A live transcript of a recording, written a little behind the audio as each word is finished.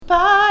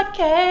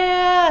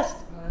Podcast.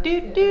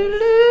 Do do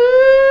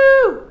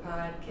do.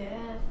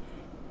 Podcast.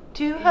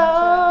 Two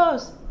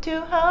hoes. Two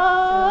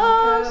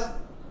hoes.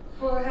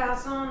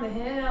 Whorehouse on the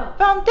hill.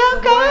 From The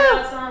Delco.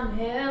 whorehouse on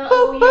the hill. Boo,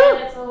 Oh boo.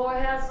 yeah, it's a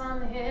whorehouse on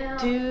the hill.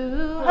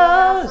 Two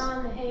Whorehouse hoes.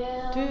 on the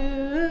hill.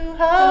 Two Don't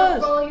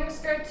hoes. roll your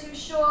skirt too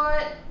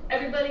short.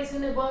 Everybody's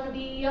gonna wanna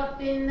be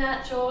up in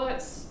that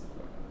shorts.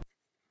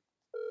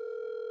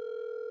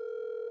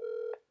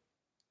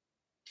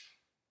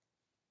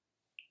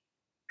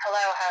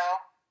 Hello, Ho.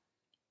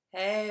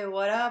 Hey,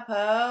 what up,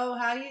 ho?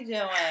 How you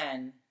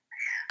doing?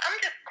 I'm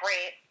just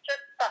great. Just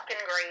fucking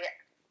great.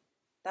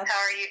 That's How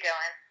are you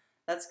doing?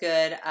 That's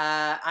good.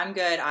 I'm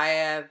good. I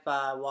have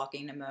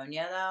walking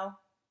pneumonia though.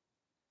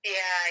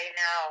 Yeah, I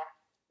know.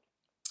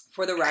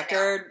 For the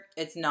record,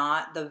 it's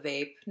not the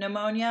vape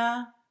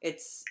pneumonia.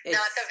 It's Not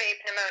the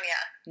vape pneumonia.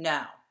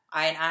 No.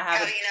 I How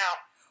have do you know?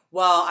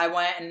 Well, I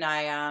went and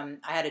I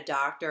had a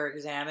doctor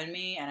examine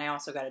me, and I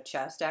also got a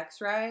chest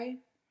X-ray.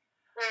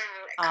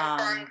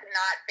 Confirmed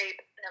not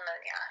vape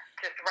pneumonia.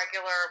 Just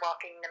regular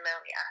walking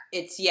pneumonia.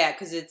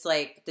 Because it's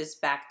like this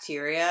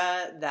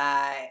bacteria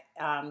that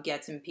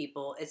gets in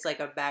people. It's like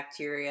a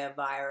bacteria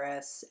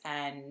virus,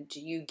 and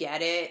you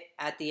get it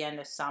at the end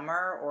of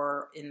summer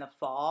or in the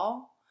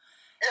fall.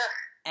 Ugh.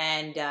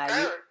 And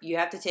Gross. you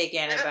have to take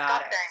Disgusting.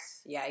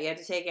 antibiotics. Yeah, you have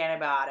to take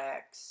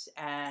antibiotics.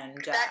 And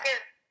That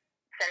gives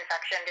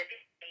infection. Did you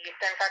get a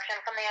yeast infection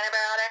from the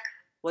antibiotics?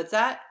 what's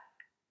that?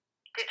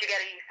 Did you get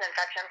a yeast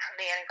infection from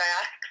the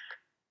antibiotics?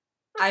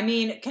 I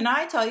mean, can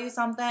I tell you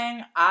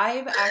something?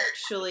 I've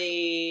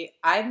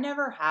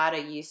never had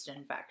a yeast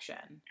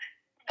infection.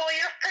 Well,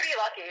 you're pretty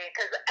lucky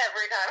because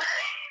every time I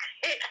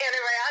take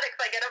antibiotics,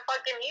 I get a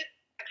fucking yeast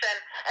infection,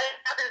 and it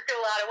happens to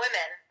a lot of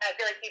women. I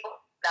feel like people do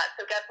that.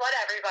 So guess what,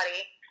 everybody?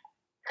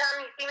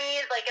 Come see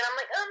me, and I'm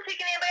like, oh, I'm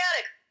taking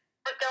antibiotics.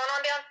 What's going on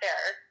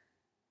downstairs?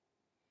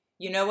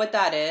 You know what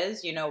that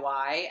is? You know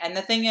why? And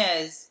the thing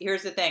is,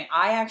 here's the thing.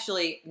 I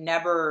actually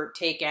never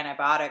take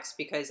antibiotics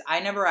because I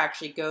never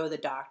actually go to the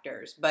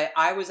doctors. But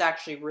I was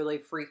actually really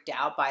freaked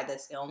out by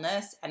this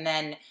illness. And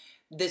then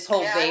this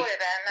whole Yeah, I vape... would have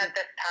been at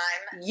this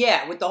time.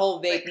 Yeah, with the whole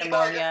vape Like, people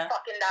are pneumonia. just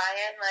fucking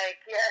dying. Like,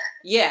 yeah.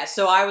 Yeah,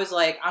 so I was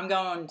like, I'm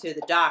going to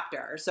the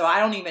doctor. So I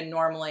don't even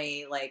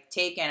normally,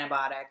 take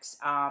antibiotics.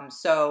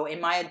 So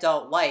in my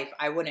adult life,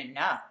 I wouldn't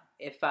know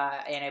if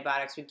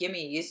antibiotics would give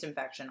me a yeast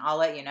infection. I'll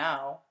let you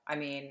know. I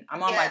mean,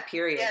 I'm on my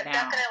period yeah, now.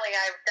 definitely.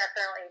 I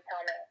definitely tell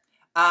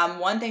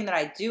me. One thing that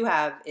I do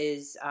have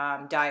is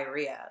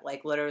diarrhea,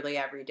 like literally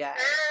every day.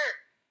 Which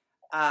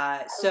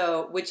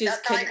is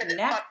That's probably 'cause it's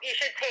connect. You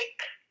should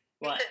take.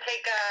 What? You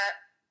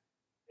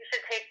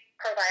should take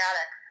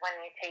probiotics when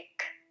you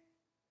take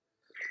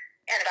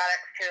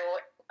antibiotics to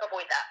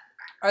avoid that.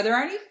 Are there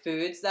any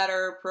foods that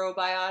are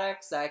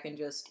probiotics that I can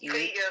just You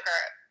could eat? eat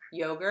yogurt.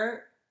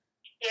 Yogurt?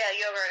 Yeah,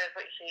 yogurt is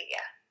what you should eat,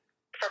 yeah.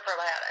 For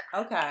probiotics.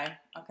 Okay.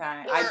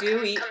 Or I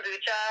do eat.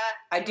 kombucha.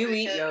 I do Kombucha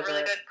eat is yogurt.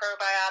 really good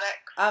probiotic.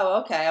 Oh,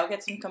 okay. I'll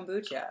get some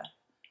kombucha.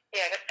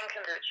 Yeah, get some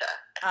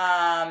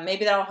kombucha.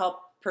 Maybe that'll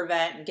help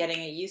prevent getting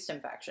a yeast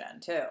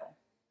infection too.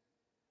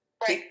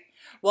 Right.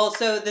 Well,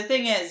 so the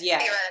thing is, yeah,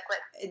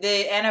 Theoretically.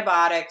 the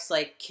antibiotics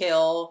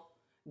kill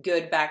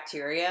good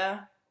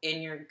bacteria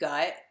in your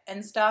gut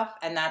and stuff,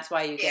 and that's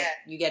why you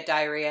get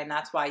diarrhea, and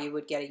that's why you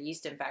would get a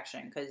yeast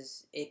infection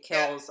because it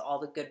kills all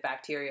the good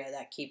bacteria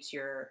that keeps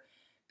your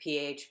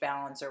pH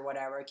balance or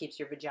whatever. It keeps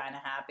your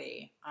vagina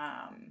happy.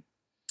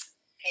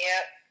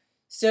 Yep.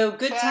 So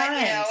good But,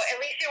 times. at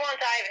least you won't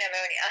die of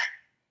pneumonia.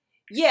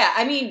 Yeah,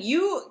 I mean,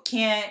 you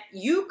can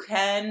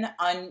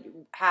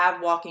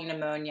have walking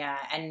pneumonia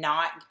and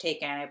not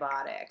take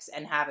antibiotics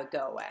and have it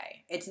go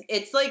away.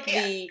 It's like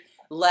the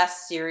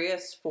less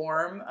serious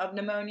form of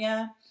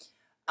pneumonia.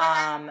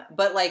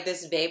 But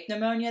this vape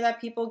pneumonia that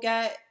people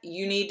get,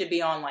 you need to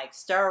be on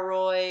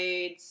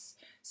steroids.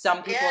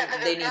 Some people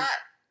It's not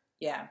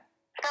yeah. a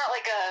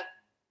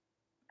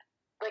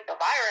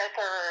virus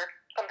or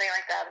something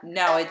like that.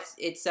 No,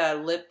 it's a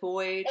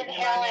lipoid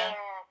pneumonia.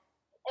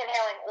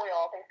 Inhaling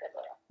oil,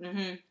 basically.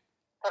 Mm-hmm.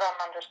 But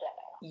I'm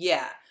understanding.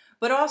 Yeah.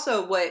 But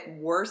also what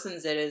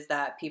worsens it is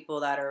that people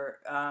that are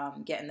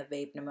getting the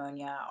vape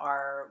pneumonia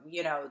are,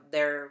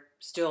 they're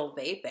still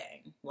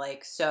vaping.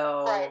 Right.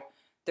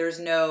 There's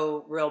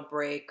no real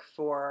break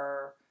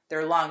for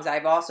their lungs.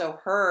 I've also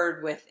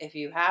heard if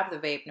you have the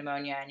vape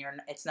pneumonia and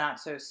it's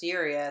not so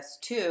serious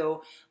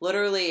too,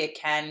 literally it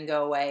can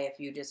go away if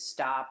you just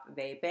stop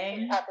vaping.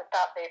 You just have to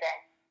stop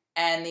vaping.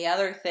 And the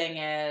other thing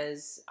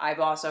is, I've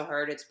also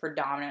heard it's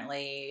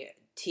predominantly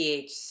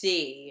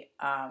THC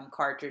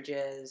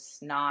cartridges,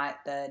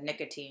 not the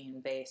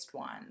nicotine-based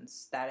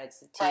ones. That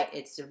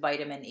it's the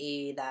vitamin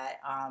E that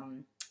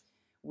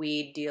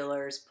weed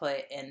dealers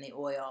put in the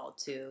oil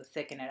to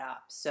thicken it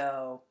up.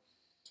 So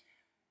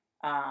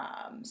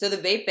the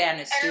vape ban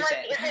is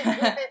stupid. Is it true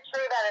that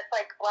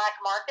it's black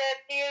market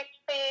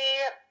THC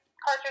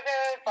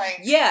cartridges?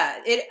 Yeah,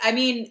 I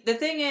mean, the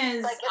thing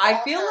is, I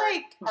feel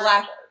like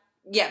black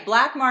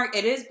market.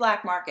 It is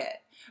black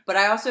market, but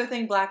I also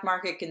think black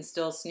market can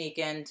still sneak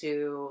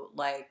into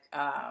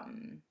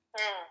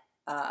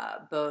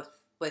both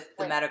with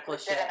the medical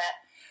shit. Legitimate.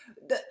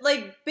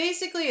 Like,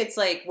 basically, it's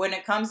like when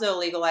it comes to the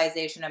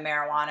legalization of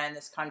marijuana in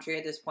this country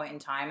at this point in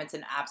time, it's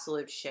an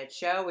absolute shit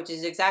show, which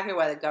is exactly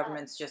why the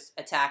government's just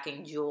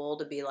attacking Juul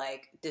to be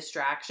like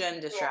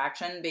distraction,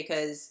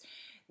 because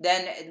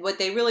then what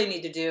they really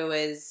need to do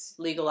is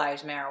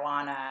legalize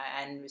marijuana,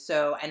 and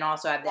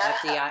also have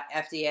the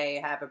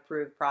FDA have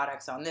approved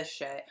products on this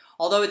shit.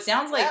 Although it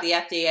sounds like the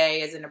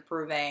FDA isn't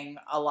approving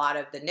a lot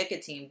of the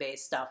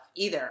nicotine-based stuff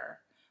either.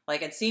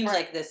 Like, it seems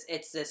like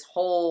it's this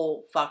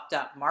whole fucked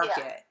up market.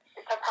 Yeah.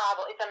 It's a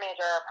problem. It's a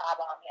major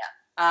problem,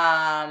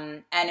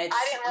 and it's...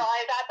 I didn't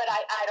realize that, but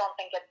I don't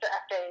think it's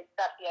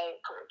FDA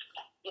approved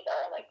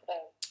either. Like,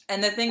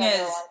 and the thing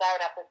is... I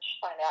would have to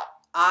find out.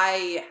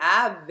 I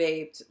have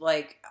vaped,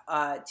 like,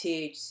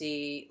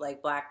 THC,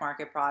 like, black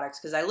market products,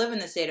 because I live in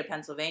the state of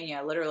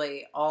Pennsylvania.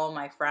 Literally, all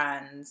my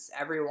friends,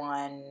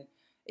 everyone...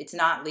 It's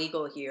not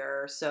legal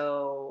here,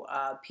 so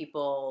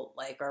people,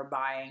 like, are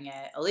buying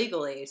it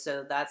illegally.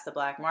 So that's the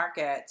black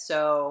market.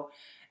 So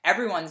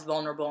everyone's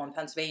vulnerable in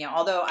Pennsylvania.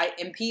 Although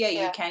in PA,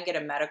 you can get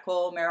a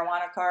medical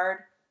marijuana card,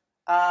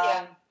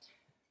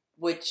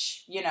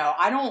 which, you know,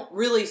 I don't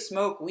really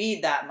smoke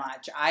weed that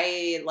much.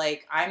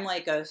 I'm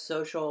like a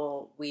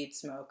social weed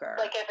smoker.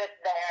 Like, if it's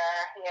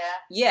there,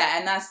 Yeah,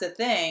 and that's the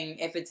thing.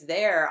 If it's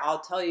there, I'll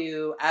tell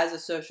you, as a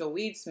social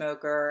weed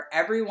smoker,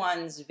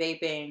 everyone's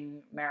vaping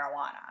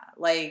marijuana.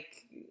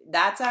 Like,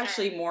 that's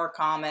actually more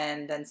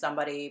common than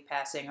somebody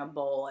passing a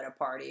bowl at a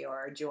party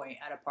or a joint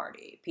at a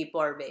party.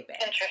 People are vaping.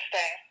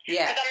 Interesting.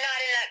 Yeah. Because I'm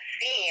not in that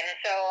scene,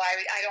 so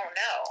I don't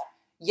know.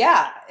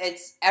 Yeah,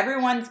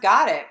 everyone's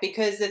got it,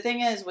 because the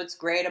thing is, what's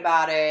great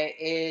about it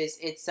is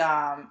it's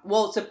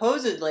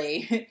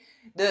supposedly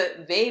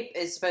the vape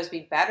is supposed to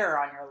be better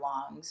on your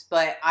lungs,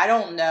 but I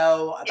don't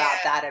know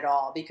about that at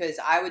all, because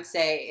I would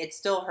say it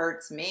still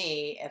hurts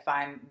me if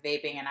I'm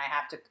vaping and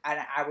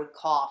I would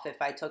cough if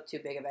I took too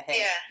big of a hit.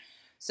 Yeah.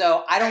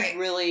 So I don't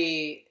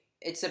really.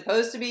 It's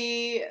supposed to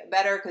be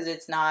better because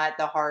it's not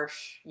the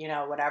harsh, you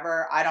know,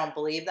 whatever. I don't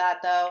believe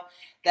that though.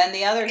 Then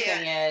the other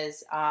thing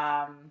is.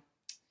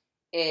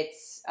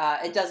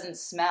 It doesn't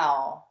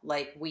smell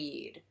like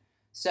weed.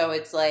 So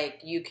it's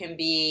like you can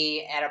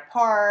be at a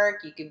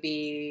park, you could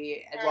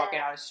be walking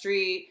down the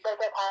street. Like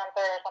a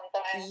concert or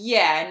something.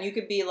 Yeah, and you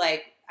could be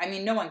like, I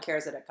mean, no one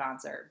cares at a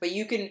concert, but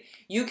you can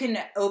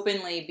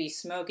openly be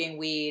smoking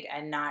weed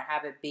and not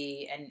have it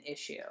be an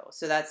issue.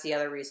 So that's the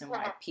other reason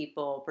why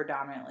people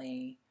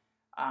predominantly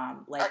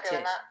are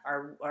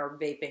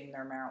vaping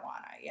their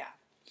marijuana. Yeah.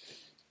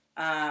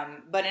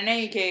 But in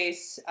any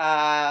case,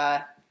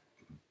 I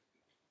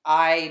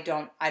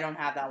don't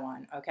have that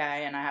one,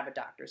 okay? And I have a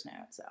doctor's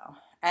note, so.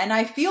 And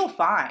I feel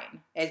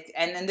fine.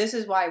 And then this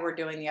is why we're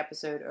doing the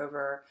episode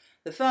over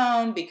the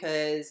phone,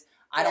 because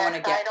I don't want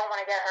to get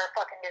her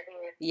fucking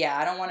disease. Yeah,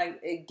 I don't want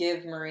to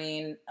give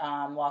Maureen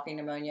walking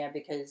pneumonia,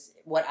 because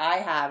what I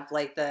have,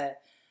 like the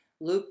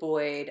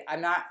lopoid, I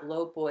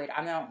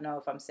don't know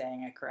if I'm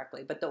saying it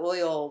correctly, but the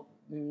oil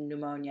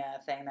pneumonia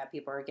thing that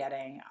people are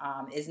getting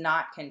is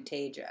not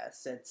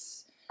contagious.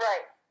 It's...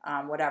 Right.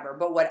 Whatever.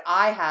 But what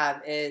I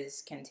have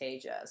is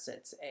contagious.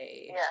 It's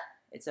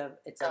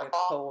like a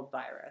cold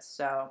virus.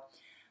 So,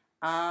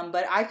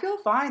 but I feel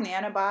fine. The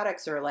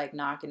antibiotics are like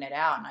knocking it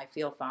out, and I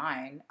feel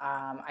fine.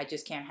 I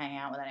just can't hang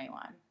out with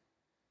anyone.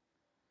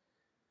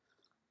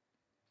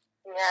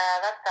 Yeah,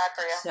 that's sad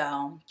for you.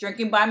 So,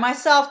 drinking by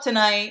myself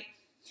tonight.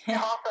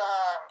 Awesome.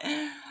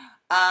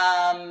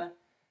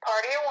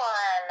 Party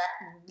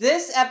one.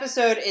 This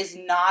episode is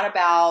not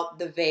about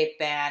the vape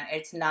ban.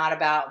 It's not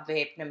about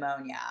vape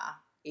pneumonia,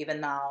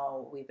 even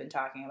though we've been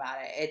talking about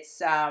it. It's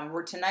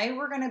tonight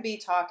we're going to be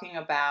talking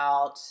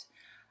about,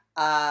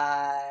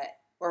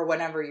 or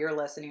whenever you're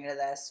listening to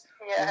this,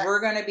 we're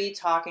going to be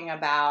talking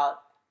about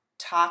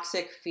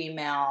toxic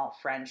female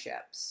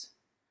friendships.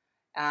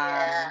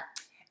 And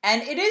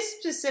it is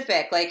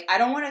specific. Like, I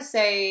don't want to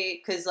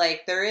say, because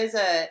like there is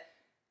a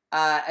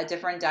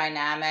different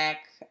dynamic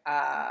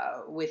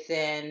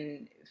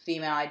within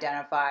female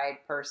identified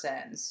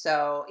persons.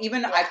 So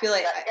even I feel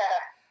like,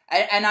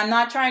 and I'm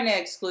not trying to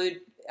exclude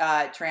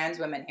trans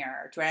women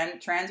here.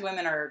 Trans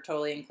women are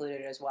totally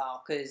included as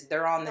well, because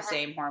they're on the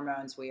same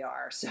hormones we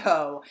are.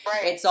 So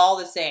it's all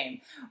the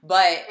same.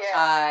 But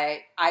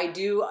I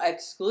do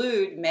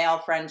exclude male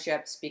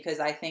friendships because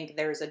I think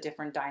there's a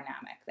different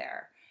dynamic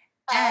there.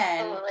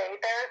 Absolutely.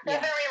 There's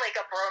definitely like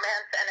a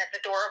bromance, and it's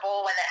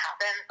adorable when it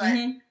happens, but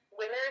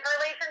women's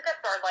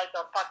relationships are like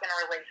a fucking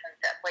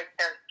relationship. Like,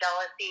 there's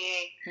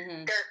jealousy,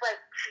 there's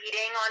like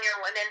cheating on your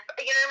women,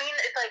 you know what I mean?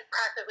 It's like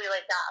practically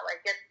like that.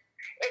 Like, it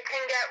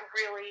can get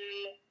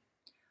really...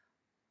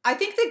 I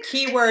think the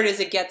key word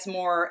is it's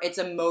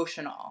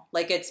emotional.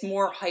 Like, it's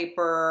more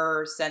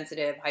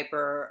hypersensitive,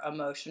 hyper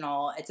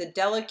emotional. It's a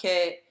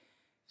delicate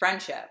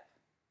friendship.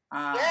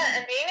 Yeah,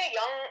 and being a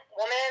young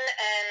woman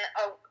and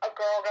a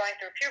girl going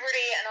through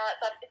puberty and all that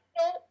stuff, it's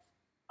so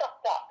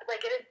fucked up.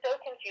 Like, it is so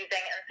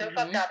confusing and so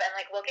fucked up. And,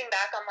 like, looking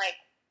back, I'm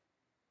like,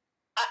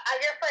 I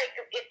just, like,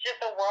 it's just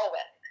a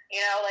whirlwind.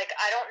 You know, like,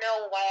 I don't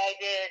know why I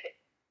did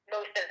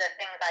most of the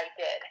things I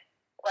did.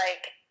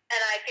 Like,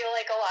 and I feel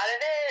like a lot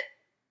of it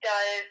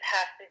does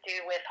have to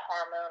do with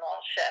hormonal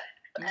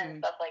shifts and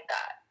stuff like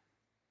that.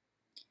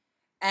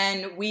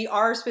 And we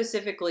are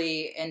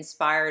specifically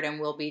inspired and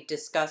will be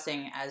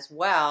discussing as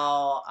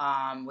well,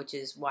 which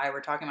is why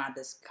we're talking about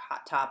this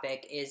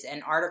topic, is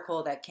an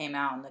article that came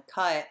out in The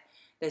Cut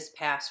this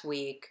past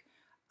week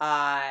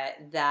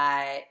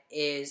that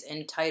is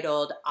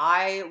entitled,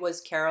 I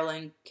Was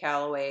Carolyn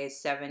Calloway's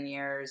 7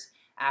 years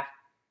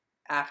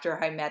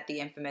after I met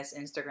the infamous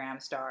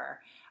Instagram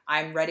star.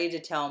 I'm ready to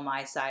tell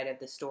my side of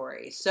the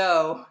story.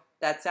 So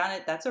that's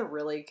a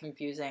really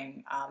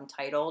confusing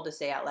title to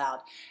say out loud.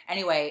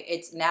 Anyway,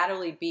 it's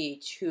Natalie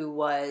Beach, who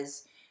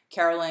was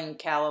Carolyn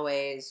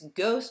Calloway's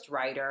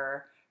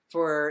ghostwriter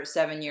for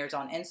 7 years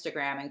on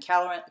Instagram. And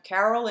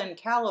Carolyn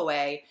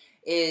Calloway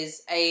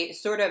is a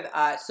sort of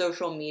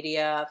social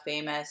media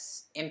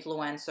famous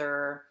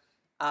influencer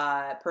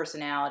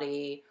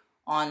personality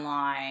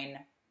online.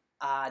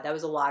 That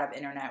was a lot of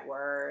internet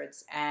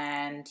words.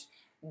 And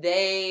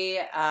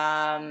they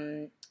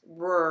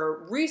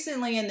were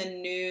recently in the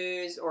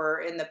news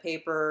or in the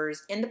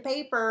papers, in the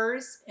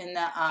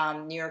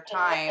New York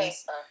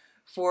Times,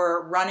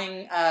 for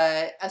running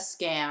a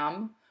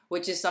scam,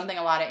 which is something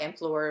a lot of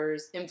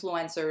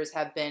influencers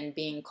have been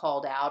being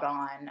called out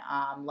on.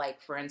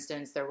 Like, for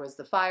instance, there was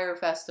the Fire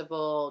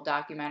Festival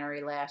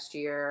documentary last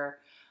year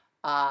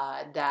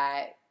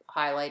that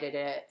highlighted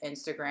an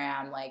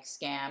Instagram like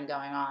scam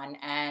going on,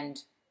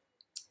 and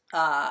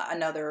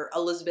another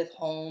Elizabeth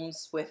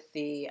Holmes with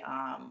the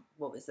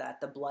what was that?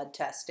 The blood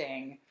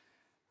testing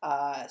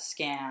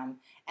scam,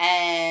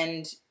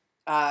 and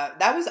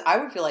that was, I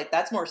would feel like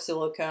that's more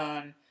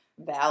Silicon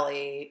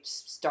Valley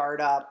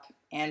startup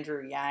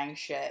Andrew Yang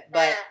shit,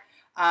 but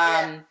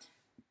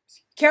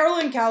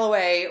Carolyn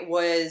Calloway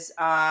was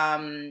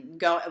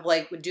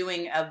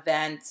doing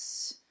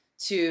events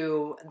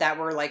that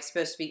were like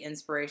supposed to be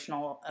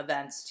inspirational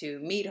events to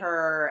meet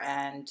her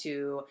and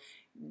to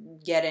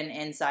get an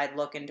inside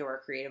look into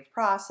her creative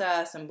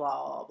process and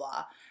blah blah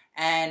blah.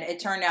 And it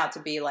turned out to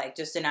be like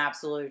just an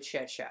absolute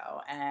shit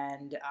show.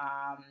 And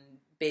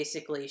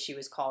basically she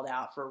was called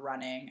out for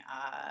running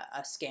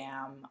a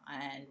scam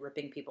and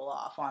ripping people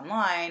off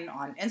online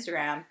on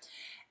Instagram.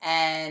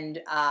 And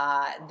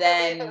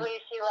then basically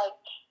she like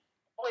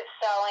was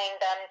selling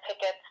them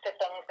tickets to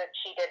things that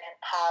she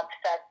didn't have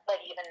set, like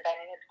even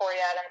venues for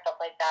yet and stuff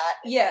like that.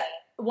 Yeah.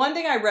 One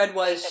thing I read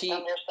was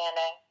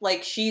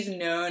she's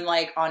known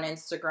like on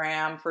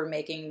Instagram for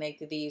making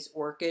like these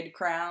orchid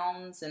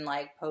crowns and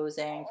like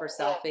posing for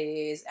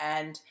selfies.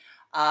 And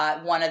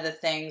one of the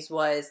things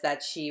was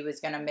that she was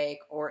going to make,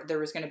 or there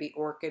was going to be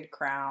orchid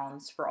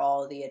crowns for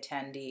all of the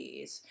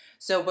attendees.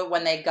 So, but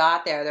when they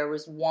got there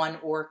was one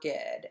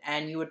orchid,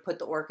 and you would put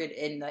the orchid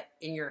in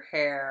your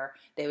hair.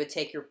 They would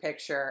take your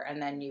picture, and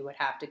then you would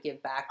have to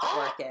give back the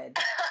orchid.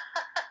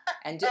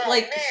 And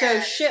so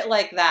shit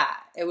like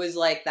that. It was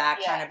like that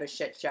kind of a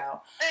shit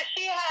show. So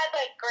she had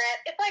like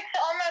it's like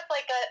almost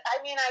like I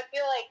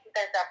feel like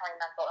there's definitely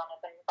mental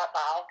illness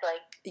involved,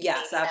 like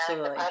yes,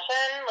 absolutely,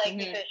 depression, like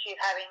because she's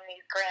having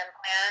these grand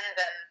plans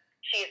and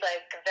she's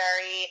like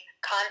very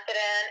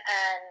confident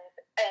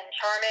and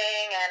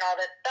charming and all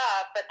this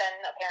stuff, but then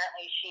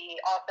apparently she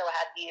also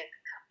had these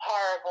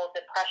horrible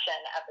depression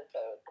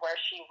episodes where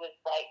she was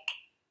like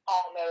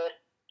almost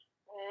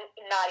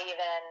not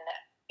even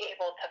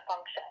able to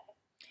function.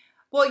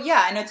 Well,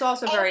 yeah, and it's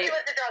also very... She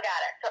was a drug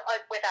addict, so,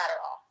 with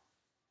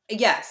Adderall.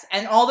 Yes,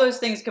 and all those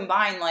things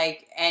combined,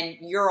 like, and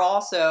you're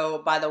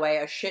also, by the way,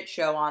 a shit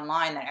show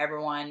online that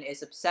everyone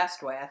is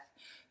obsessed with.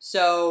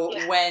 So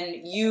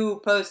when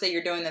you post that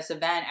you're doing this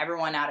event,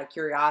 everyone out of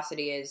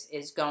curiosity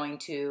is going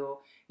to,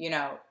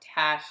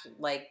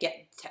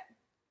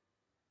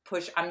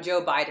 push, I'm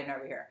Joe Biden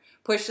over here,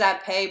 push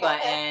that pay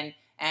button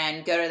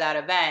and go to that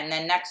event. And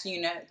then next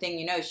thing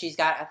you know, she's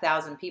got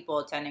 1,000 people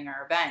attending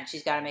her event.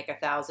 She's got to make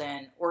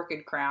 1,000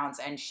 orchid crowns,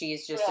 and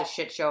she's just a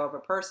shit show of a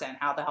person.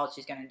 How the hell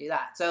she's going to do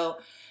that? So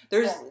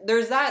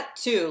there's that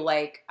too.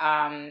 Like,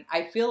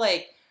 I feel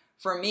like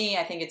for me,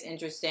 I think it's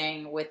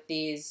interesting with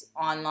these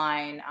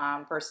online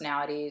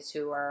personalities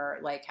who are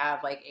like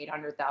have like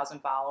 800,000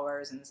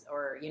 followers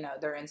or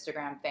they're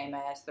Instagram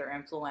famous, they're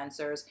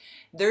influencers.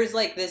 There's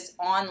like this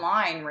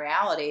online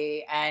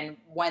reality, and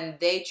when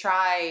they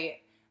try.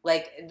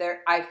 Like,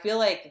 I feel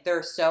like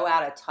they're so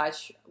out of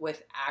touch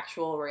with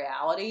actual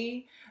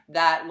reality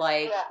that,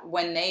 like,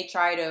 when they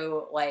try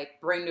to, like,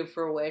 bring to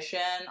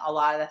fruition a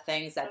lot of the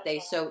things that they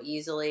so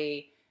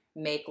easily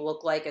make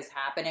look like is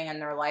happening in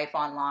their life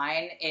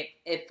online,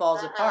 it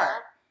falls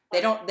apart. They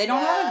don't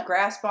have a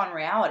grasp on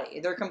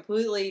reality. They're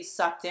completely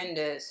sucked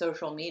into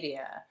social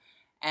media,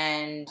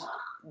 and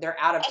they're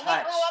out of touch.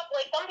 They grew up,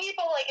 like, some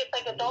people, like, it's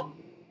like adults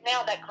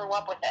now that grew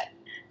up with it.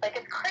 Like,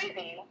 it's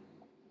crazy.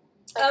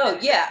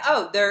 Like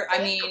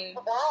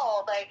the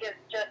world, like, is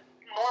just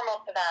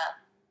normal to them.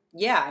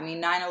 Yeah,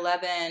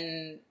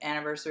 9/11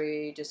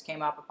 anniversary just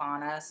came up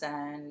upon us,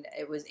 and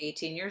it was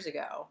 18 years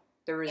ago.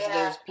 There's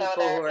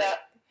people who are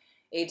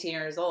 18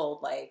 years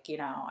old, like,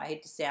 I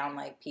hate to sound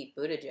like Pete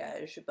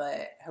Buttigieg,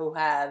 but who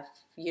have,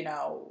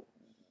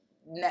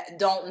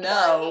 don't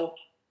know,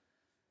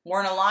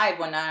 weren't alive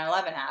when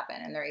 9/11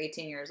 happened, and they're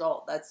 18 years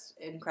old. That's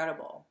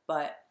incredible.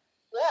 But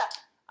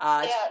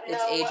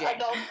it's aging.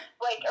 Adults,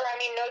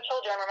 no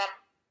children remember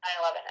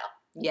 9/11 now.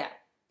 Yeah.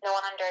 No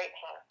one under 18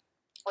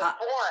 was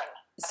born.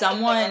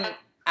 Someone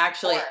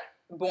actually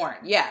born.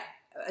 Yeah.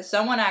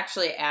 Someone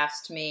actually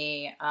asked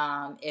me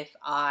if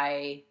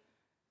I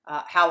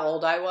how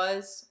old I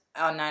was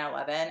on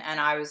 9/11, and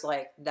I was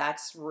like,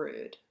 that's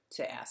rude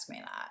to ask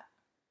me that.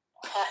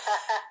 Oh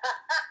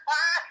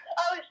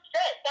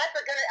shit, that's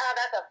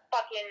a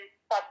fucking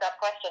fucked up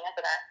question, isn't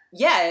it?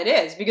 Yeah, it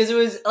is, because it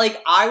was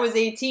like I was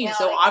 18, now,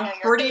 so I'm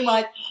pretty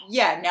much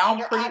now I'm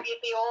pretty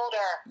obviously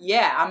older.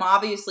 Yeah, I'm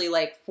obviously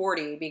like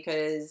 40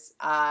 because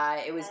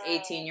it was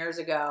 18 years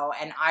ago,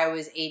 and I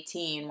was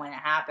 18 when it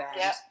happened.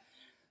 Yep.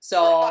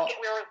 So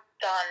we were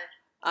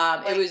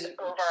done. It was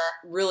over.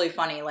 Really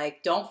funny.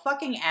 Like, don't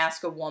fucking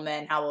ask a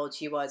woman how old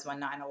she was when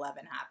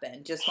 9/11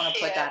 happened. Just want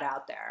to put that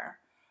out there.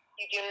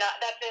 You do not.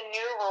 That's a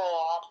new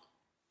rule.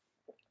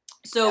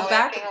 So it's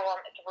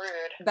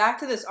rude. Back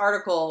to this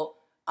article.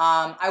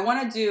 I'm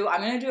gonna do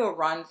a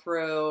run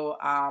through.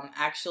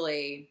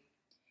 Actually,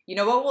 you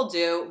know what we'll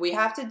do? We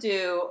have to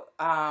do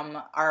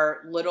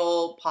our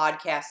little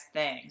podcast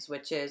things,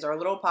 which is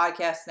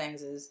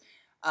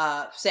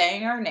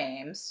saying our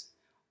names,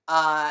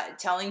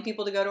 telling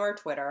people to go to our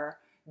Twitter,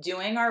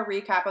 doing our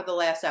recap of the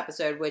last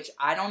episode, which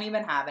I don't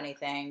even have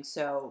anything,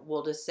 so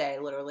we'll just say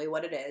literally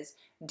what it is,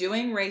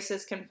 doing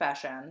racist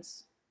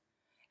confessions,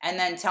 and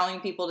then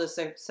telling people to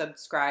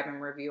subscribe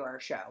and review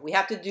our show. We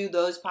have to do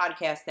those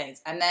podcast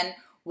things. And then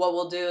what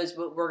we'll do is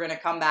we're going to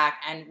come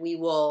back and we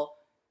will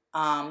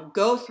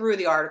go through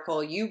the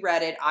article. You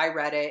read it. I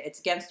read it. It's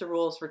against the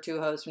rules for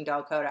two hosts from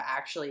Delco to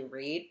actually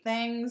read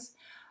things.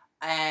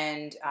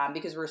 And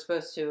because we're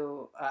supposed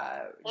to...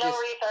 no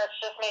research,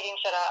 just making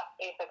shit up,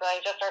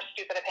 basically. Just our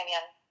stupid opinion.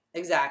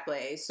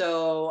 Exactly.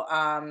 So,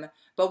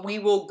 but we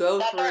will go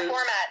through... That's our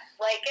format.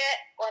 Like it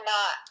or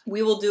not.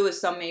 We will do a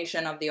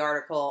summation of the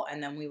article,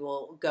 and then we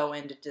will go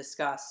in to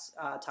discuss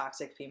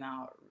toxic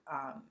female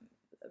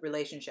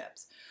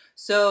relationships.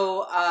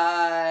 So,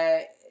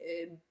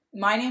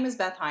 my name is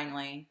Beth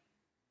Heinley.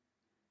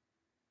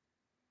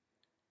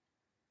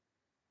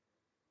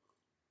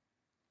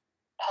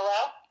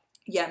 Hello?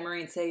 Yeah,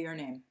 Maureen, say your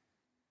name.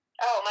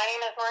 Oh, my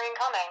name is Maureen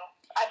Cumming.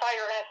 I thought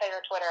you were going to say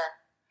your Twitter.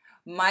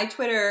 My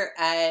Twitter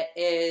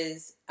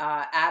is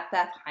at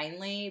Beth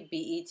Heinley,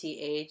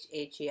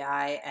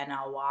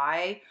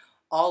 BETHHEINLY,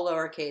 all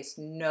lowercase,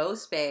 no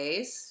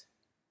space.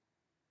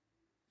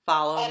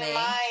 Follow me. And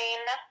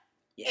mine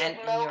is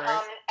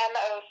Mocum,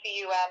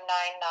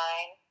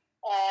 MOCUM99,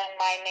 and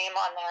my name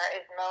on there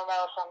is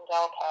Momo from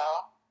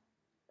Delco.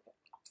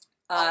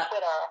 On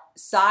Twitter.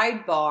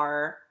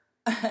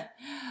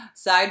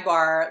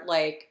 Sidebar,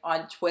 like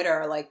on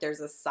Twitter, like there's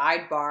a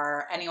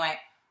sidebar. Anyway.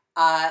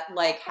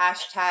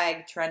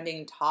 Hashtag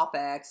trending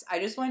topics. I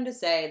just wanted to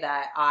say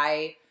that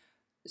I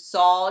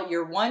saw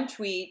your one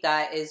tweet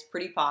that is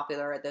pretty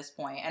popular at this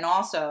point, and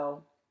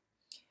also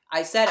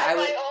I said I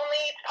would. My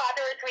only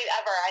popular tweet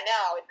ever. I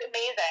know, it's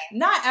amazing.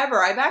 Not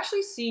ever. I've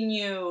actually seen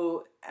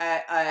you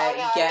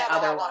get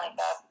other ones.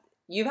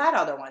 You've had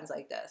other ones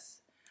like this.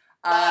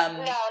 No, not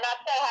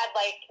that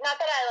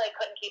I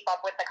couldn't keep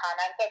up with the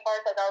comments at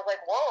first. Like I was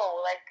like,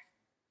 whoa, like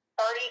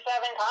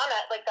 37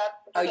 comments, like that's.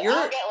 Oh,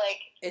 I'll get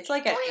it's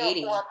like at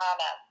 80. 4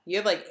 comments. You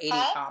have like 80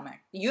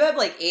 comments. You have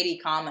like 80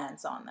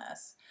 comments on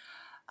this.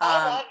 The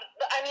comments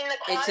were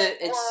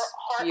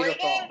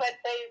heartbreaking, beautiful.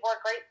 But they were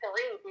great to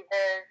read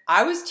because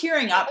I was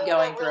tearing up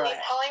going through it.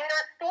 Telling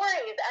their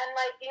stories, and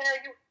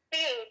you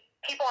see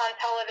people on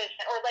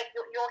television, or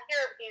you'll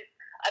hear these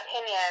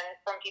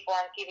opinions from people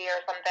on TV or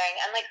something,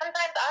 and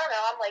sometimes I don't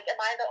know. I'm like, am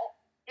I the?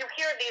 You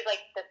hear these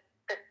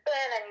the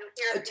spin, and you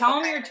hear tell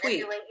me your tweet.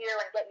 You and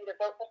get you to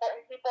vote for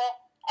certain people,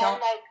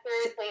 and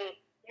seriously,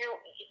 you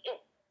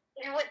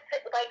would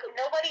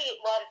nobody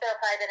loves their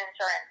private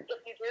insurance.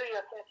 If you do,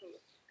 you're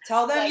confused.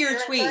 Tell them your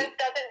tweet.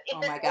 Oh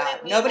my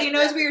god, nobody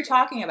knows what you're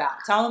talking about.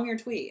 Tell them your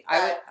tweet.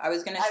 I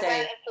was gonna say. I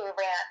went into a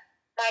rant.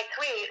 My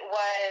tweet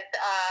was,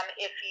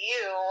 if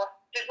you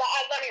just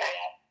let me read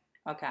it.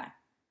 Okay.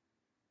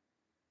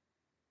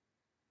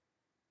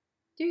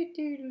 I think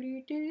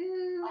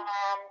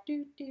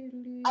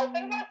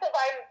that's if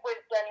I was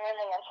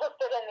genuinely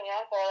interested in the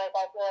answer. I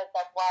feel like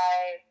that's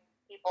why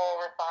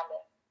people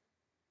responded.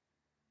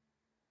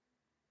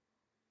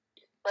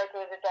 It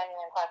was a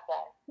genuine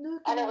question.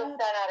 And it was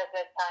done at a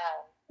good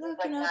time.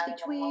 Looking up the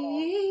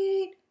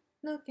tweet.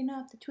 Looking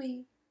up the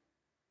tweet.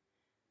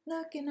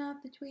 Looking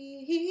up the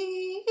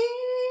tweet.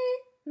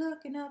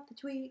 Looking up the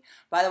tweet.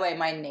 By the way,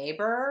 my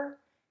neighbor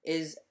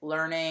is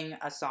learning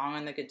a song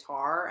on the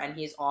guitar, and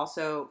he's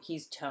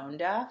tone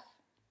deaf.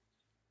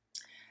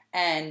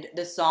 And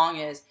the song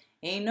is,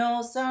 ain't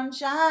no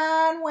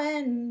sunshine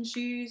when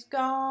she's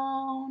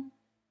gone.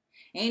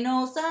 Ain't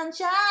no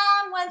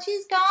sunshine when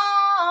she's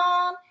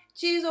gone.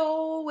 She's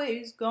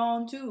always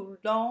gone too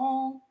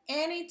long.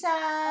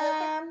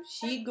 Anytime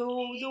she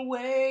goes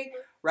away.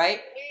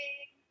 Right?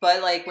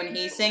 But when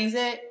he sings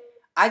it,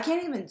 I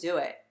can't even do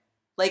it.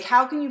 Like,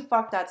 how can you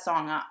fuck that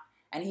song up?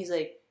 And he's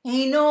like,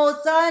 ain't no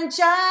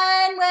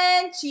sunshine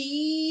when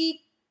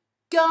she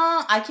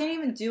gone. I can't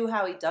even do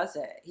how he does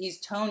it. He's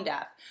tone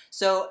deaf.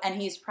 So,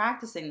 and he's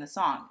practicing the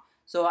song.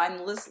 So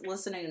I'm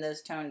listening to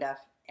this tone deaf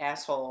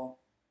asshole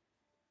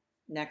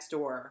next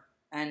door,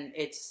 and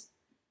it's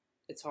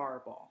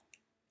horrible.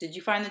 Did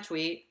you find the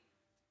tweet?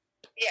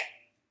 Yeah.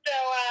 So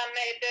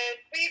the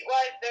tweet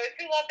was, those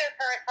who love their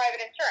current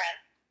private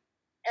insurance,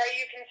 are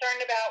you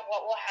concerned about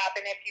what will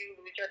happen if you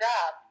lose your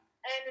job?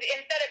 And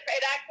instead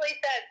it actually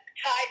says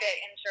private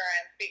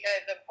insurance,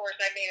 because of course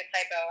I made a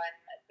typo and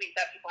a tweet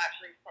that people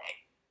actually say.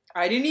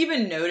 I didn't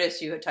even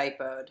notice you had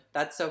typoed.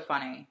 That's so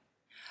funny.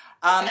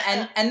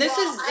 And this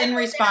is in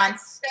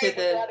response to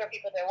the other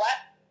people do what?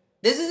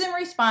 This is in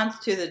response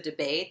to the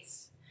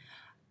debates.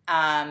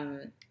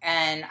 And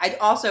I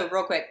also,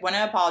 real quick, want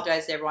to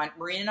apologize to everyone.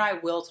 Maureen and I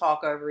will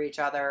talk over each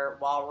other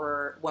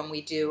when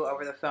we do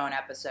over the phone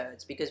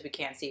episodes, because we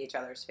can't see each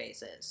other's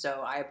faces.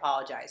 So I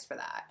apologize for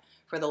that,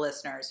 for the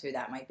listeners who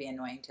that might be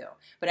annoying to.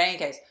 But in any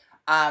case,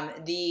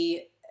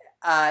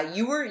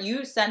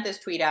 you sent this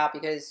tweet out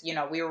because, you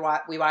know, we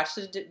watched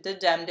the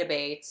Dem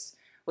debates,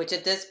 which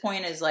at this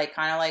point is like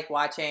kind of like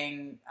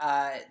watching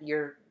a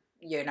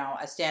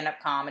stand-up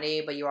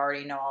comedy, but you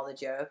already know all the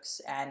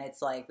jokes, and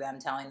it's like them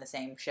telling the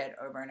same shit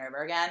over and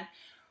over again.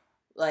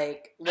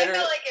 Like, literally.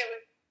 I felt like it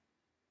was.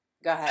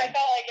 Go ahead. I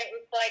felt like it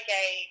was like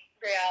a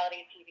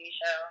reality TV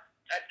show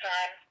at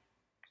times.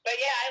 But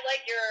yeah, I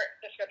like your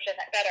description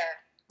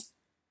better.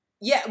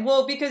 Yeah,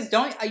 well, because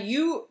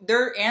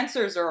their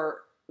answers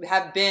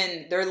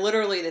they're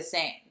literally the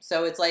same.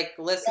 So it's like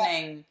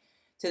listening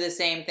to the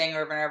same thing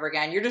over and over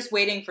again. You're just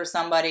waiting for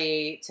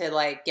somebody to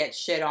like get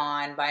shit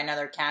on by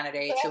another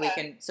candidate so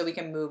we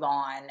can move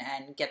on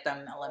and get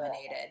them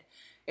eliminated.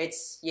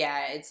 It's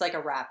like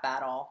a rap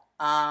battle.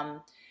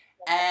 And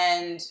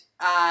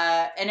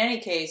in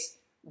any case,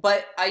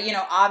 but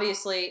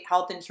obviously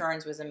health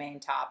insurance was the main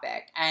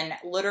topic, and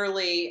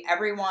literally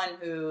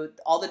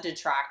all the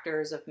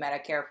detractors of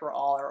Medicare for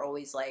All are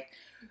always like,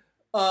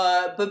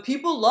 but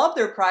people love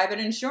their private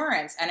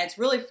insurance, and it's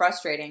really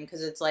frustrating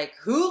because it's like,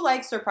 who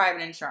likes their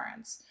private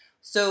insurance?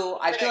 So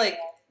I feel like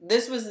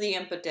this was the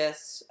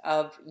impetus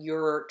of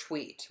your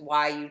tweet,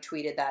 why you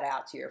tweeted that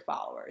out to your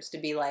followers, to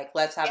be like,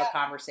 let's have a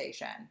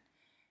conversation.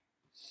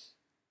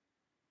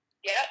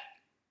 Yep.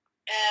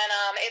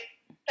 And it's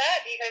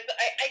sad because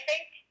I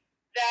think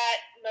that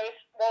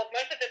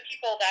most of the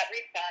people that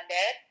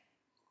responded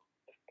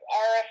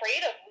are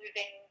afraid of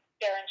losing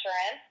their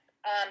insurance.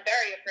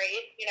 Very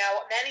afraid. You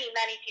know,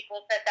 many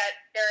people said that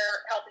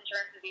their health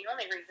insurance is the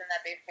only reason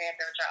that they stay at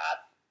their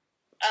job.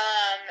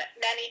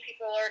 Many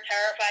people are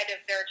terrified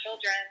of their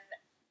children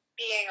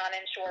being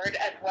uninsured,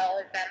 as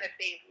well as them if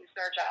they lose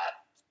their job.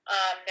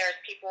 There's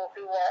people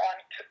who are on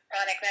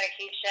chronic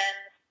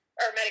medications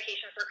or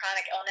medications for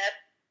chronic illness,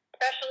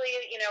 especially,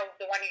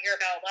 the one you hear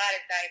about a lot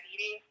is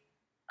diabetes,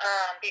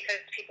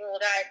 because people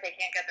will die if they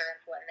can't get their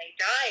insulin. They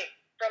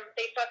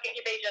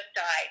just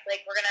die.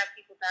 Like, we're going to have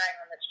people dying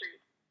on the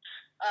street.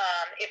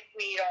 If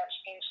we don't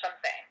change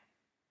something.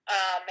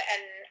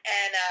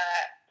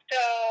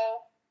 So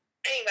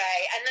anyway,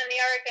 and then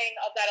the other thing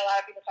that a lot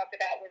of people talked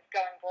about was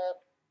going broke,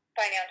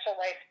 financial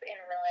life in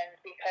ruins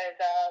because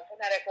of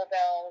medical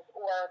bills,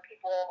 or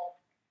people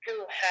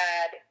who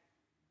had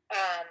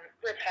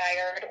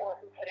retired or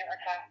who couldn't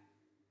retire,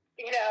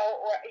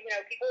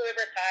 people who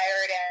had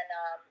retired and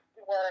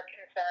were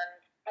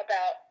concerned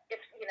about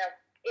if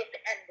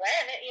and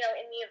when,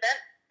 in the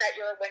event that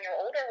when you're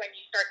older, when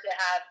you start to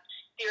have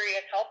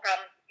serious health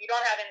problems, if you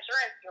don't have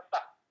insurance, you're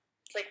fucked.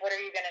 Like, what are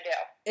you going to do?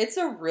 It's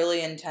a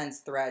really intense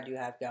thread you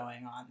have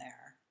going on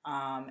there.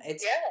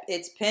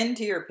 It's pinned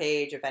to your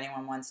page if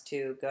anyone wants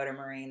to go to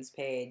Maureen's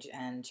page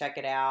and check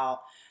it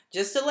out.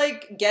 Just to,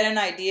 like, get an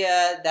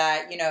idea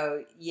that,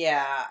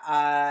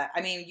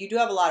 I mean, you do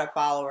have a lot of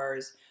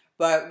followers,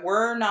 but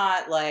we're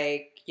not,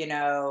 like,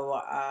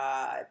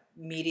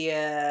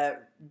 media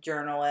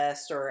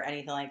journalists or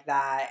anything like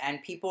that.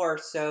 And people are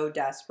so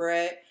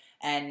desperate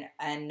and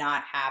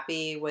not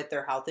happy with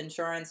their health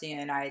insurance in the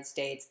United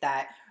States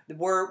that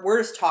we're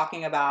just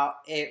talking about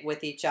it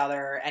with each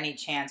other any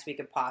chance we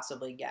could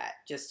possibly get,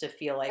 just to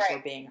feel like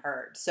we're being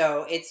heard.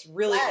 So it's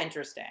really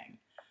interesting.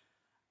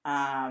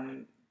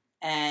 And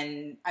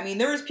I mean,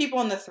 there was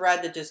people in the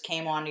thread that just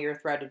came onto your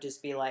thread to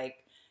just be like,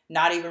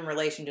 not even in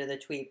relation to the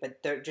tweet,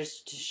 but they're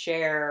just to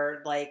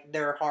share like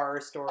their horror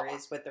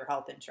stories with their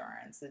health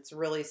insurance. It's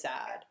really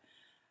sad.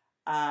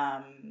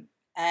 And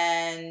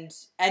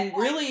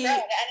really,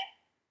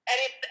 and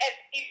it's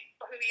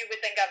people who you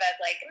would think of as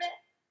like, meh.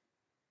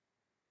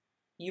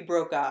 You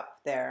broke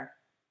up there.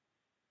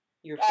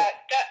 Go ahead.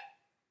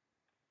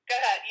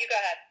 You go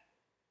ahead.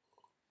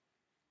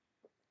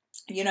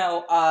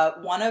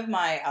 One of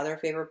my other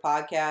favorite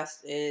podcasts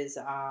is,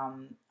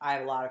 I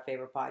have a lot of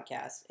favorite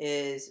podcasts,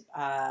 is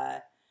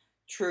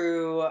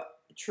True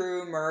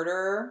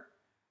Murder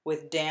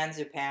with Dan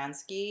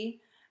Zupansky.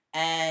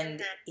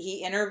 And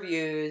he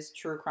interviews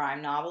true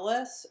crime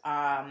novelists.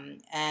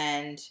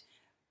 And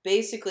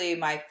basically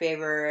my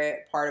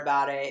favorite part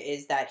about it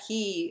is that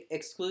he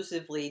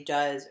exclusively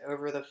does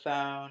over the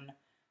phone,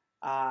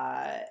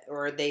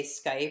 or they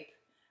Skype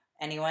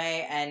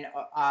anyway,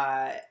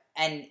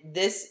 and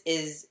this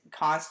is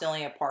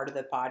constantly a part of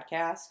the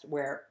podcast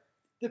where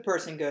the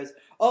person goes,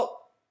 "Oh,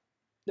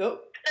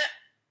 nope,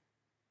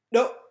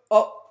 nope,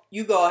 oh,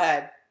 you go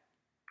ahead.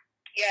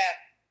 Yeah.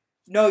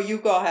 No, you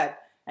go ahead."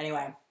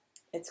 Anyway,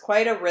 it's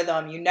quite a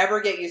rhythm. You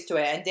never get used to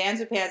it. And Dan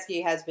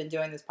Zupansky has been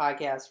doing this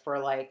podcast for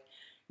like,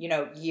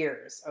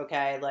 years.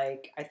 Okay,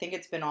 like I think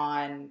it's been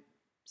on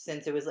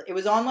since it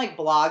was on like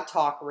Blog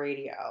Talk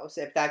Radio.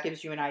 So if that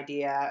gives you an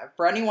idea,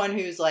 for anyone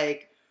who's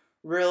like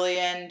really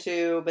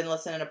been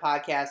listening to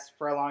podcasts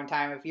for a long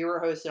time, if you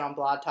were hosted on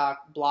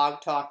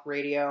Blog Talk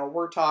Radio,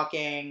 we're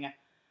talking,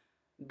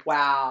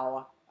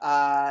 wow,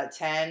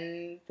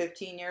 10,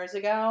 15 years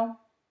ago.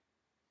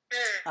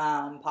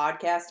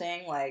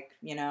 Podcasting, like,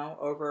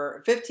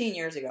 over 15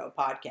 years ago,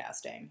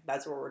 podcasting.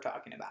 That's what we're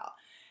talking about.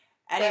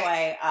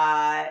 Anyway,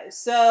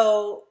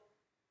 so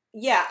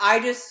yeah, I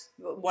just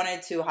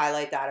wanted to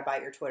highlight that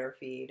about your Twitter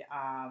feed.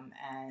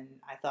 And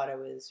I thought it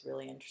was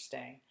really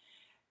interesting.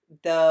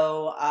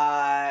 Though,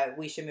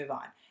 we should move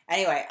on.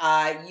 Anyway,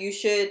 you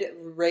should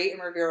rate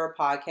and review our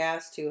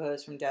podcast, Two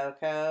Hosts from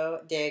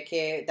Deco.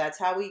 That's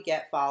how we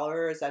get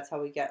followers. That's how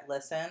we get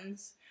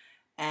listens.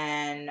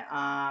 And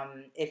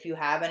if you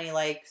have any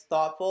like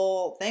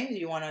thoughtful things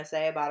you want to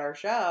say about our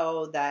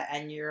show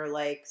and you're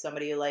like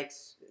somebody who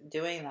likes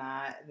doing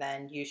that,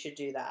 then you should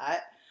do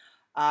that.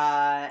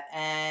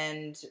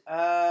 And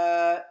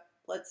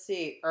let's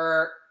see,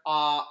 recaps.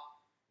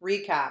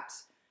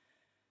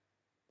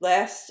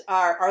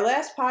 Our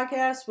last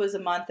podcast was a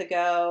month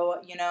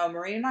ago.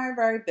 Maureen and I are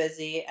very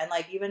busy, and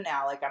like even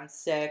now, like I'm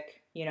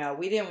sick.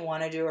 We didn't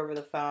want to do over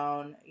the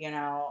phone.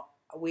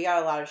 We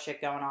got a lot of shit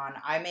going on.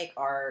 I make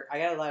art.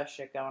 I got a lot of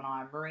shit going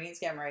on. Maureen's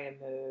getting ready to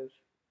move.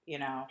 Yeah,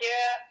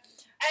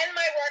 and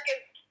my work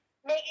is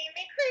making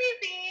me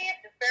crazy.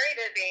 It's very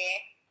busy.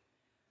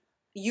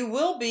 You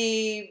will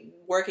be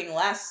working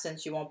less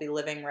since you won't be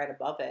living right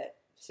above it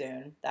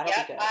soon. That'll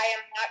be good. I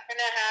am not going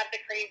to have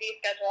the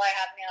crazy schedule I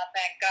have now,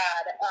 thank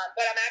God.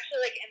 But I'm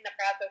actually like in the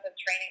process of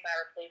training my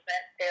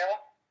replacement too.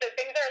 So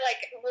things are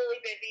like really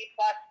busy.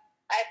 Plus,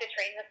 I have to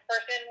train this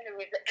person who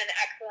is an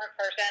excellent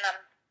person.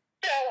 I'm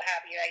so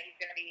happy that he's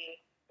going to be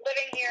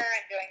living here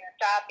and doing this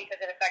job because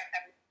it affects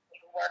everybody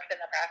who works in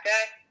the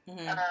practice.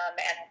 Mm-hmm.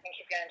 And I think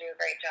he's going to do a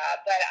great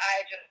job. But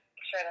I just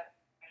make sure that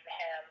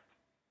him,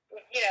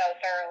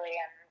 thoroughly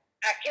and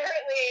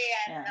accurately.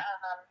 And,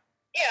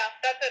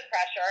 that's a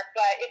pressure,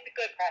 but it's a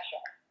good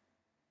pressure.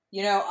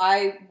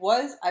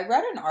 I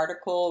read an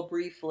article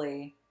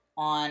briefly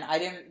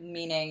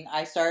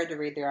I started to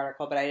read the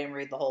article, but I didn't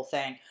read the whole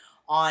thing.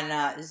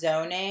 On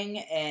zoning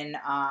in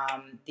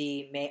on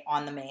the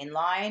main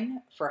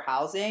line for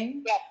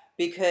housing,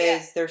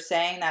 because they're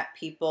saying that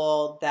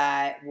people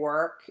that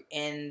work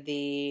in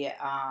the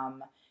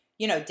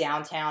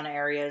downtown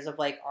areas of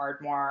like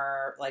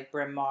Ardmore, like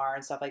Bryn Mawr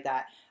and stuff like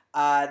that,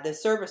 the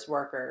service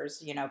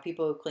workers,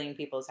 people who clean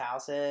people's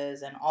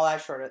houses and all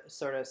that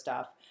sort of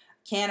stuff,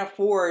 can't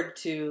afford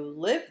to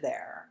live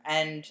there,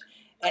 and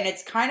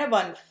it's kind of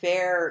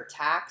unfair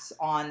tax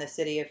on the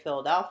city of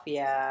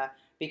Philadelphia,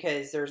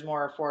 because there's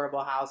more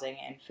affordable housing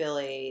in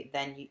Philly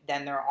than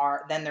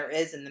there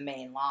is in the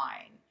main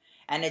line.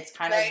 And it's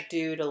kind of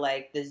due to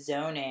like the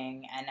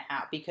zoning and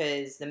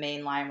because the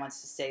main line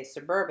wants to stay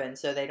suburban,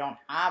 so they don't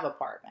have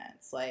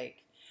apartments.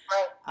 Like,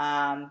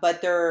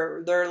 but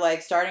they're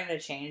like starting to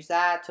change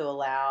that to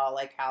allow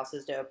like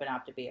houses to open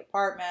up to be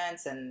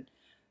apartments and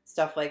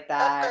stuff like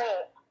that.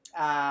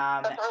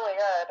 That's really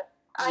good.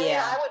 I mean,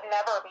 I would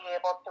never be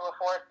able to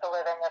afford to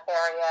live in this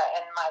area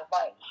in my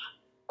life.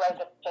 Right,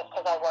 just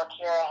because I work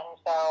here, and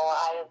so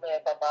I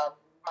live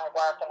above my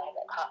work, and I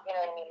get,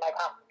 my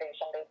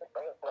compensation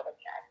basically is living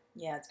here.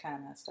 Yeah, it's kind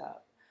of messed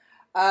up.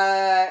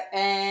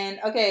 And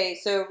okay,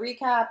 so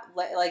recap, so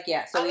my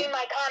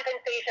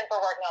compensation for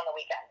working on the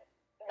weekend,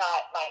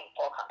 not my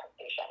full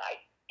compensation. I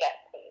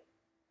get paid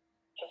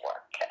to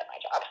work at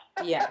my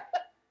job. Yeah,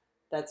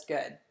 that's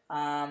good.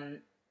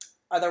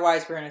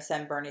 Otherwise, we're gonna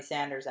send Bernie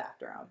Sanders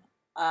after him.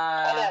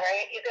 I know,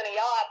 right? He's gonna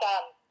yell at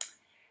them.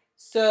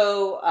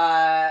 So,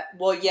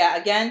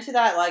 again, to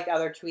that, like,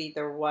 other tweet,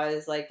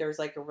 there's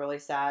a really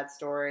sad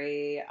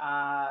story,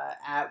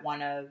 at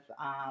one of,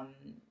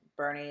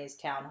 Bernie's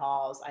town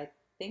halls. I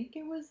think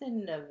it was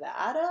in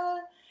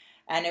Nevada,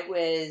 and it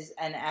was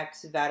an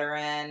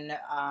ex-veteran,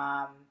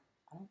 I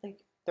don't think,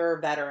 they're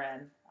a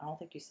veteran. I don't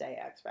think you say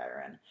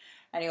ex-veteran.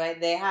 Anyway,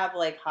 they have,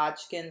 like,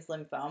 Hodgkin's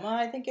lymphoma,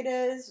 I think it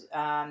is.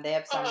 They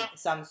have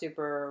some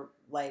super,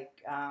 like,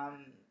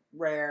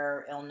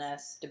 rare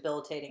illness,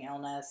 debilitating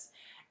illness.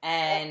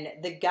 And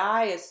the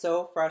guy is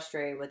so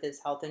frustrated with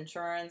his health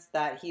insurance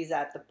that he's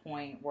at the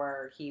point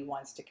where he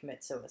wants to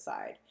commit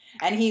suicide.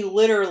 And he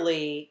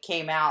literally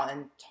came out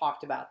and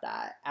talked about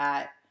that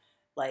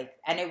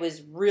and it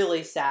was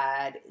really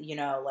sad,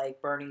 like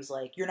Bernie's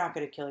like, "You're not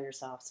going to kill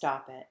yourself.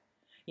 Stop it."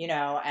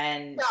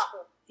 And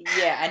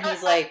yeah, and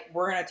he's like,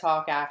 "We're going to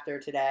talk after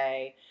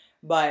today."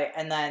 But,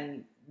 and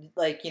then,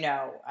 like,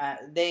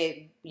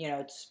 they,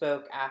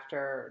 spoke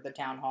after the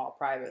town hall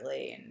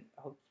privately, and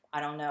I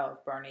don't know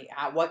if Bernie,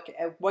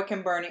 what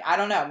can Bernie, I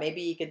don't know,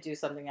 maybe he could do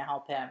something to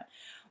help him.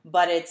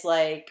 But it's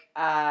like,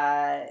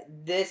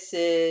 this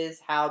is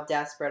how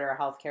desperate our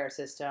healthcare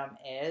system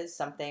is.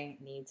 Something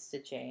needs to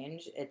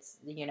change. It's,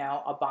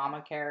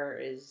 Obamacare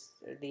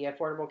the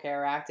Affordable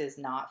Care Act is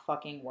not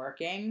fucking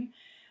working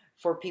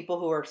for people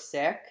who are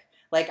sick.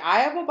 Like, I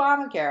have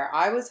Obamacare.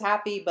 I was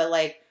happy, but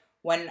like,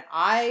 when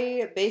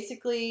I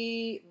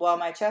basically, well,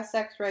 my chest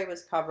x-ray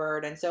was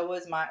covered, and so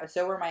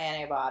were my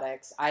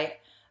antibiotics. I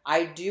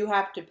do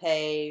have to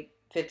pay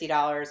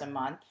 $50 a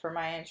month for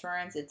my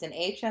insurance. It's an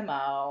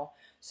HMO.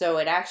 So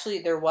it actually,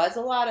 there was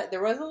a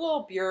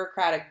little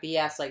bureaucratic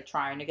BS, like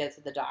trying to get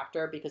to the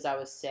doctor because I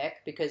was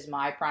sick, because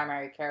my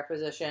primary care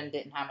physician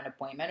didn't have an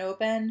appointment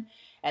open,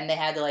 and they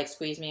had to like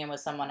squeeze me in with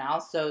someone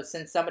else. So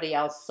since somebody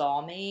else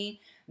saw me,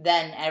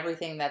 then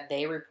everything that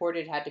they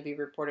reported had to be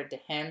reported to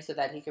him so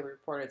that he could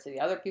report it to the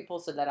other people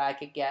so that I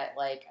could get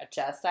like a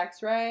chest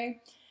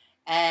x-ray.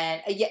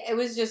 And yeah, it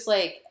was just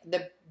like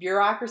the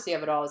bureaucracy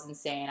of it all is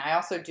insane. I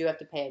also do have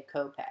to pay a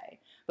copay,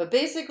 but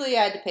basically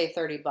I had to pay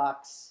 $30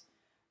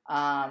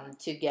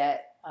 to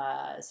get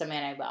some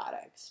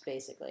antibiotics.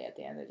 Basically, at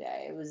the end of the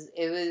day, it was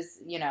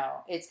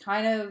it's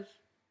kind of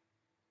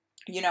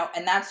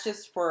and that's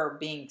just for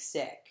being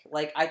sick.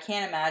 Like, I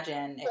can't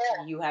imagine if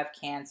you have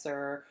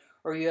cancer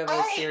or you have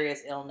a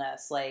serious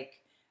illness,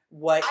 like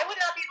what I would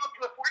not be able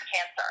to afford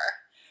cancer.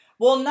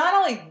 Well, not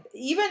only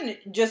even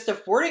just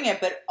affording it,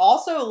 but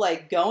also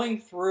like going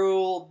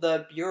through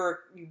the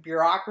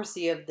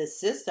bureaucracy of the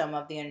system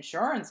of the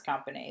insurance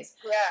companies.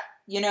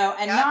 Yeah.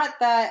 And not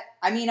that,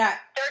 I mean, their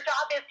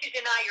job is to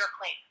deny your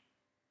claim.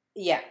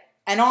 Yeah.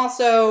 And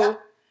also,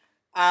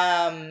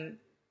 I'm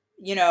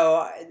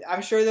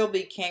sure there'll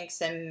be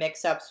kinks and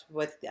mix-ups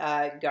with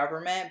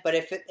government, but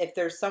if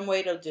there's some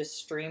way to just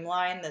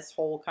streamline this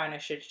whole kind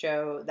of shit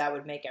show, that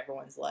would make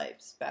everyone's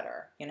lives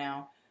better,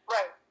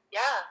 Right. Yeah.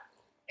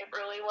 It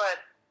really would.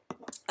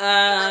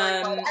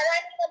 And I mean,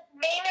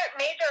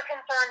 major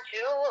concern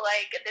too.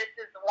 Like, this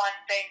is one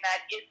thing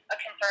that is a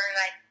concern,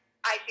 and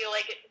I feel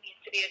like it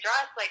needs to be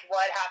addressed. Like,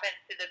 what happens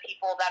to the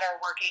people that are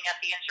working at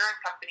the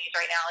insurance companies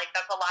right now? Like,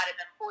 that's a lot of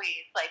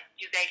employees. Like,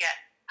 do they get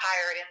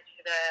hired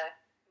into the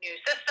new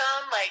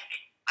system? Like,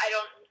 I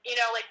don't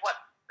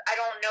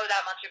know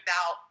that much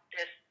about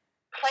this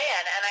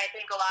plan, and I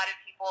think a lot of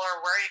people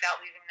are worried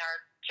about losing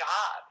their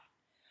jobs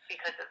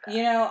because of that.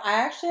 I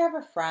actually have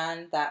a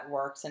friend that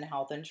works in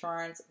health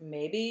insurance.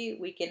 Maybe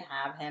we can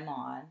have him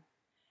on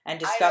and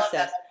discuss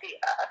this.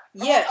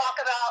 Yeah. We'll talk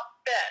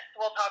about this.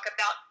 We'll talk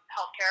about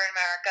healthcare in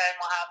America, and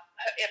we'll have,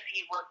 if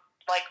he would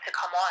like to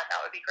come on, that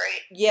would be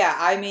great. Yeah,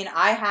 I mean,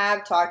 I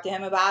have talked to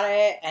him about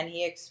it, and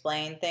he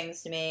explained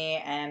things to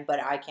me,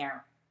 but I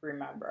can't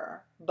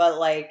remember. But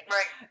like,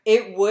 right.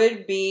 it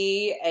would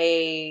be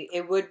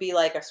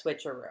like a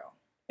switcheroo,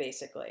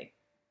 basically.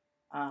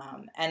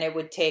 And it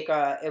would take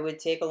a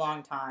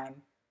long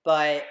time,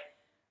 but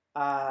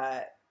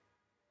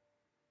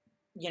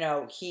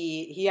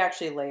he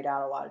actually laid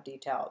out a lot of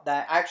detail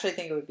that I actually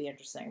think it would be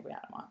interesting if we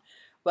had him on.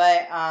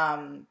 But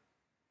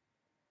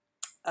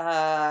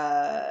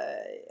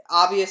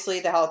obviously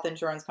the health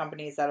insurance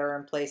companies that are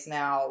in place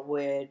now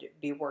would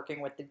be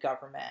working with the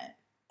government,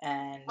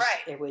 and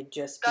it would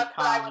just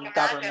become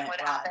government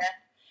run.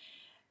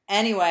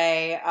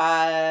 Anyway,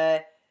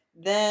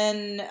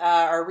 then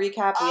our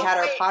recap, we had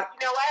our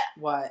You know what?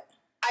 What?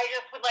 I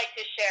just would like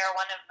to share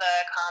one of the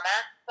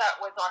comments that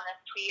was on this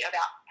tweet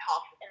about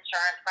health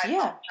insurance,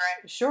 health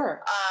insurance. Sure.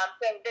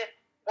 So this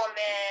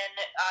woman,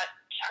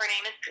 her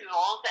name is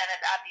Poodles, and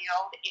it's at the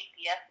old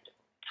atheist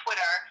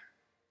Twitter.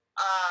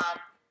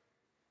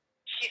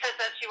 She says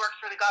that she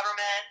works for the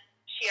government.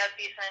 She has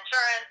decent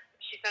insurance.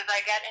 She says,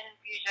 I get an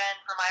infusion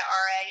for my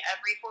RA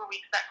every 4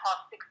 weeks that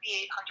costs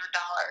 $6,800.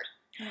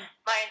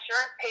 My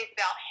insurance pays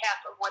about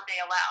half of what they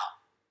allow.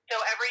 So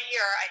every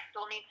year, I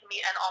still need to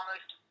meet an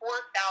almost $4,000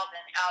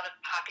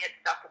 out-of-pocket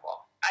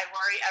deductible. I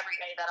worry every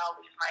day that I'll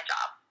lose my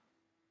job.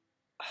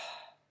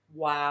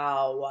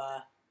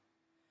 Wow.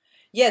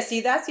 Yeah,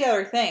 see, that's the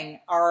other thing.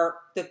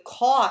 The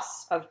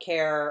costs of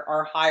care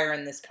are higher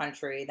in this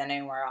country than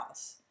anywhere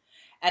else.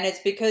 And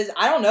it's because,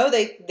 I don't know,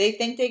 they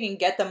think they can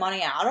get the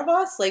money out of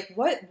us? Like,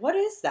 what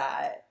is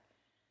that?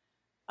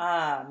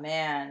 Ah,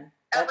 man.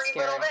 That's every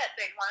scary. Little bit.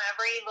 They want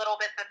every little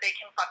bit that they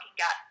can fucking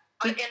get.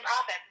 In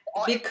profit.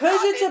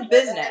 Because it's a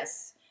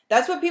business.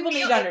 That's what people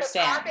need to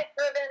understand. It's a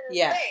profit-driven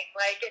thing.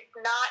 Like, it's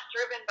not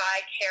driven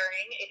by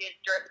caring. It is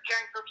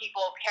caring for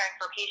people, caring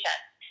for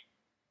patients.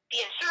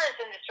 The insurance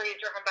industry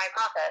is driven by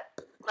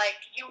profit. Like,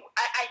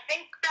 I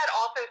think that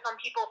also some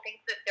people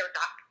think that their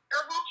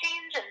doctor will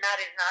change, and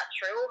that is not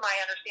true. My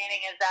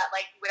understanding is that,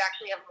 like, you would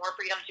actually have more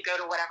freedom to go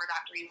to whatever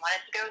doctor you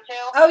wanted to go to.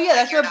 Oh, yeah,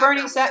 that's what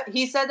Bernie said.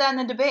 He said that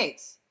in the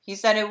debates. He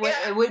said it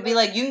would be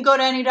like, you can go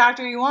to any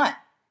doctor you want.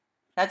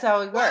 That's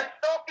how it works. I'm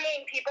still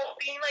seeing people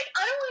being like,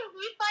 I don't want to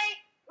lose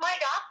my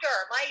doctor.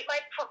 My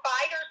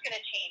provider's going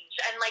to change.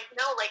 and like,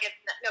 no, like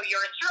your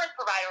insurance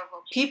provider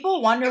will change.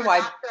 People wonder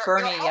why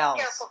Bernie your yells.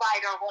 healthcare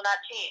provider will not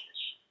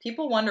change.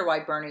 People wonder why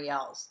Bernie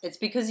yells. It's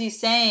because he's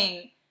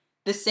saying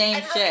the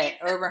same shit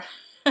over.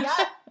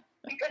 Yeah,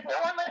 because no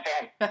one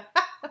listens.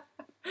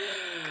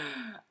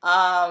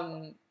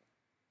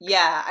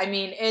 Yeah, I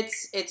mean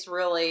it's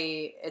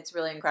really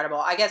incredible.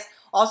 I guess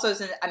also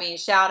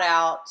shout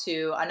out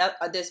to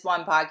this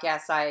one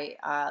podcast I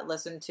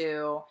listened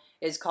to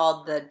is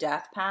called The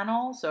Death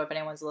Panel. So if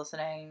anyone's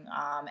listening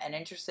and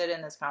interested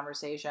in this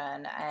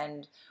conversation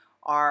and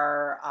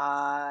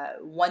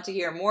want to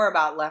hear more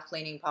about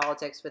left-leaning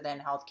politics within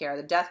healthcare,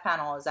 The Death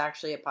Panel is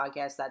actually a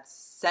podcast that's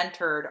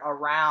centered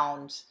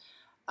around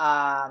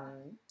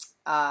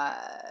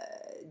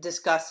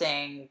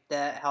discussing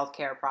the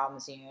healthcare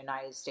problems in the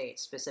United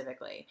States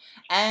specifically.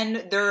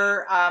 And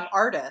they're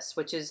artists,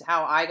 which is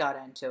how I got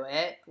into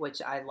it,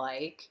 which I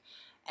like.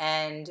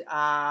 And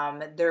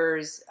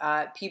there's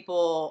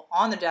people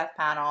on the Death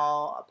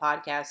Panel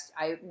podcast.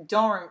 I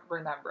don't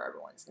remember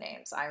everyone's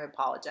names. I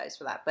apologize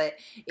for that. But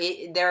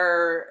there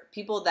are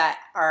people that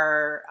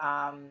are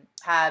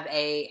have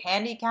a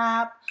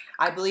handicap.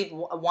 I believe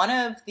one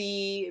of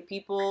the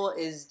people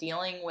is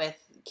dealing with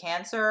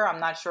cancer. I'm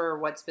not sure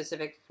what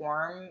specific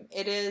form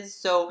it is.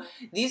 So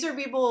these are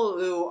people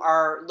who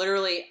are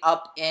literally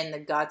up in the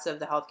guts of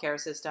the healthcare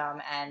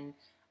system and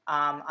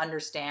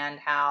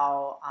understand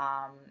how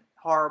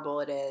horrible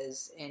it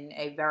is in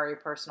a very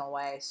personal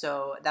way.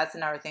 So that's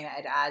another thing that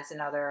it adds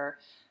another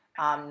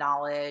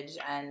knowledge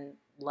and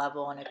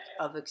level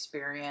of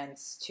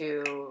experience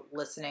to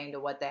listening to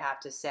what they have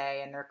to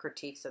say and their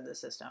critiques of the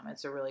system.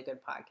 It's a really good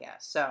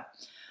podcast. So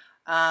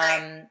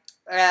the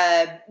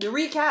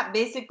recap,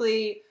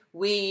 basically,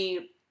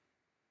 we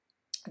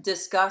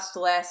discussed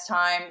last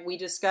time, we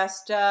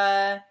discussed,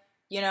 our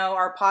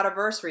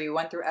podiversary. We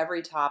went through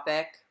every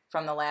topic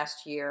from the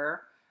last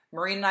year.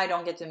 Maureen and I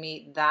don't get to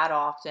meet that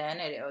often,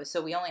 so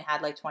we only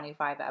had like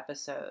 25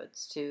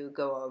 episodes to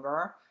go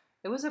over.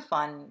 It was a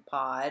fun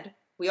pod.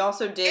 We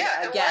also did,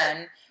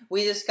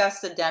 we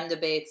discussed the Dem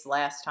debates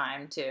last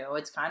time, too.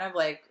 It's kind of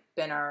like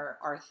been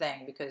our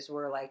thing because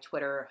we're like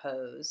Twitter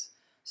hoes.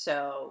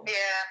 So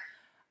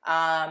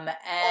and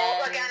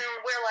again,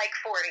 we're like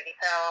 40,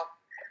 so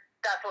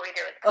that's what we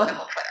do. It's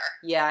political Twitter.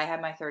 Yeah, I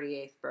had my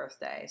 38th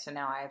birthday, so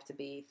now I have to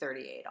be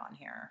 38 on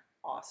here.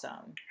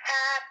 Awesome.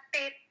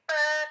 Happy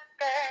birthday!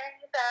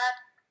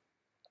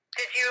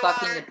 Did you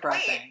fucking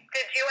depressing?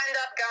 Did you end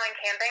up going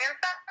camping and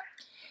stuff?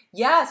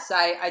 Yes,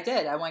 I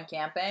did. I went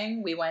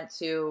camping. We went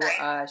to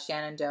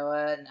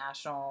Shenandoah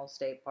National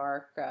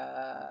Park,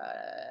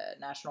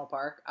 and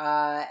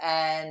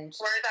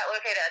where is that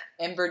located?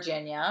 In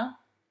Virginia.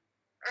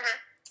 Mm-hmm.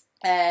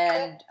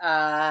 And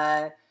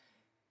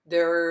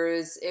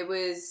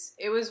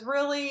it was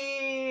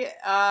really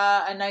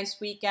a nice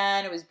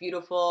weekend. It was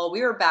beautiful.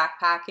 We were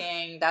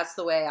backpacking. That's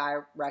the way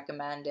I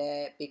recommend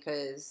it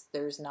because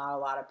there's not a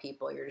lot of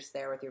people. You're just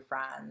there with your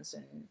friends.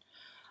 And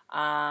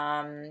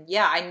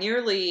I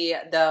nearly,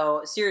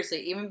 though,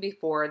 seriously, even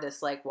before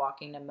this like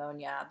walking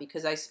pneumonia,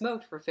 because I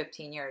smoked for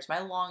 15 years, my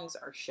lungs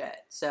are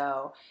shit.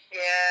 So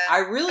I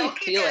really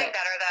feel it.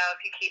 Better though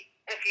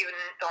if you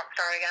don't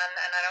start again,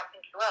 and I don't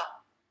think you will.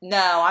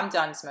 No, I'm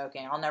done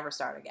smoking. I'll never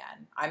start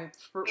again. I'm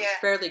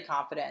fairly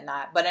confident in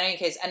that. But in any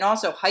case, and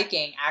also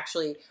hiking,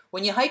 actually,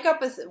 I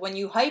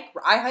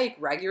hike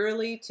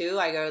regularly too.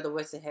 I go to the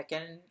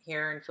Wissahickon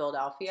here in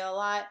Philadelphia a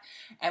lot.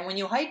 And when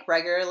you hike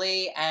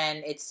regularly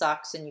and it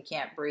sucks and you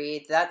can't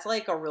breathe, that's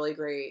like a really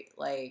great,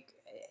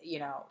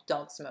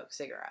 don't smoke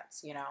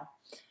cigarettes,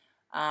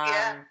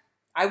 I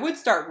would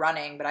start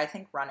running, but I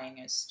think running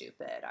is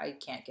stupid. I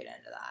can't get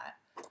into that.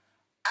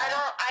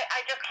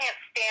 I just can't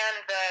stand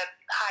the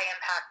high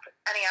impact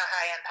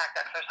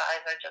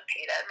exercise. I just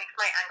hate it. It makes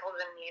my ankles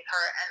and knees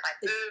hurt and my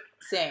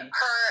boobs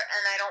hurt,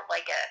 and I don't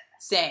like it.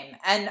 Same.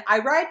 And I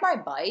ride my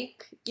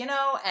bike, and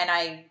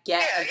I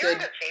get you're in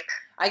good shape.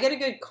 I get a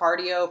good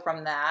cardio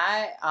from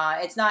that.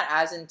 It's not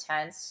as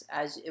intense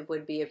as it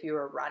would be if you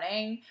were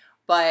running,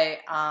 but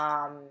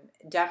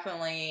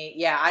definitely,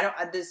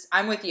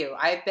 I'm with you.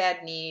 I have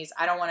bad knees.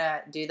 I don't want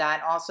to do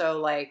that.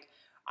 Also,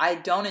 I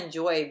don't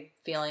enjoy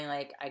feeling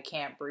like I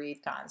can't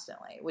breathe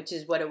constantly, which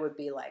is what it would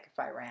be like if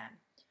I ran.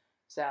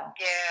 So.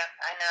 Yeah,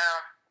 I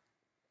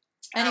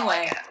know.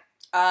 Anyway,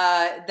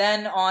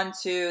 then on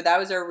to, that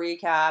was our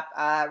recap,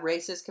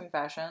 racist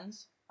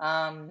confessions.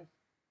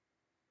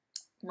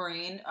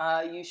 Maureen,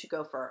 you should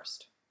go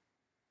first.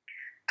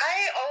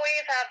 I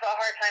always have a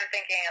hard time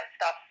thinking of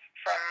stuff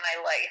from my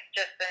life,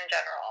 just in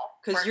general.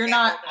 Because you're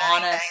not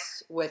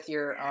honest with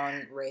your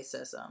own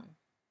racism.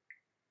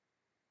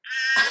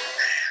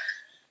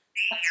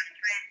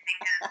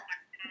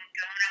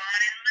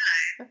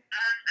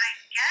 I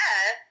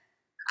guess.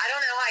 I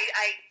don't know.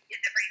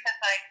 Is it racist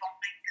that I don't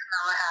like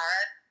Kamala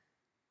Harris?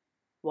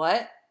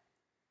 What?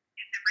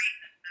 Is it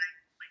racist that I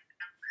don't like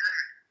Kamala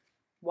Harris?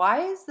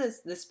 Why is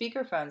the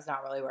speakerphone's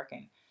not really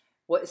working?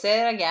 What?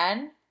 Say it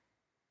again.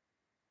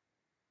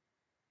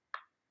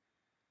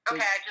 Okay,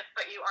 I just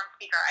put you on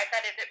speaker. I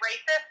said, is it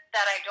racist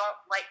that I don't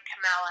like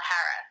Kamala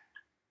Harris?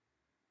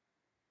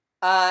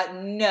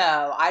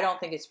 No, I don't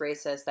think it's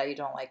racist that you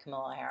don't like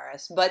Kamala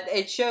Harris, but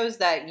it shows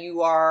that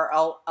you are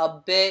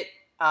a bit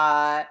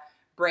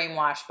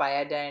brainwashed by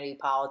identity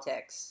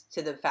politics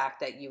to the point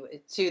that you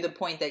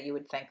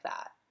would think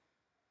that.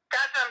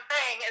 That's what I'm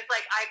saying. Is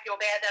like I feel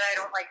bad that I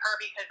don't like her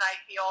because I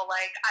feel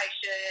like I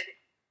should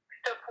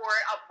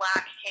support a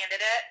black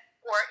candidate,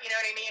 or you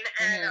know what I mean.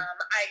 And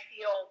I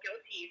feel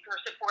guilty for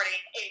supporting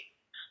a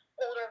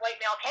older white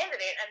male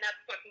candidate, and that's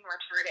fucking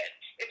retarded.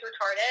 It's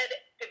retarded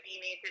to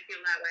be made to feel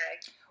that way.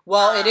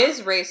 Well, it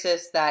is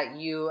racist that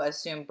you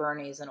assume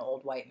Bernie's an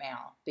old white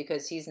male,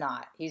 because he's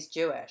not. He's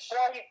Jewish.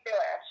 Well, he's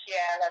Jewish.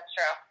 Yeah, that's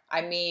true.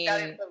 I mean,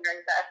 that is so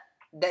racist.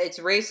 It's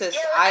racist.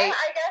 Yeah, I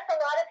guess a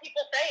lot of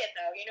people say it,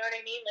 though. You know what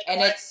I mean? Like,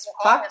 and it's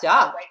fucked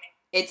up.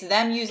 It's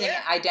them using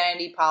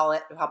identity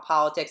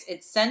politics.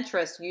 It's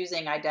centrists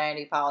using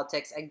identity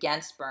politics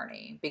against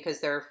Bernie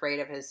because they're afraid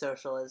of his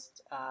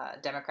socialist,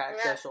 democratic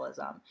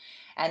socialism.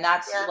 And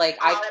that's like,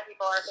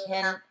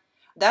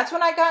 that's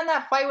when I got in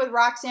that fight with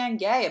Roxane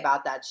Gay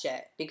about that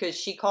shit, because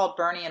she called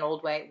Bernie an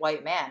old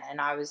white man.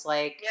 And I was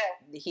like,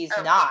 he's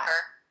not.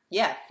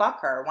 Yeah, fuck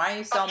her. Why don't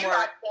you sell more?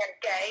 Roxane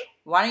Gay.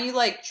 Why don't you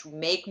like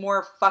make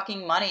more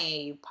fucking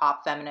money, you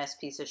pop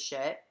feminist piece of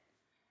shit?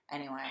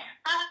 Anyway.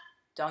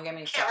 Don't get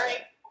me started.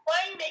 Like, why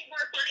you make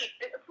more money,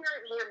 bitch?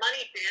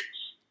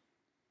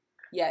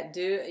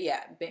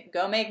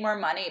 Go make more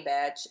money,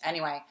 bitch.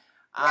 Anyway,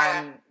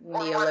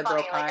 neoliberal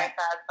funny, like I said,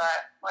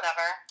 but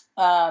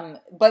whatever.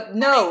 But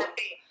no,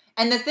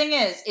 and the thing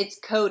is, it's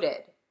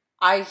coded.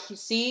 I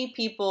see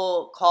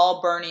people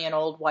call Bernie an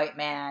old white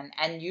man,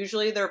 and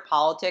usually their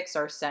politics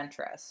are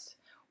centrist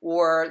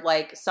or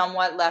like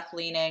somewhat left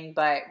leaning,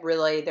 but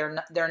really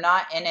they're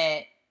not in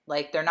it.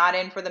 Like, they're not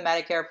in for the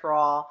Medicare for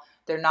all.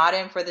 They're not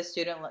in for the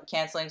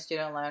canceling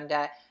student loan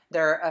debt.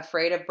 They're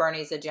afraid of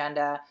Bernie's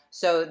agenda.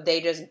 So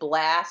they just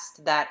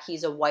blast that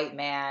he's a white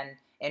man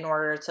in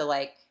order to,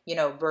 like, you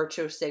know,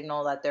 virtue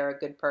signal that they're a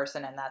good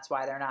person, and that's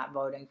why they're not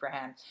voting for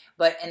him.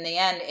 But in the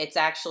end, it's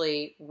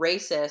actually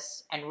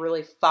racist and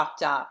really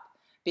fucked up,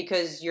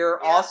 because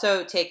you're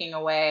also taking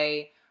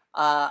away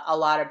a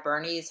lot of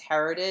Bernie's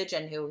heritage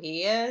and who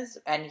he is,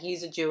 and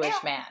he's a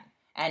Jewish man.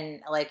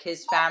 And, like,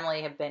 his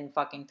family have been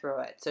fucking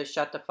through it. So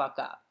shut the fuck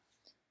up.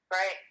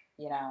 Right.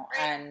 You know,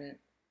 and these,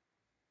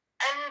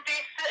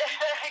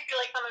 I feel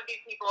like some of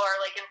these people are,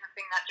 like,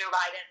 insisting that Joe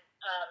Biden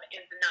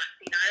is not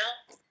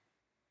senile.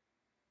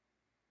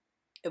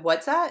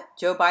 What's that?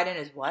 Joe Biden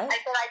is what? I said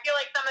I feel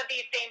like some of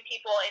these same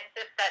people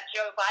insist that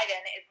Joe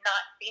Biden is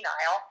not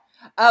senile.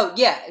 Oh,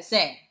 yeah,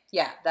 same.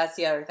 Yeah, that's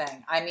the other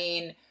thing. I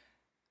mean,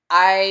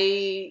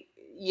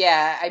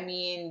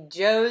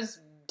 Joe's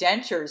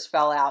dentures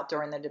fell out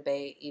during the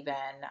debate even.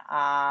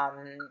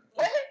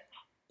 What?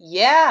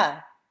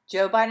 Yeah.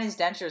 Joe Biden's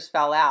dentures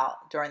fell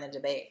out during the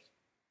debate.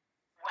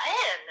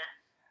 When?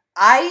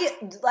 I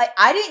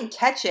didn't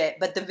catch it,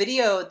 but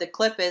the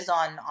clip is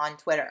on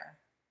Twitter.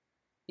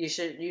 You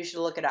should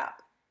look it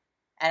up.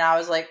 And I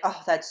was like,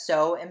 oh, that's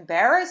so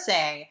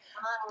embarrassing.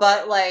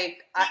 But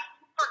like, I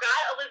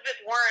forgot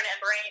Elizabeth Warren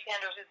and Bernie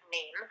Sanders'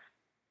 names.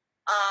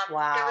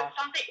 Wow. There was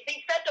something,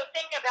 they said the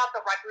thing about the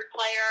record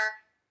player,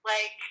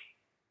 like,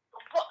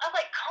 I was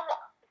like, come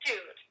on,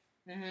 dude.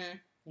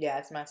 Mm-hmm.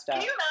 Yeah, it's messed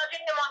up. Can you imagine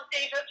him on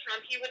stage with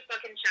Trump? He would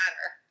fucking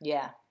shatter.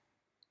 Yeah.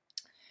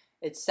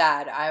 It's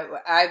sad.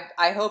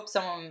 I hope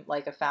someone,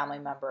 like a family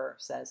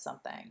member, says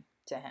something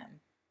to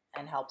him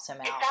and helps him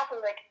out. Exactly.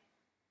 Like,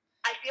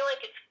 I feel like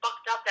it's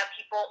fucked up that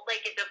people,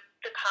 like, the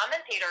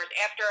commentators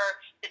after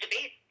the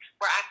debate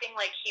were acting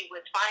like he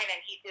was fine and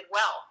he did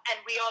well.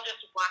 And we all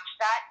just watched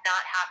that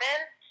not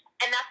happen.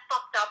 And that's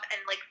fucked up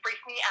and, like,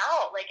 freaks me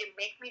out. Like, it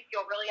makes me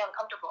feel really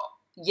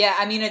uncomfortable. Yeah,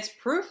 I mean, it's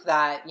proof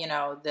that, you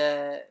know,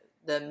 the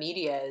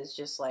media is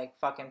just, like,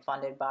 fucking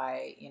funded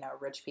by, you know,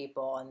 rich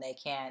people, and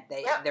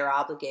they're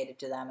obligated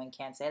to them and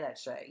can't say that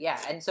shit.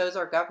 Yeah, and so is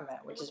our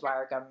government, which is why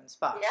our government's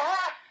fucked. Yeah.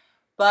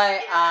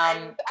 But,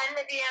 and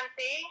the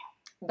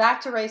DNC?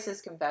 Back to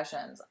racist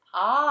confessions.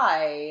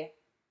 I'm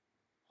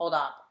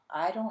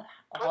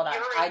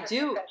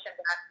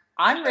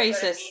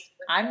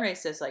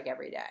racist like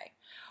every day.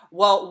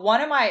 Well,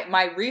 one of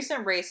my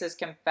recent racist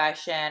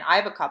confession, I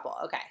have a couple.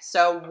 Okay,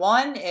 so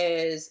one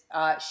is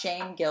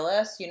Shane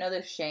Gillis. You know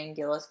the Shane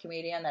Gillis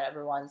comedian that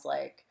everyone's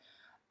like,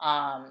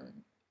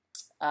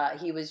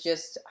 he was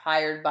just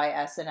hired by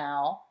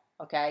SNL.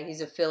 Okay,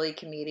 he's a Philly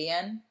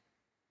comedian.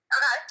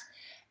 Okay.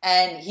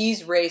 And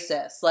he's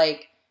racist.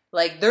 Like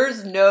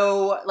there's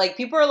no, like,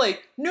 people are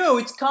like, no,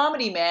 it's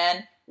comedy,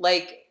 man.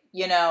 Like,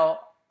 you know,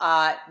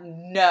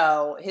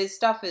 no, his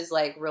stuff is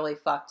like really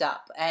fucked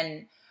up.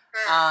 And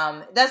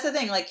that's the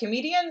thing, like,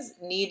 comedians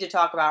need to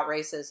talk about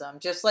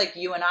racism, just like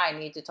you and I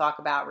need to talk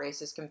about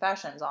racist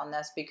confessions on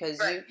this, because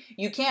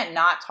you can't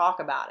not talk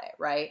about it,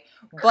 right?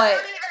 But I don't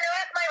even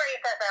notice my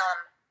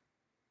racism.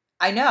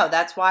 I know,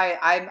 that's why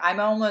I'm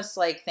almost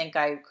like think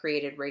I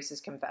created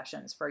racist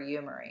confessions for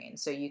you, Maureen,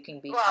 so you can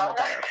become a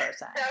better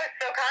person. That was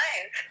so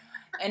kind.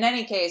 In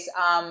any case,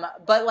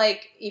 but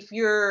like, if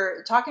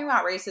you're talking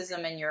about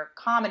racism in your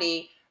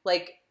comedy,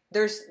 like,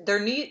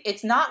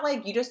 it's not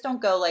like you just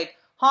don't go like,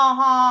 ha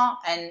ha,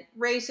 and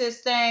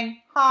racist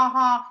thing, ha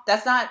ha.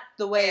 That's not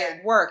the way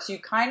it works. You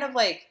kind of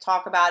like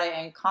talk about it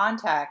in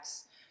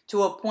context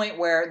to a point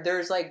where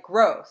there's like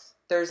growth.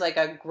 There's like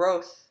a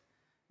growth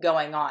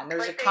going on.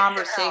 There's like a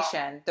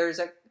conversation. There's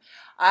a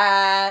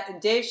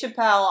Dave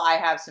Chappelle, I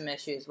have some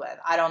issues with.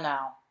 I don't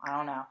know.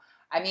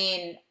 I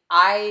mean,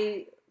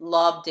 I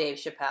love Dave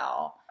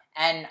Chappelle.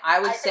 And I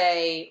would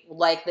say,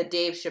 like, the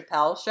Dave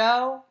Chappelle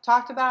show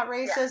talked about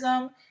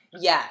racism.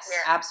 Yes,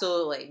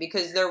 absolutely.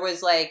 Because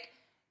there's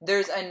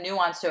a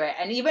nuance to it.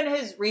 And even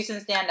his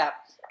recent stand-up,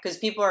 because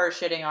people are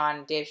shitting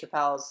on Dave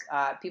Chappelle's,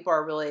 people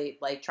are really,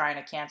 like, trying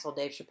to cancel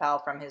Dave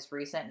Chappelle from his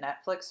recent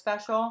Netflix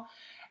special.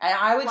 And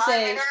I would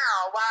say... Why?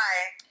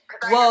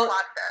 Because I just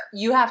watched it.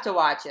 You have to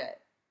watch it.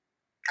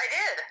 I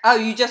did. Oh,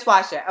 you just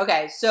watched it.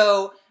 Okay,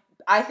 so...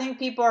 I think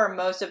people are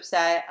most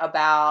upset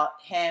about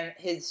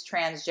his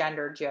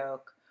transgender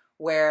joke,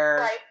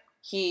 where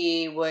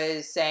he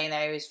was saying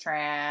that he was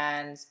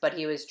trans, but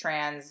he was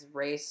trans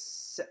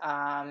race,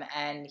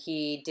 and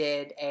he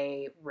did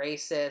a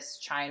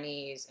racist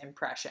Chinese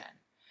impression.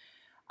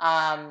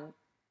 Oh,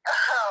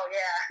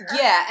 yeah.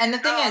 Yeah, and the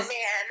thing is,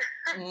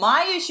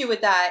 my issue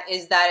with that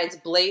is that it's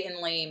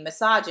blatantly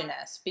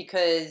misogynist,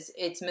 because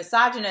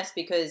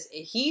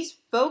he's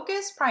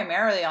focused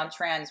primarily on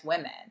trans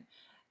women.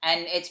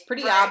 And it's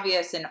pretty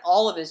obvious in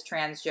all of his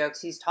trans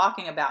jokes, he's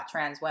talking about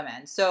trans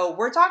women. So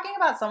we're talking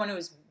about someone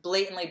who's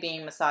blatantly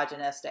being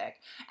misogynistic.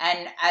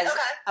 And as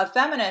a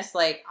feminist,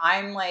 like,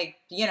 I'm like,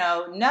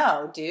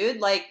 no, dude.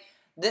 Like,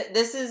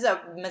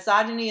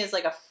 misogyny is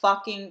like a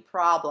fucking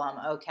problem,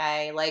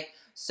 okay? Like,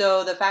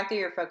 so the fact that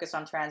you're focused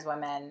on trans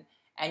women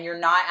and you're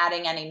not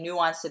adding any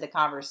nuance to the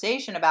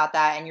conversation about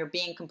that, and you're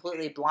being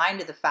completely blind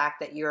to the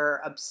fact that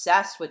you're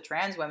obsessed with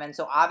trans women,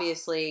 so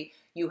obviously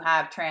you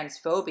have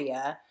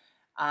transphobia.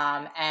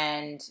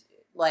 And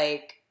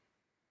like,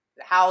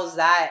 how's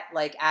that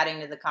like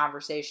adding to the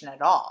conversation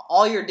at all?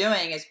 All you're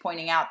doing is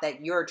pointing out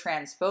that you're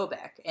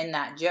transphobic in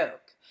that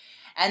joke.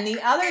 And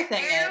the other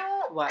thing is,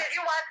 what? Did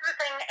you watch the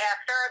thing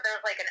after? There's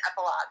like an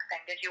epilogue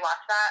thing. Did you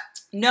watch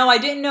that? No, I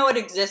didn't know it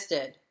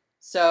existed.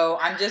 So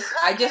I just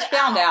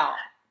found out.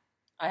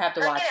 I have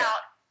to watch it.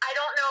 I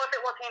don't know if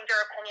it will change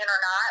your opinion or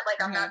not. Like,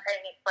 I'm not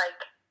saying it's like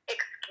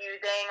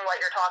excusing what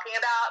you're talking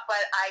about,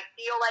 but I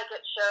feel like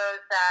it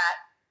shows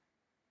that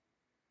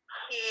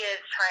he is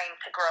trying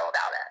to grow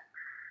about it.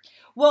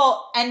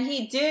 Well, and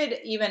he did,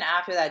 even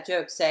after that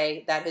joke,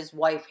 say that his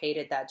wife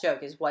hated that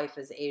joke. His wife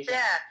is Asian.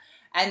 Yeah.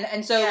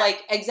 And so,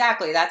 like,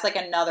 exactly, that's, like,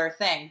 another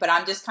thing. But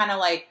I'm just kind of,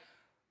 like,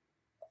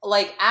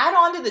 add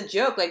on to the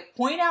joke. Like,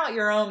 point out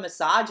your own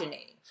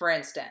misogyny, for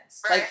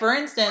instance. Like, for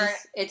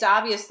instance, it's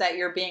obvious that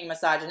you're being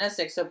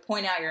misogynistic, so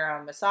point out your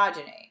own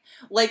misogyny.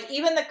 Like,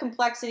 even the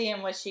complexity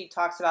in which he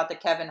talks about the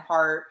Kevin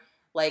Hart,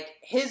 like,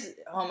 his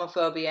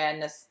homophobia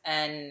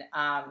and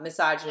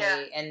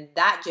misogyny, and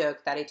that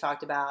joke that he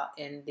talked about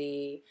in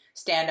the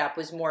stand-up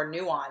was more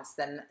nuanced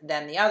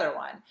than the other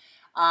one.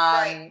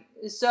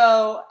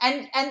 So,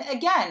 and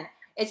again,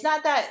 it's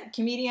not that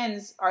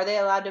comedians, are they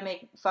allowed to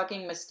make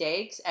fucking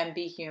mistakes and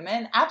be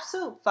human?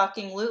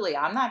 Absolutely.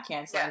 I'm not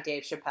canceling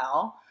Dave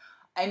Chappelle.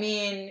 I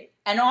mean,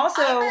 and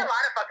also... I say a lot of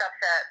fucked up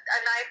shit,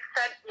 and I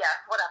said,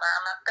 whatever,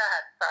 go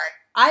ahead, sorry.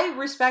 I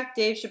respect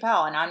Dave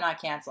Chappelle, and I'm not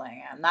canceling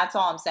him. That's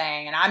all I'm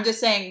saying. And I'm just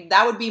saying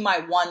that would be my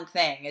one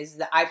thing, is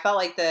that I felt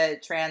like the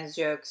trans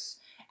jokes,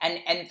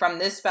 and from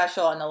this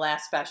special and the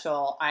last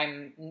special,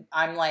 I'm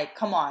like,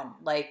 come on,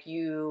 like,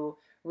 you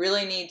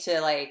really need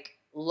to, like,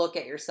 look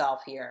at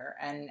yourself here,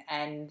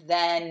 and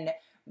then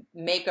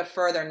make a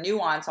further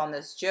nuance on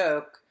this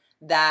joke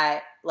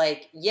that,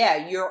 like,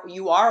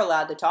 you are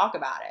allowed to talk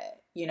about it.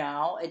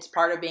 It's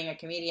part of being a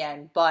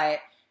comedian, but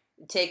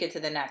take it to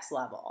the next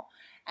level.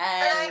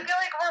 And I feel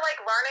like we're, like,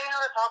 learning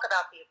how to talk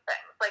about these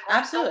things. Like,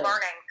 we're still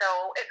learning,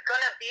 so it's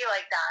gonna be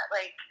like that.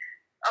 Like,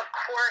 of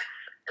course,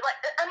 like,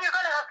 and you're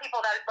gonna have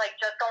people that, like,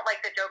 just don't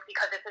like the joke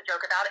because it's a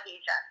joke about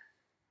Asian.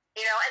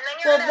 And then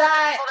you're gonna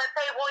have people that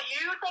say, well,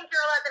 you think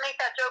you're allowed to make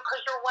that joke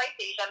because you're white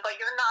Asian, but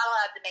you're not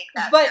allowed to make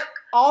that joke. But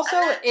also,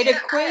 it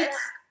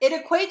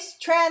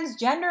equates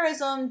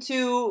transgenderism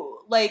to,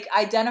 like,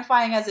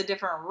 identifying as a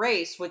different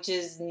race, which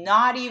is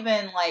not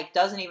even, like,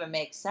 doesn't even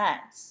make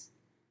sense.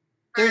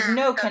 There's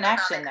no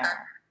connection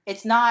there.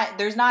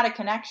 There's not a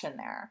connection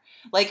there.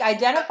 Like,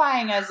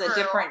 identifying as a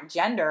different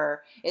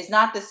gender is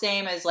not the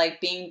same as,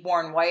 like, being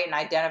born white and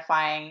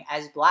identifying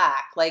as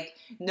black. Like,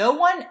 no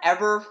one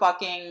ever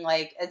fucking,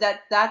 like,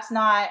 that's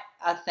not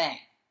a thing.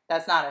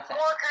 That's not a thing.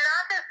 Well, it's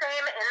not the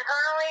same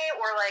internally,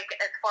 or, like,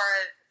 as far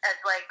as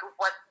like,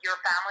 what your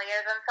family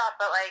is and stuff,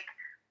 but, like,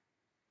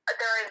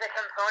 there is a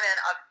component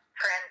of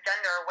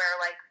transgender where,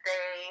 like,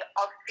 they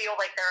all feel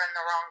like they're in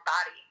the wrong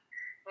body.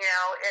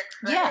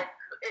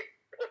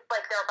 It's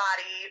like their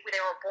body, they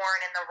were born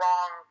in the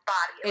wrong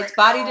body. It's like,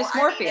 body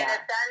dysmorphia. I mean,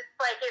 in a sense,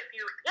 like,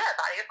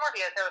 body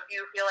dysmorphia. So if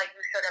you feel like you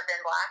should have been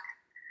black,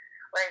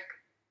 like,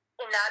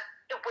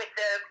 with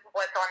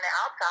what's on the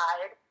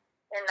outside,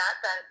 in that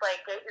sense,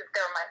 like,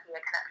 there might be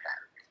a connection.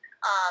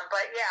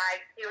 But yeah, I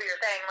see what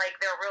you're saying. Like,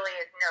 there really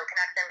is no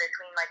connection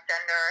between like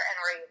gender and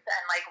race,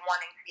 and like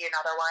wanting to be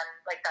another one.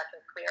 Like, that's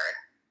just weird.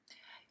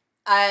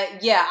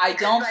 Yeah, I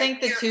don't Like,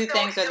 think the you're two still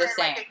things are the human,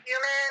 same. Like a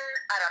human,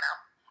 I don't know.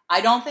 I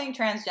don't think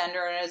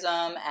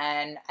transgenderism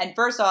and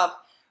first off,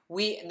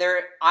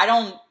 I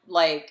don't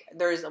like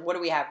there's what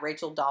do we have?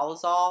 Rachel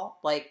Dolezal,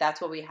 like that's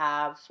what we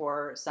have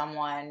for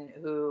someone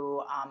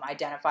who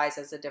identifies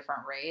as a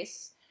different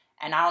race.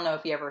 And I don't know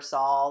if you ever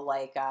saw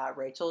like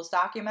Rachel's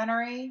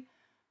documentary.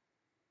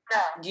 No.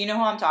 Do you know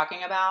who I'm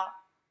talking about?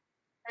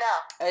 No.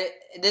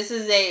 This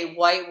is a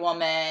white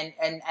woman,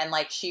 and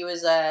like she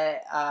was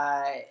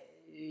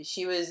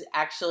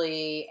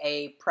actually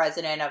a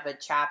president of a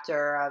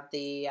chapter of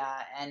the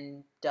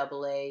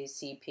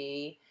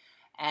NAACP,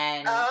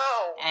 and I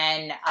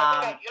think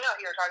I do know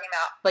who you're talking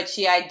about. But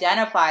she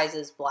identifies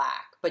as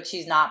black, but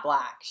she's not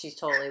black. She's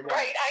totally white.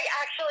 Right. I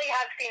actually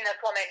have seen this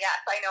woman. Yes,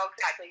 I know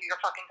exactly who you're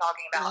fucking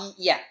talking about.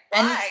 Yeah.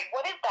 Why?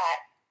 What is that?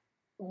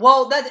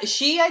 Well, that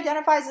she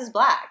identifies as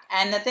black,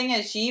 and the thing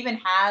is, she even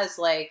has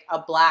like a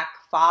black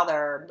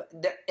father.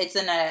 It's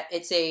a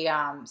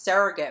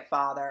surrogate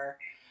father,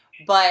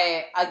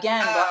 but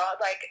again,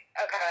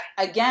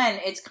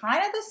 again, it's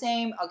kind of the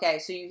same. Okay,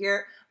 so you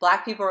hear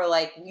black people are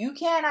like, you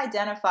can't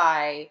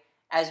identify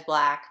as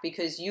black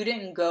because you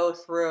didn't go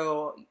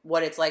through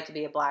what it's like to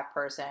be a black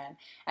person,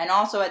 and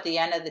also at the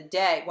end of the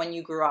day, when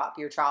you grew up,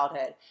 your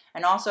childhood,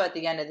 and also at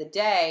the end of the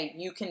day,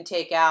 you can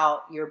take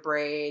out your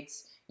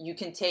braids. You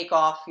can take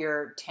off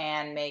your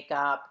tan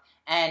makeup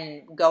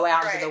and go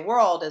out into the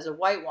world as a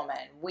white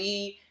woman.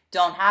 We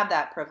don't have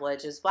that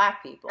privilege as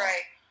black people.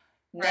 Right.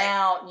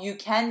 Now, you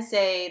can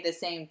say the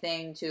same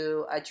thing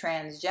to a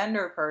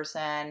transgender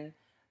person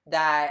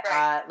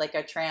that, like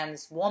a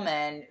trans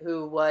woman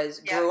who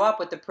grew up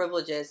with the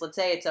privileges. Let's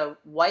say it's a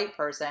white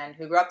person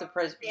who grew up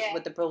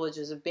with the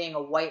privileges of being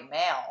a white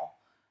male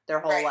their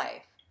whole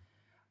life.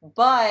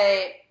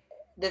 But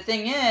the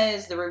thing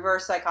is, the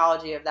reverse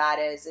psychology of that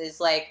is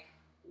like,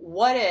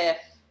 what if,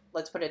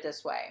 let's put it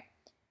this way,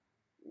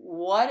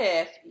 what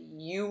if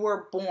you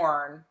were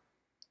born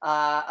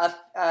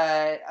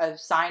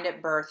assigned at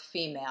birth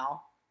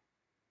female,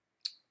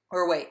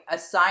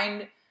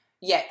 assigned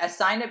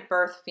at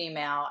birth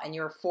female, and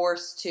you're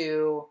forced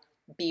to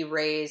be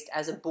raised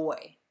as a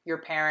boy. Your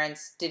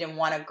parents didn't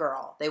want a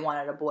girl, they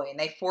wanted a boy, and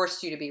they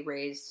forced you to be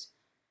raised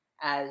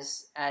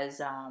as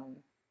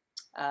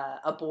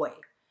a boy.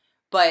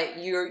 But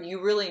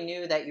you really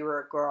knew that you were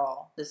a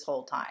girl this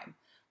whole time.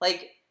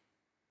 Like,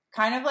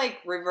 kind of like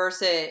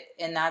reverse it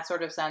in that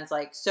sort of sense.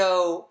 Like,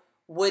 so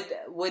would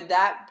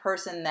that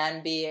person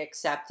then be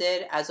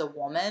accepted as a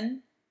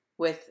woman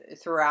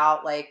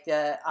throughout like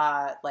the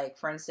like,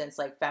 for instance,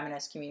 like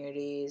feminist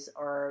communities,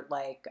 or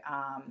like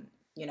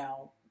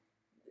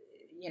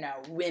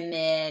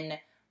women,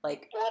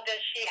 like, well,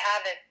 does she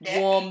have a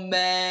dick?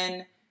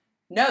 Woman.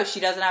 No,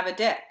 she doesn't have a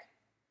dick.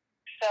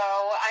 So,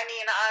 I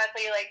mean,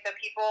 honestly, like, the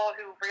people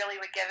who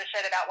really would give a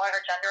shit about what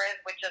her gender is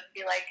would just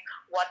be like,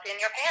 what's in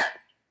your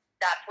pants?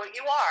 That's what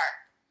you are.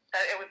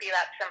 So it would be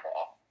that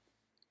simple.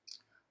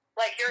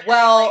 Like, you're saying,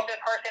 like, the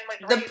person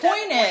was the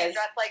point is,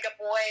 dressed like a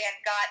boy and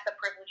got the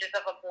privileges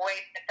of a boy,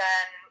 but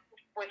then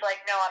was like,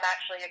 no, I'm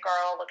actually a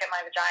girl, look at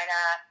my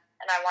vagina,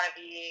 and I want to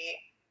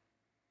be,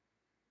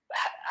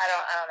 I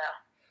don't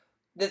know.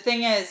 The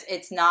thing is,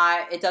 it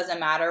doesn't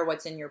matter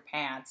what's in your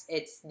pants.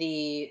 It's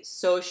the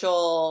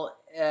social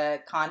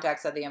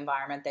context of the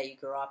environment that you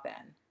grew up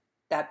in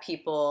that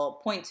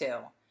people point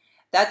to.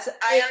 I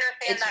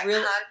understand that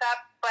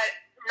concept, but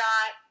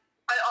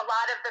a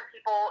lot of the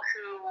people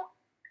do.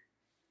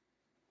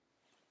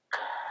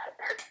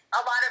 A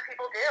lot of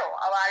people do,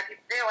 and a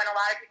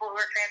lot of people who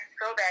are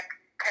transphobic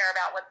care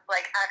about what's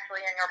like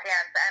actually in your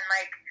pants, and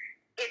like,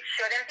 it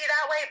shouldn't be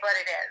that way, but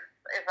it is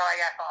I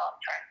guess all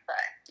I'm trying to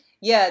say.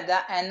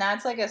 Yeah,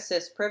 that's like a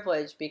cis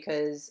privilege,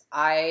 because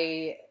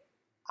I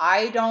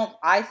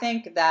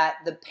think that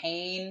the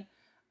pain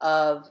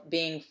of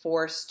being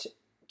forced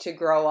to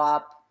grow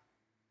up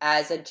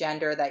as a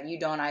gender that you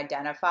don't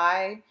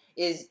identify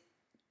is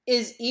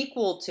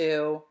equal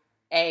to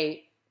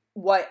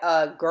what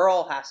a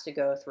girl has to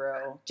go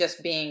through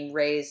just being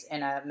raised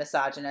in a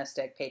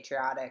misogynistic,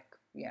 patriotic.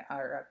 You're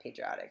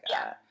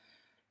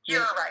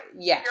right.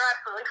 Yeah. You're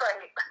absolutely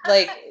right.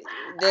 Like,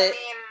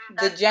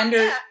 the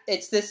gender,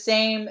 it's the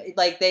same,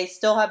 like, they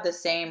still have the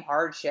same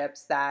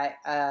hardships that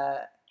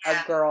a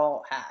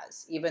girl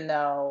has, even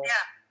though they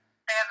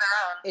have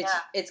their own.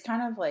 It's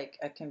kind of like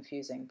a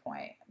confusing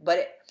point. But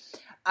it's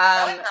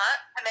not to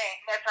me.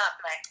 It's not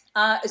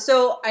to me.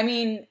 So, I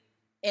mean,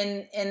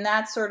 in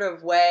that sort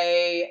of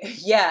way,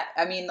 yeah,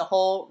 I mean, the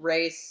whole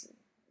race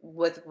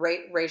with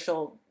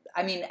racial,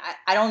 I mean,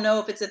 I don't know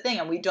if it's a thing,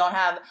 and I don't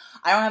have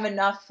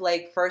enough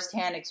like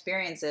firsthand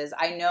experiences.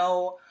 I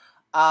know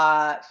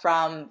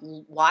from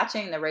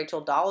watching the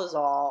Rachel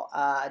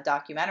Dolezal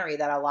documentary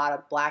that a lot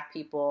of black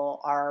people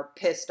are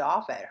pissed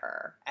off at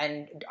her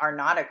and are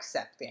not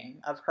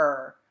accepting of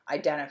her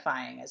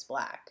identifying as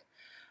black.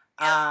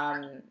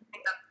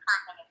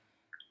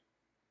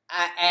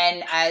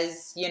 And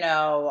as,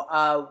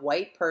 a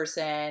white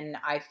person,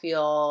 I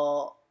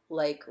feel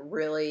like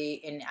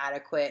really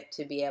inadequate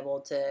to be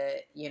able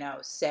to,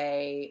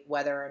 say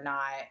whether or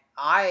not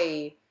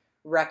I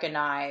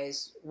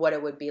recognize what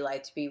it would be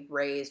like to be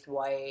raised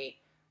white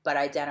but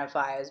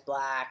identify as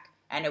black.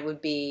 And it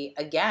would be,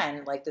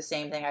 again, like the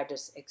same thing I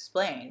just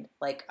explained,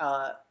 like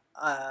a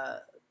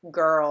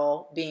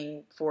girl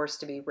being forced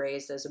to be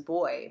raised as a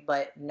boy,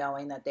 but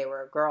knowing that they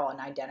were a girl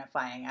and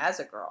identifying as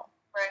a girl.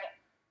 Right.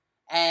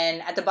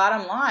 And at the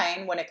bottom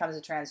line, when it comes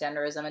to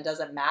transgenderism, it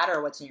doesn't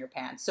matter what's in your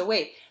pants. So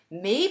wait,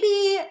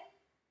 maybe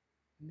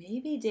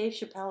Dave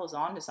Chappelle is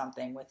onto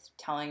something with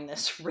telling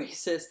this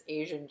racist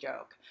Asian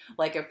joke.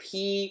 Like if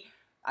he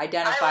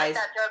identifies... I like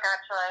that joke,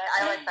 actually.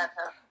 I like that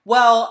joke.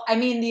 Well, I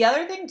mean, the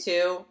other thing,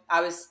 too,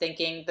 I was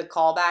thinking the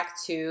callback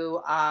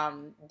to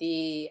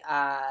the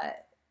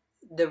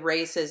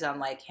racism,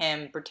 like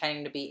him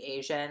pretending to be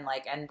Asian,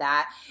 like, and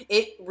that,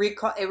 it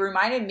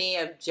reminded me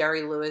of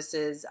Jerry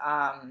Lewis's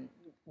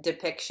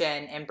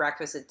depiction in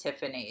Breakfast at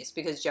Tiffany's,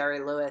 because Jerry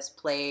Lewis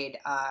played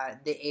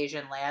the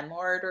Asian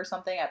landlord or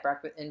something in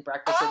Breakfast at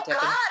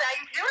Tiffany's. Oh God, I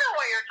do know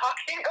what you're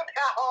talking about.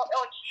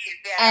 Oh jeez,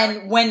 yeah.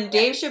 And when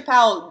Dave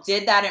Chappelle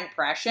did that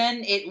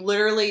impression, it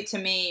literally to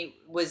me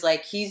was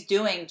like he's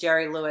doing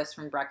Jerry Lewis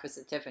from Breakfast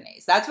at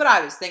Tiffany's. That's what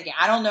I was thinking.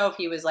 I don't know if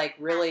he was like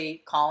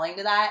really calling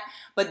to that,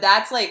 but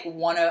that's like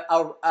one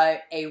of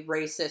a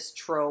racist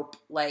trope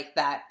like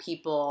that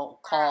people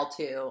call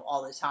to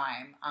all the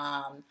time.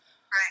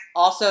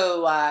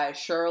 Also,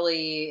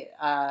 Shirley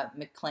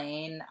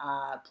MacLaine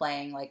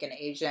playing like an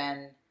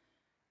Asian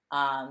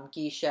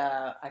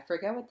geisha. I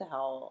forget what the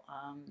hell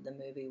the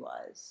movie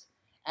was,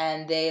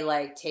 and they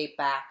like tape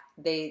back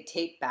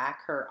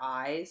her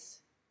eyes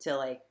to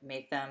like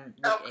make them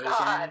look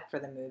Asian for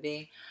the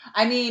movie.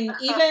 I mean,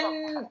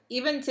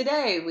 even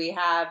today we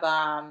have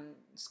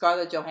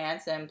Scarlett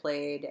Johansson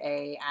played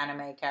a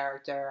anime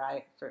character.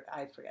 I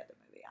forget the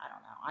movie. I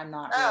don't know. I'm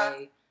not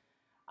really.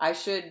 I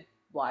should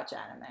watch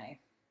anime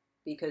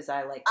because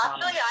I like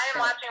comics. Actually, I am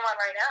watching one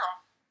right now.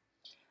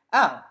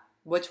 Oh,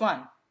 which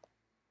one?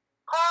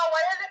 Oh,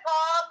 what is it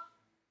called?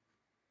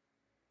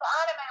 The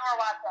anime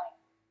we're watching.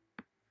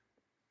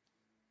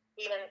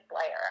 Demon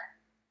Slayer.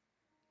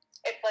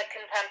 It's like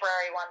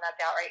contemporary one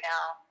that's out right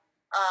now.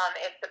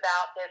 It's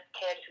about this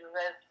kid who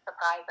is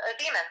surprised a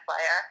demon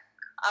slayer.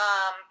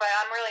 But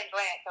I'm really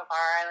enjoying it so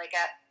far. I like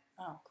it.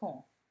 Oh,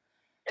 cool.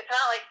 It's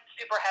not like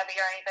super heavy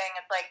or anything.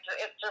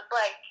 It's just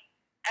like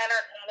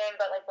entertaining,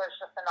 but like there's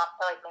just enough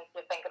to like make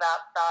you think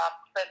about stuff.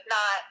 But it's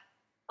not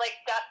like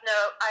Death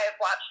Note. I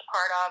have watched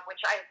part of,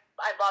 which I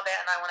love it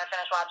and I want to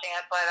finish watching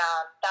it. But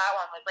that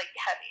one was like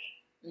heavy.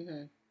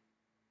 Mm-hmm.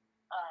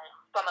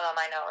 Some of them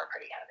I know are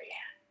pretty heavy.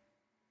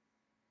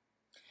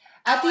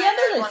 At the end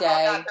of the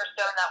day, Dr.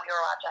 Stone that we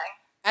were watching.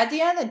 At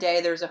the end of the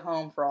day, there's a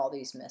home for all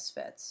these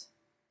misfits.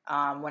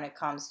 When it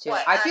comes to,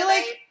 what, I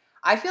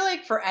feel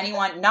like for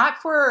anyone, not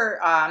for,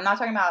 I'm not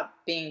talking about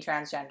being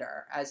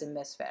transgender as a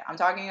misfit. I'm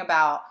talking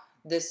about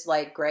this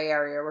like gray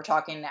area we're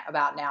talking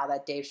about now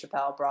that Dave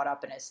Chappelle brought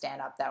up in his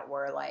stand-up that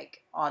we're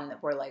like,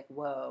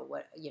 whoa,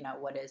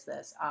 what is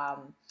this?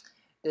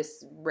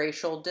 This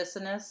racial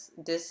dissonance.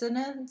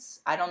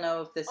 I don't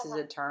know if this is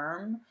a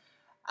term.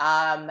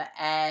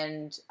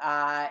 And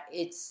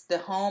it's the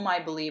home, I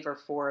believe, are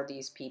for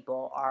these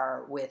people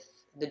are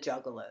with the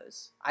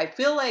juggalos. I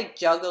feel like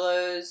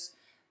juggalo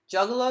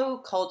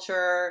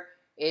culture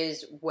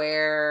is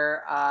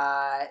where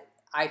I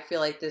feel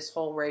like this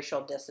whole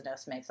racial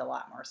dissonance makes a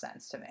lot more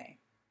sense to me.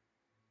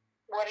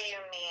 What do you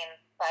mean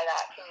by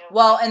that?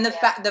 Well, and the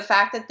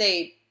fact that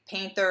they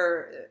paint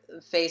their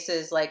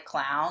faces like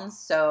clowns,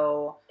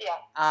 so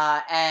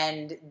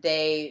and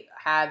they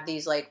have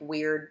these like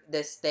weird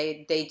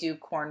they do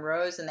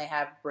cornrows and they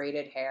have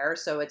braided hair,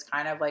 so it's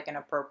kind of like an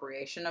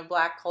appropriation of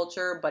black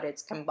culture, but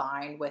it's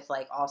combined with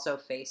like also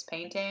face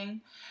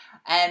painting,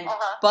 and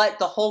but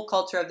the whole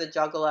culture of the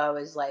juggalo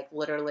is like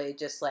literally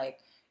just like,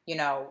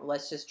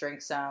 let's just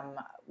drink some,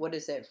 what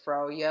is it,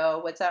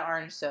 Froyo? What's that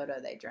orange soda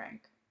they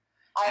drink?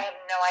 I have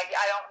no idea.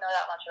 I don't know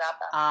that much about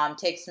them.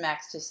 Take some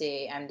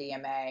ecstasy,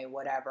 MDMA,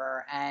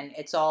 whatever, and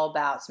it's all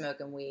about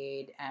smoking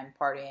weed and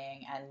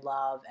partying and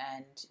love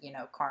and,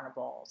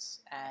 carnivals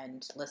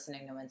and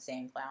listening to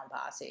Insane Clown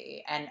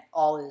Posse, and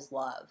all is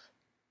love.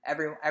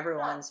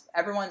 Everyone's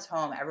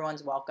home.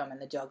 Everyone's welcome in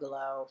the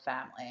Juggalo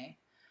family.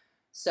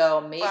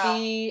 So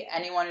maybe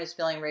anyone who's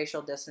feeling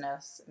racial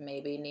dissonance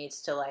maybe needs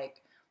to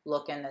like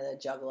look into the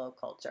juggalo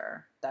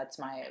culture. That's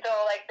my... So,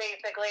 like,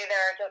 basically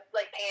they're just,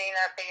 like, painting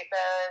their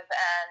faces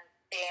and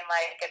being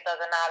like, it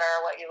doesn't matter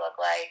what you look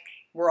like.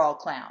 We're all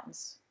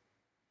clowns.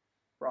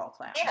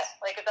 Yeah,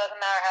 like, it doesn't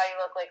matter how you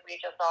look like,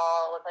 we just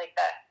all look like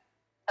that.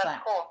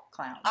 That's cool.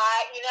 Clowns.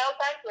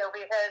 Thank you,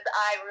 because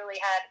I really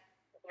had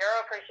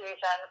zero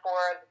appreciation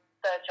for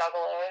the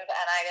juggalos,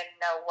 and I didn't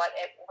know what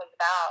it was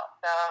about.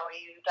 So,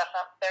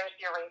 there's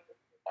your racist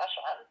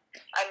confession.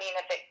 I mean,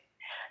 if it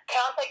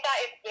counts like that,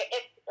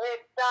 it's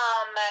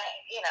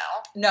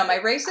No, my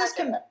racist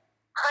prejudice.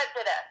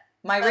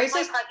 My That's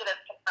racist my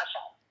prejudice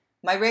confession.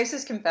 My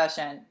racist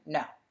confession,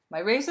 no.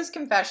 My racist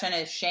confession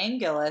is Shane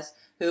Gillis,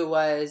 who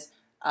was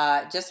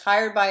just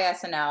hired by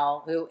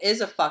SNL, who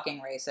is a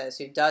fucking racist,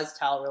 who does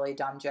tell really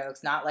dumb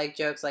jokes, not like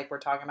jokes like we're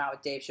talking about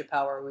with Dave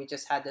Chappelle, where we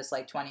just had this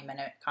like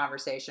 20-minute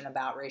conversation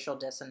about racial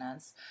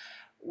dissonance,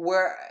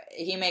 where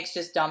he makes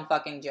just dumb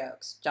fucking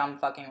jokes, dumb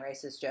fucking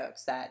racist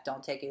jokes that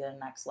don't take you to the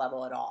next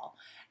level at all.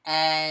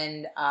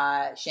 And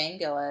Shane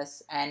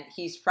Gillis, and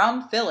he's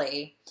from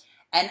Philly,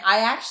 and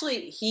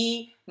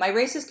my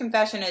racist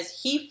confession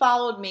is he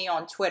followed me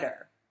on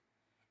Twitter,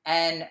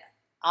 and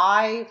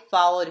I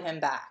followed him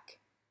back.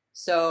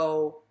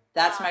 So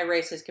that's my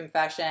racist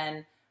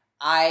confession.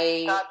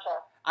 Gotcha.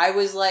 I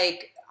was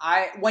like,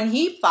 when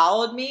he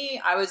followed me,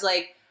 I was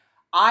like,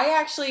 I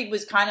actually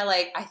was kind of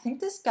like, I think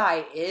this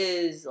guy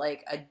is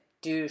like a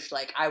douche.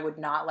 Like, I would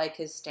not like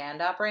his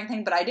stand-up or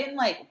anything, but I didn't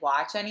like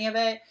watch any of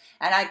it.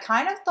 And I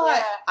kind of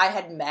thought I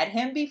had met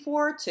him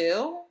before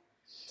too.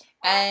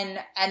 And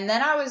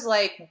then I was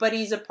like, but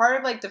he's a part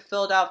of like the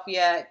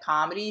Philadelphia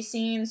comedy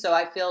scene, so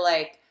I feel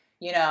like,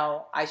 you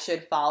know, I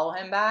should follow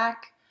him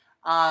back.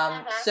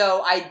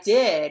 So I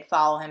did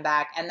follow him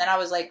back, and then I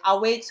was like,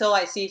 I'll wait till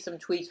I see some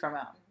tweets from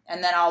him,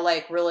 and then I'll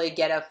like really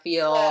get a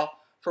feel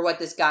for what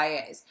this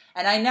guy is.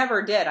 And I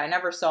never did. I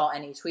never saw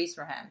any tweets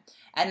from him.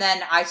 And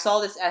then I saw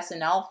this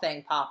SNL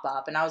thing pop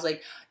up, and I was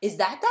like, is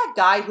that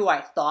guy who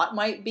I thought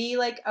might be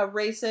like a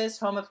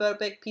racist,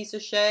 homophobic piece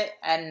of shit?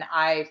 And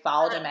I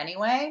followed him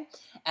anyway.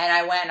 And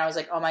I went and I was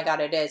like, oh my God,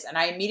 it is. And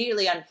I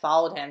immediately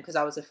unfollowed him because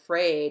I was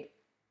afraid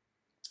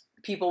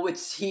people would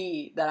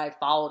see that I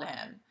followed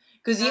him.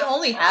 Because he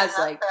only has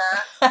like,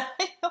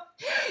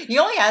 he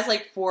only has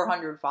like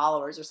 400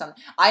 followers or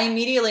something. I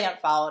immediately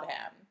unfollowed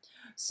him.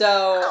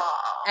 So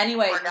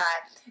anyway,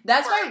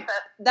 that's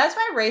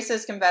my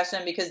racist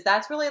confession, because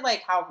that's really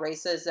like how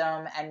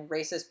racism and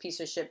racist piece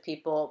of shit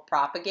people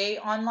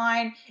propagate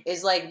online,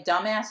 is like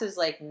dumbasses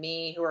like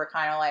me who are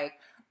kind of like,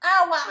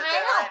 oh, well,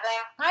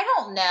 I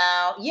don't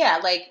know. Yeah,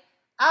 like,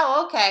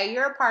 oh, okay,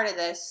 you're a part of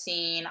this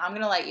scene. I'm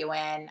going to let you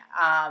in.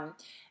 I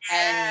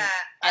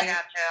got you.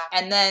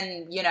 And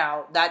then, you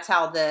know, that's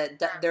how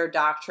their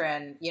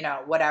doctrine, you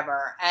know,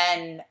 whatever.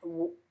 And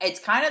it's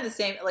kind of the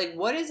same. Like,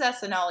 what is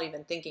SNL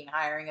even thinking,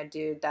 hiring a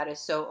dude that is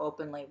so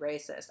openly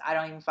racist? I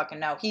don't even fucking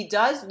know. He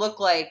does look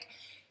like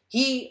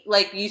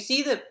you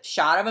see the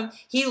shot of him,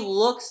 he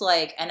looks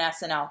like an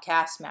SNL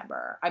cast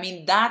member. I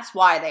mean, that's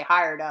why they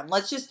hired him.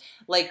 Let's just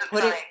like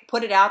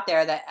put it out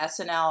there that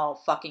SNL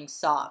fucking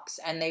sucks,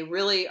 and they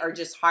really are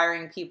just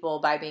hiring people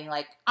by being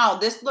like, oh,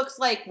 this looks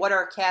like what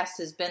our cast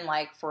has been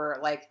like for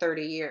like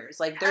 30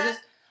 years. Like, they're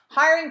just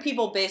hiring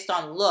people based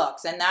on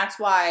looks, and that's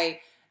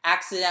why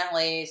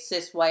accidentally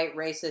cis white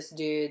racist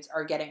dudes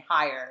are getting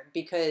hired,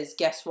 because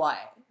guess what?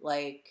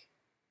 Like,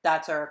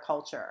 that's our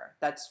culture.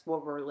 That's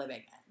what we're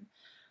living in.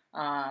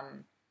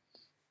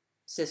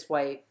 Cis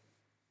white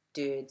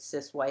dudes,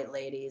 cis white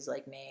ladies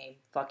like me,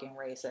 fucking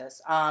racist.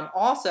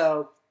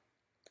 Also,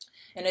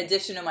 in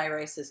addition to my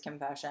racist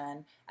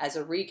confession, as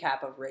a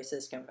recap of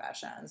racist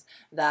confessions,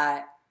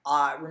 that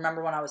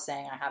remember when I was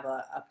saying I have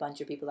a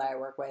bunch of people that I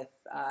work with,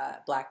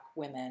 black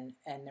women,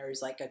 and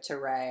there's like a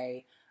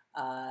Teray,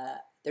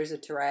 there's a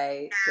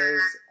Teray,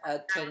 there's a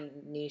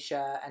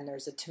Tanisha, and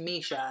there's a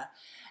Tamisha.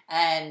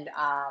 And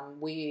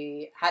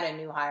we had a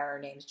new hire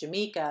named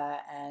Jamaica,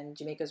 and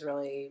Jamaica's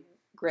really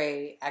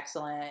great,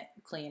 excellent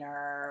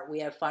cleaner. We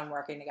have fun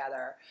working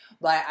together.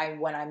 But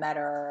when I met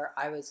her,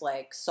 I was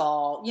like,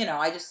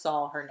 I just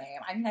saw her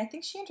name. I mean, I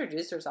think she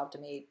introduced herself to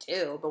me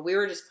too, but we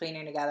were just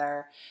cleaning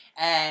together.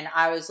 And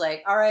I was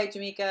like, all right,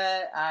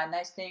 Jamaica,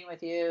 nice cleaning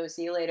with you.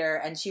 See you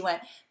later. And she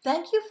went,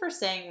 thank you for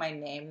saying my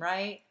name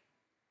right.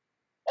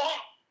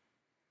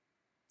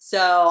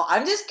 So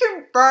I'm just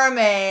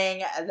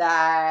confirming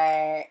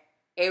that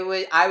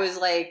I was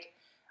like,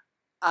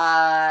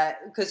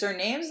 because her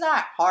name's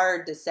not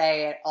hard to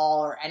say at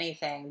all or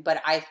anything,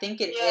 but I think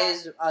it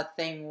is a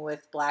thing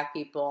with black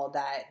people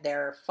that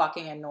they're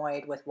fucking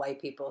annoyed with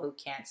white people who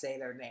can't say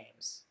their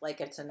names.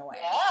 Like, it's annoying.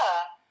 Yeah,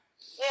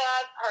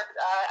 I've heard,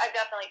 I've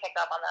definitely picked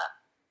up on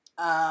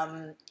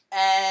that.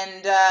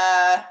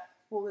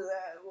 What was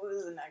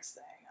the next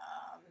thing?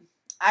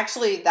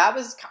 Actually,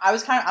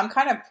 I'm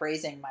kind of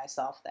praising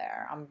myself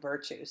there. I'm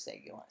virtue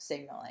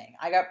signaling.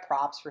 I got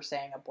props for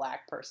saying a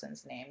black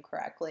person's name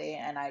correctly,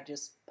 and I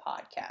just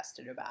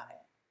podcasted about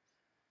it.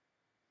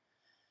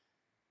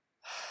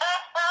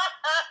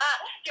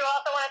 Do you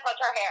also want to touch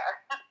her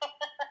hair?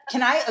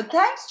 Can I?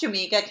 Thanks,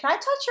 Jamaica. Can I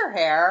touch your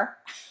hair?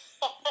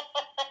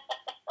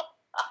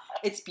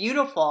 It's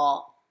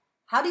beautiful.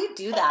 How do you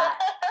do that?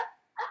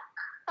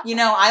 You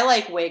know, I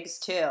like wigs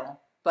too.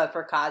 But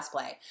for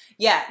cosplay.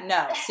 Yeah,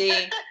 no,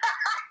 see?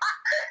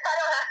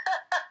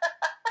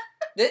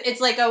 It's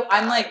like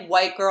I'm like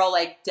white girl,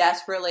 like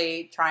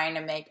desperately trying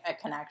to make a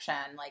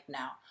connection. Like,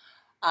 no.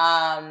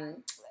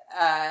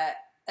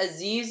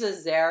 Aziz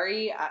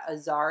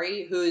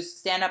Ansari, whose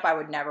stand-up I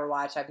would never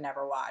watch, I've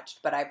never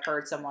watched, but I've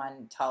heard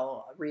someone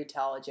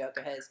retell a joke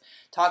of his,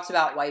 talks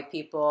about white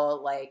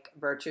people like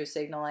virtue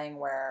signaling,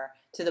 where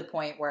to the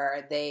point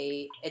where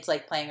it's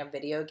like playing a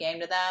video game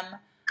to them.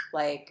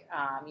 Like,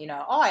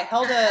 I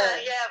held a... yeah,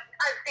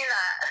 I've seen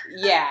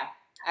that. Yeah.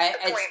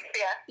 The points,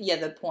 yeah. Yeah,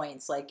 the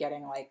points, like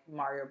getting like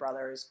Mario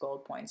Brothers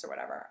gold points or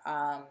whatever.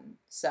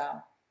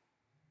 So...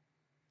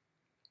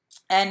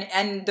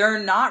 And they're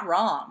not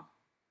wrong.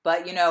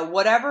 But,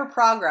 whatever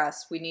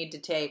progress we need to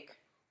take,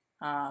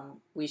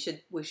 we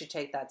should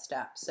take that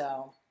step.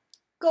 So,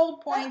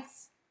 gold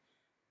points.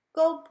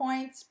 Gold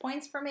points.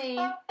 Points for me.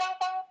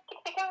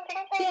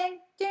 Ding,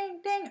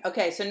 ding, ding.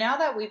 Okay, so now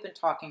that we've been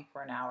talking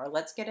for an hour,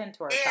 let's get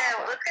into our topic. Yeah,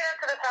 let's get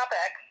into the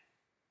topic.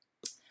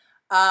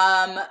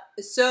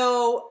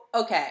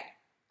 Okay.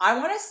 I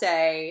want to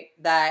say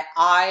that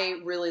I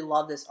really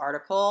love this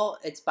article.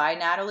 It's by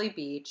Natalie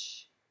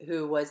Beach,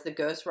 who was the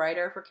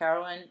ghostwriter for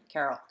Carol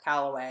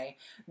Calloway.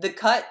 I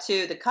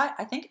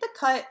think the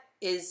cut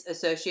is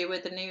associated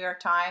with the New York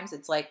Times.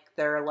 It's like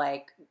their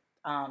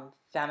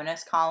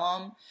feminist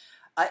column.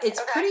 It's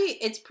pretty,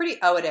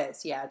 oh, it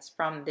is. Yeah, it's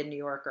from the New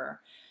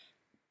Yorker.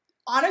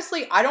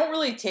 Honestly, I don't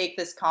really take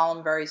this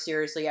column very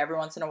seriously. Every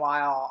once in a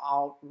while,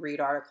 I'll read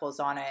articles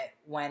on it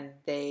when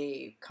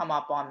they come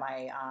up on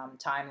my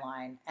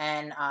timeline.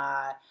 And,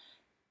 I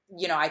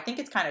think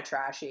it's kind of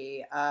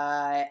trashy.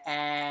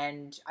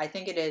 And I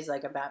think it is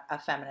like a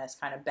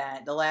feminist kind of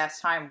bent. The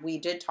last time we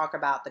did talk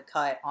about the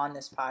cut on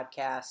this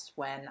podcast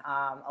when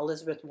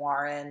Elizabeth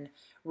Warren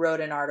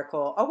wrote an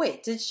article. Oh,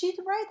 wait, did she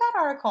write that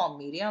article on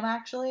Medium,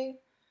 actually?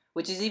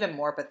 Which is even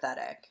more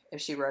pathetic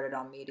if she wrote it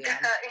on Medium.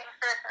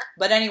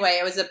 But anyway,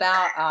 it was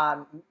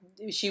about,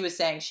 she was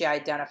saying she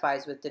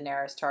identifies with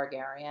Daenerys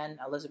Targaryen,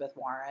 Elizabeth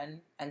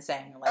Warren, and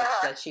saying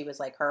that she was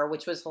like her,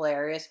 which was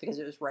hilarious because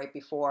it was right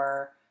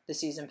before the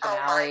season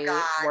finale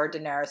where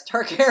Daenerys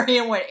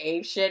Targaryen went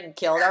apeshit and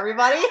killed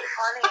everybody. Funny.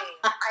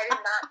 I did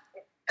not.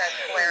 That's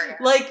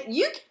hilarious. Like,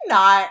 you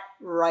cannot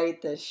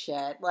write this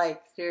shit.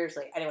 Like,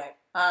 seriously. Anyway,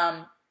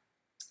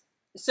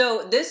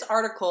 so this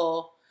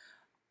article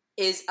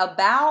is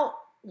about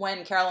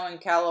when Caroline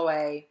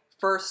Calloway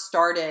first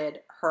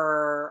started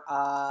her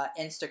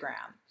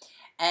Instagram,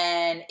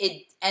 and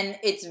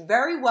it's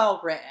very well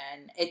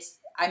written.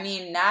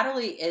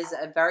 Natalie is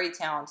a very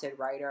talented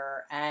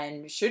writer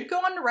and should go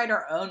on to write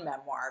her own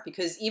memoir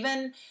because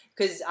the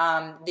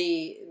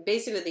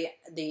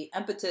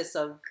impetus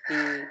of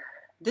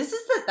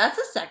that's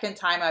the second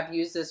time I've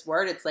used this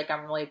word. It's like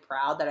I'm really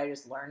proud that I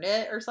just learned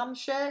it or some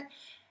shit.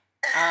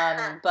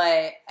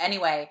 But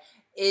anyway,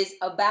 is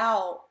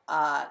about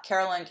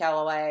Caroline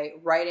Calloway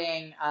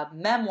writing a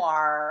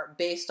memoir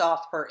based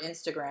off her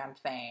Instagram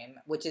fame,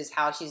 which is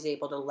how she's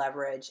able to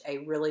leverage a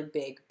really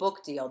big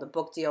book deal. The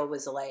book deal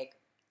was like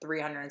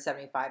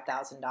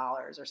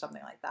 $375,000 or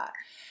something like that.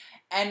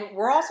 And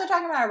we're also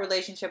talking about a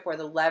relationship where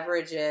the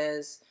leverage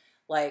is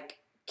like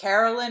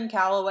Caroline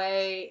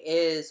Calloway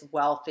is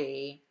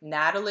wealthy,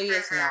 Natalie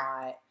is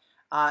not.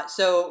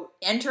 So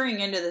entering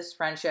into this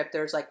friendship,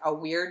 there's like a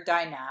weird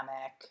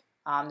dynamic.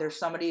 There's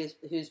somebody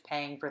who's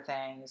paying for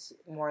things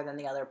more than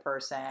the other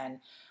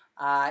person.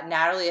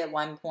 Natalie at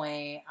one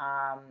point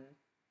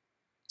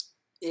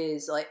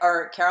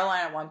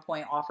Caroline at one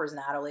point offers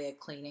Natalie a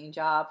cleaning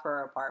job for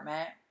her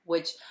apartment,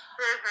 which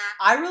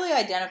I really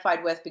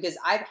identified with because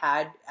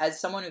as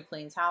someone who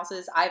cleans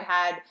houses, I've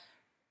had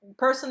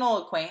personal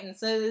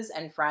acquaintances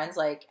and friends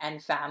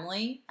and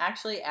family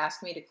actually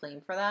ask me to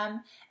clean for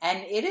them,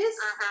 and it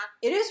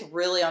is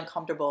really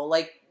uncomfortable.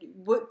 Like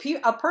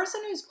a person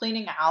who's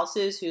cleaning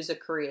houses who's a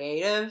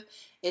creative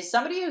is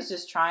somebody who's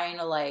just trying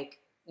to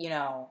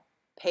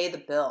pay the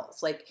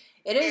bills. Like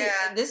it is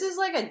this is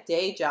like a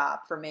day job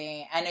for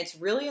me, and it's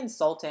really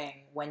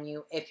insulting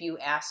if you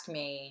ask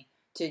me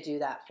to do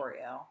that for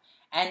you.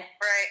 And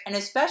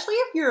especially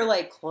if you're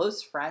like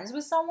close friends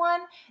with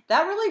someone,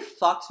 that really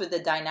fucks with the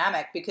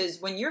dynamic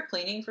because when you're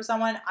cleaning for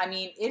someone, let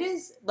me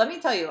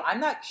tell you, I'm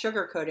not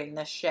sugarcoating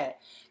this shit.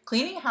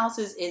 Cleaning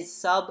houses is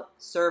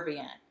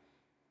subservient.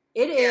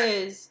 It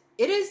is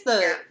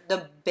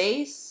the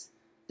base,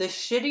 the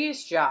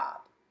shittiest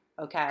job,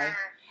 okay?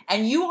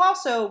 And you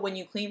also, when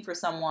you clean for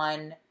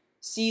someone,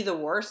 see the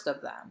worst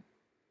of them.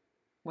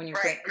 When you're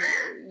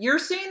you're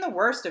seeing the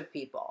worst of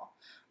people.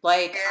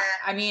 Like,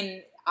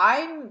 I'm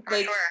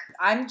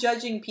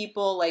judging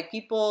people,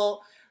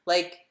 people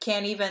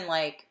can't even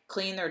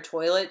clean their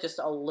toilet just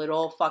a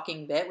little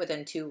fucking bit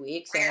within 2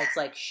 weeks and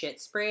it's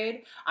shit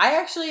sprayed. I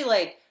actually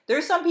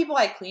there's some people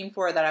I clean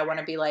for that I want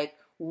to be like,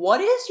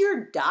 what is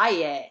your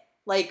diet?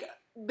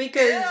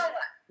 Because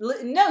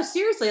no,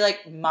 seriously,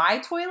 my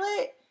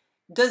toilet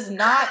does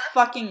not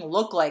fucking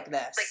look like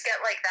this. Get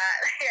like that.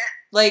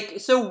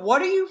 So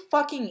what are you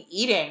fucking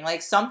eating?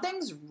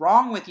 Something's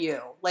wrong with you.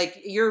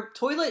 Your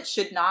toilet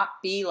should not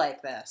be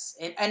like this.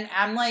 And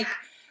I'm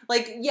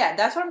yeah,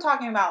 that's what I'm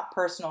talking about,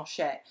 personal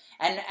shit.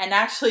 And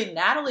actually,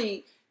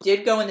 Natalie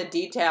did go into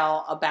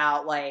detail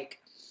about,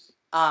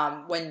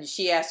 when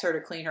she asked her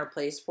to clean her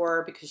place for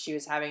her because she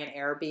was having an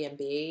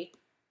Airbnb,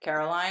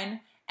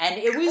 Caroline. And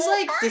it was,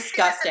 disgusting. She was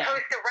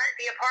supposed to rent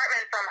the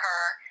apartment from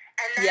her.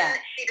 And then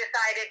she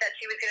decided that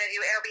she was going to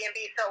do Airbnb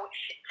so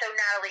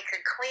Natalie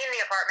could clean the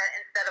apartment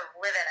instead of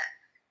live in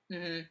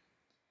it.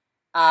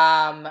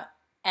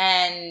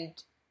 And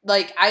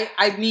Like,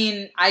 I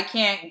mean, I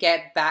can't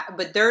get back,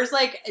 but there's,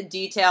 like,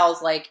 details,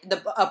 like,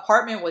 the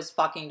apartment was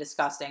fucking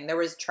disgusting. There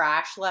was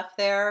trash left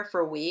there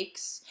for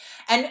weeks.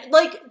 And,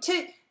 like,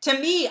 to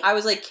me, I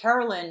was like,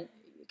 Caroline,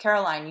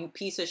 you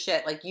piece of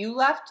shit. Like, you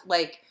left,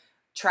 like,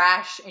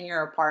 trash in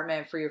your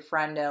apartment for your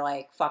friend to,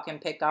 like, fucking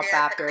pick up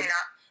after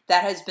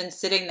that has been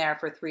sitting there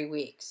for 3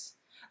 weeks.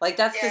 Like,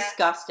 that's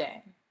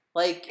disgusting.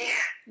 Like,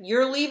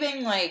 you're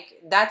leaving, like,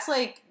 that's,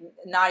 like,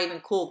 not even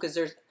cool, because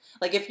there's,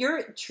 like, if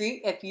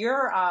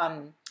your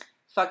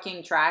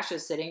fucking trash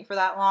is sitting for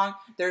that long,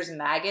 there's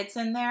maggots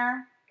in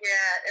there.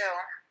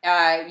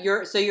 Yeah,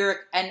 You're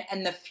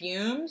and the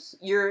fumes,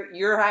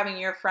 you're having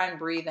your friend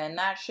breathe in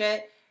that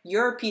shit.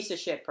 You're a piece of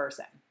shit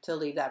person to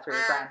leave that for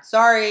your friend.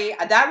 Sorry,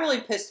 that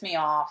really pissed me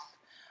off.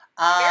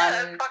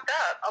 That's fucked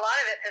up. A lot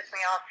of it pissed me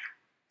off.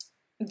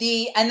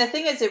 The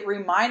thing is, it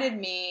reminded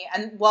me,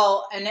 and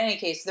well, in any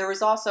case, there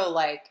was also,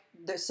 like,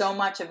 there's so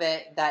much of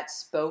it that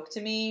spoke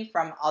to me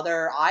from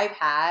I've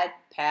had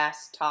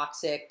past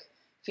toxic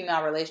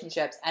female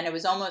relationships, and it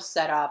was almost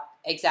set up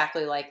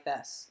exactly like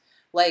this.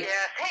 Like,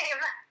 yeah, same.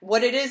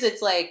 What it is,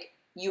 it's like,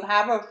 you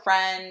have a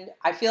friend,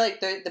 I feel like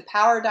the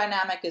power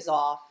dynamic is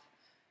off,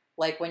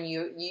 like, when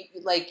you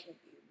like,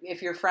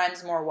 if your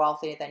friend's more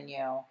wealthy than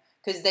you,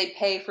 because they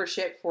pay for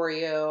shit for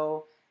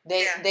you.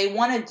 They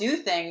want to do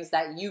things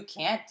that you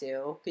can't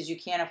do because you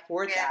can't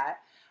afford that.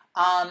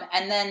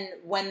 And then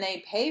when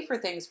they pay for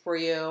things for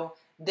you,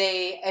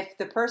 if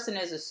the person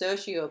is a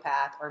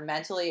sociopath or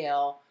mentally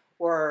ill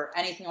or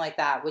anything like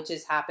that, which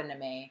has happened to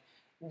me,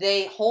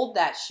 they hold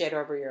that shit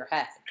over your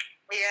head.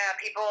 Yeah,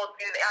 people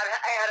do.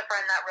 I had a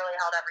friend that really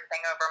held everything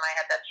over my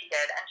head that she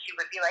did, and she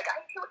would be like, I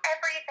do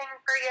everything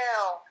for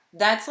you.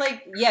 That's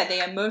like, yeah,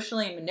 they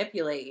emotionally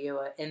manipulate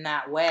you in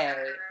that way.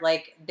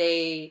 Like,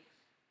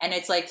 and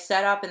it's, like,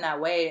 set up in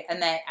that way.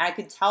 And that I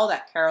could tell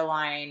that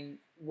Caroline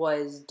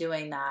was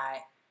doing that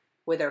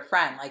with her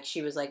friend. Like,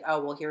 she was like,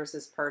 oh, well, here's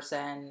this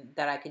person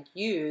that I could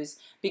use.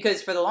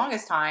 Because for the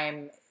longest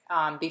time,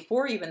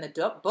 before even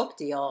the book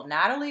deal,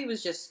 Natalie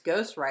was just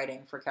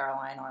ghostwriting for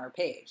Caroline on her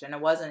page. And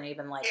it wasn't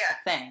even, like,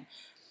 a thing.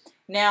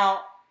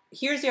 Now,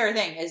 here's the other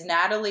thing. Is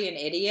Natalie an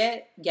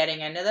idiot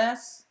getting into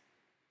this?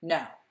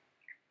 No.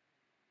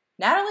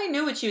 Natalie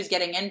knew what she was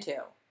getting into.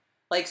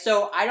 Like,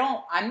 so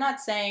I'm not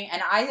saying,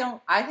 and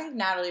I think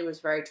Natalie was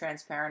very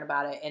transparent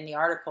about it in the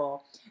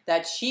article,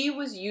 that she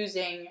was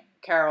using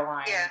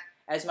Caroline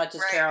as much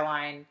as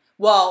Caroline,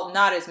 well,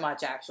 not as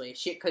much, actually,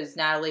 because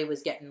Natalie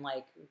was getting,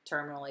 like,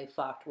 terminally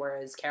fucked,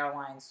 whereas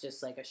Caroline's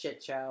just, like, a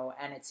shit show,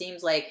 and it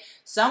seems like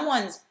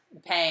someone's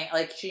paying,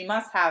 like,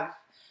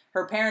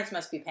 her parents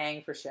must be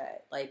paying for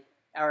shit, like,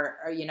 or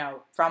you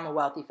know, from a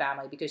wealthy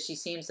family, because she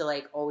seems to,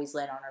 like, always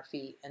land on her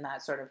feet in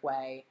that sort of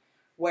way.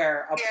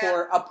 Where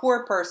a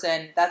poor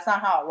person, that's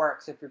not how it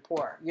works. If you're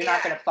poor, you're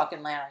not gonna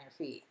fucking land on your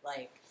feet.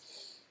 Like,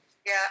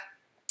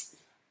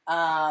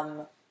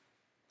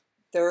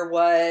 there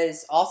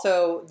was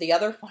also the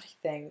other funny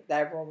thing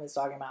that everyone was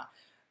talking about,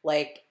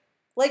 like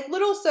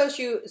little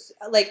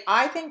like,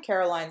 I think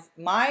Caroline's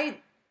my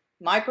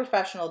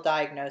professional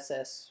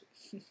diagnosis.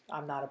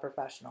 I'm not a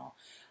professional.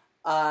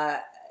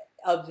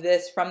 Of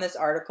this from this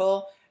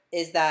article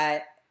is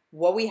that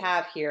what we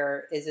have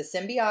here is a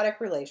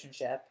symbiotic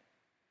relationship.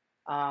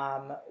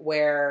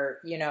 Where,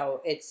 you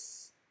know,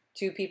 it's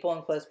two people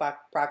in close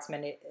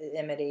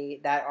proximity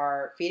that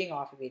are feeding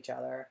off of each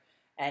other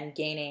and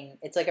gaining,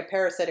 it's like a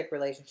parasitic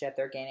relationship,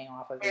 they're gaining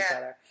off of each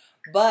other.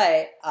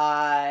 But,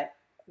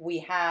 we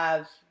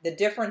have, the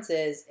difference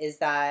is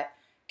that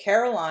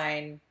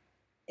Caroline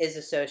is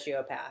a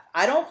sociopath.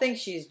 I don't think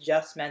she's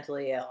just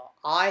mentally ill.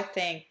 I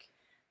think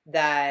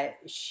that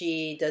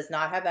she does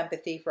not have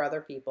empathy for other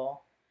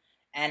people.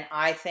 And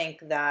I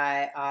think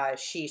that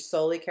she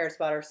solely cares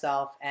about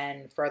herself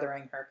and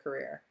furthering her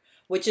career.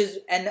 Which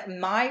is,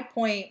 and my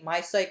point,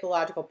 my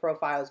psychological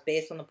profile is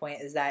based on the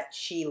point is that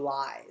she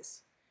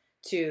lies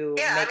to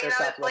make herself look good.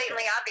 That was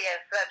blatantly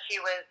obvious that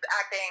she was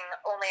acting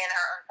only in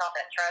her own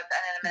self-interest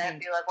and in a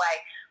manipulative way.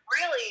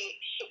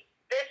 Really,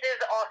 this is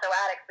also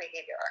addict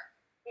behavior.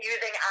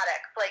 Using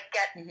addicts, like,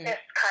 get this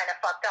kind of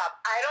fucked up.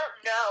 I don't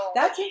know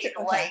what she's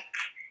like.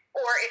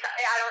 Or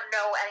I don't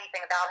know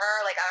anything about her.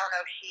 Like, I don't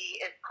know if she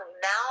is clean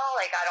now.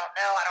 Like, I don't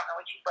know. I don't know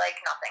what she's like.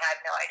 Nothing. I have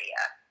no idea.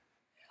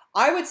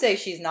 I would say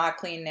she's not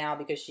clean now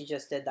because she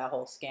just did that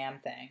whole scam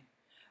thing.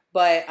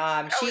 But,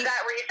 was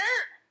that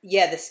recent?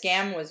 Yeah, the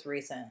scam was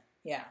recent.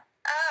 Yeah.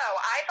 Oh,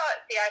 I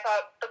thought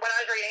when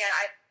I was reading it,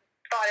 I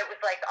thought it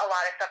was, like, a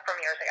lot of stuff from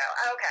years ago.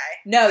 Okay.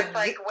 No, it's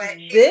like, when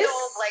she's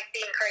still, like,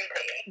 being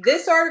crazy.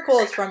 This article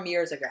is from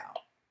years ago.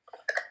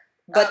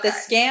 But the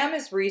scam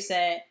is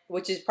recent,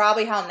 which is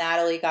probably how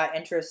Natalie got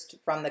interest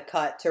from The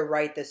Cut to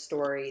write this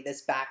story,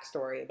 this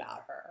backstory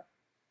about her.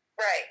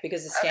 Right.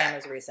 Because the scam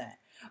is recent.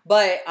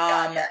 But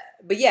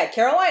yeah,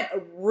 Caroline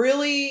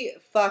really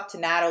fucked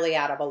Natalie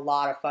out of a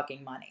lot of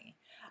fucking money.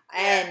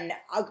 And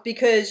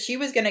because she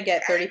was going to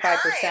get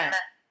 35%.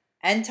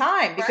 And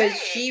time, because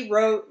she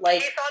wrote,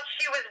 like... She thought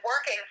she was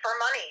working for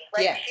money.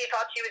 Like, she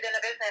thought she was in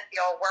a business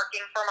deal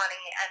working for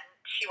money, and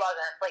she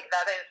wasn't. Like,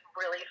 that is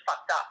really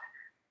fucked up.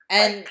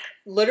 And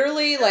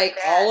literally, so like,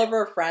 bad. all of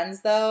her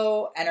friends,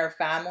 though, and her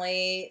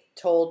family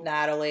told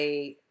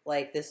Natalie,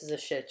 like, this is a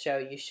shit show.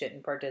 You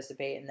shouldn't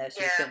participate in this.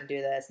 You Yeah. shouldn't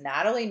do this.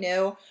 Natalie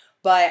knew.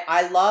 But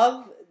I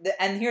love,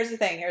 and here's the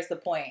thing. Here's the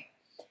point.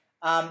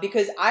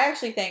 Because I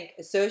actually think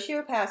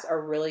sociopaths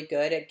are really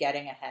good at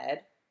getting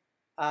ahead.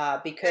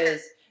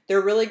 Because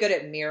they're really good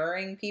at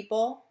mirroring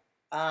people.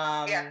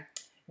 Yeah.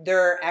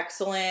 They're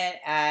excellent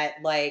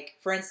at, like,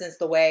 for instance,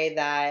 the way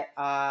that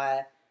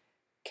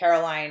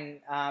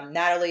Caroline,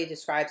 Natalie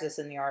describes this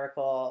in the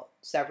article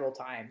several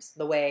times.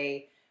 The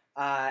way,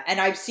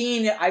 and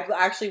I've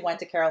actually went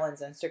to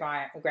Caroline's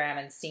Instagram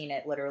and seen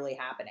it literally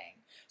happening.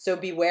 So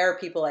beware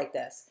people like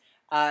this.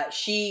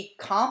 She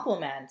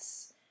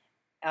compliments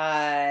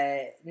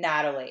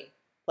Natalie,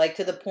 like,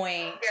 to the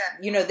point,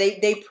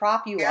 they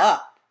prop you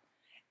up,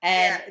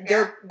 and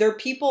they're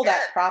people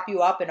that prop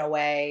you up in a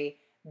way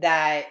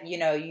that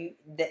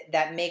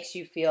that makes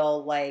you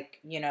feel like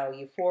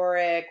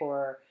euphoric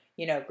or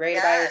great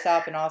about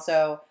yourself, and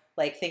also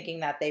like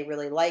thinking that they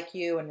really like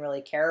you and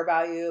really care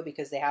about you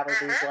because they have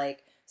all these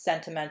like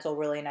sentimental,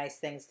 really nice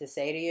things to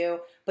say to you.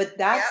 But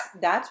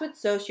that's what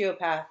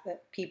sociopath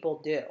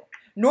people do.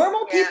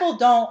 Normal people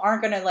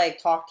aren't gonna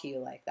like talk to you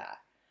like that.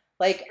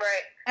 Like,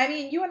 I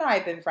mean, you and I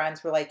have been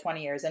friends for like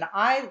 20 years, and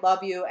I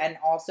love you, and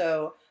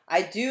also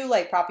I do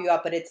like prop you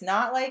up, but it's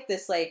not like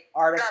this like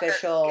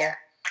artificial,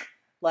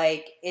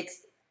 like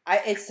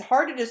it's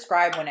hard to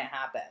describe when it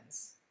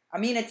happens. I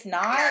mean, it's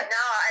not. Yeah,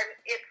 no,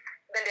 it's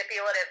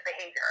manipulative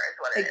behavior is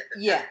what it is.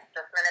 It's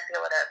just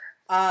manipulative.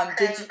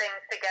 Saying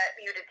things to get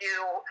you to do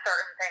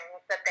certain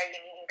things that they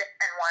need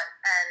and want,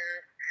 and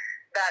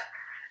that's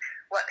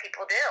what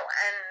people do.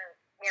 And,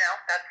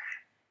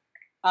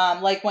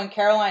 that's... like when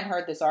Caroline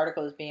heard this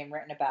article was being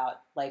written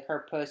about, like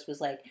her post was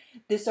like,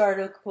 this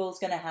article is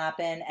going to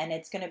happen and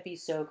it's going to be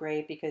so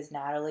great because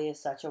Natalie is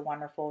such a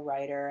wonderful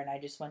writer and I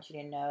just want you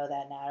to know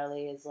that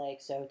Natalie is like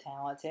so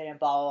talented and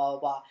blah, blah, blah,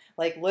 blah.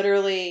 Like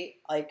literally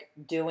like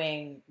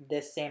doing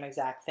this same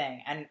exact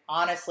thing. And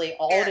honestly,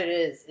 all it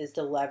is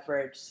to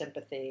leverage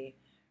sympathy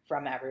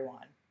from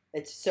everyone.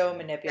 It's so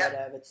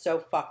manipulative. It's so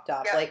fucked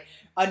up. Like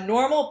a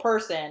normal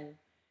person,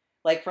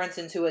 like for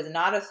instance, who is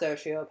not a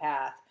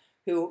sociopath,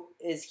 who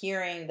is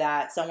hearing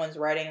that someone's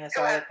writing this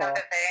article,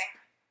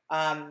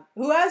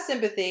 who has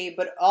sympathy,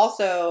 but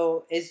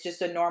also is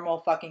just a normal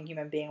fucking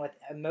human being with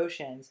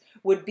emotions,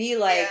 would be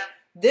like,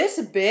 this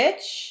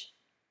bitch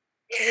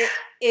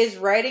is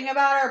writing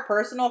about our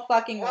personal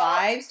fucking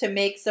lives to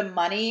make some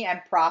money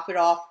and profit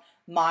off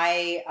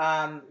my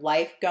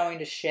life going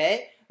to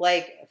shit.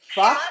 Like,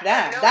 fuck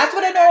them. That's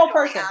what a normal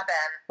person...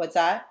 What's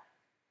that?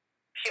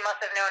 She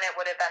must have known it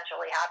would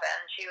eventually happen.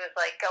 She was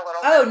like a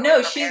little... Oh, no,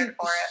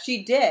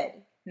 she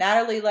did.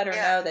 Natalie let her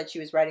know that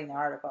she was writing the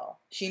article.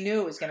 She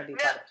knew it was going to be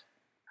published.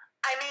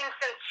 I mean,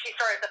 since she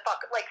started to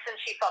since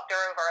she fucked her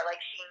over,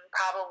 like, she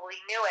probably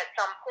knew at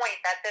some point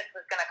that this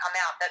was going to come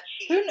out, that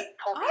she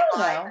told these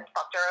lies and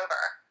fucked her over.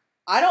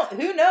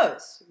 Who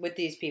knows with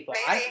these people?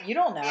 You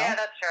don't know. Yeah,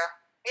 that's true.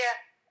 Yeah.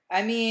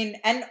 I mean,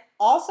 and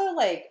also,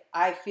 like,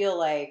 I feel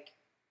like,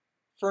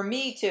 for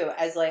me, too,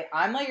 as, like,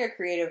 I'm, like, a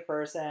creative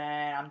person,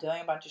 I'm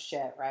doing a bunch of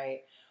shit,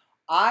 right?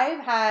 I've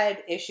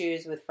had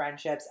issues with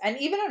friendships, and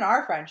even in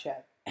our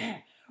friendship,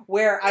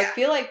 where I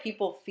feel like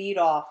people feed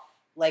off,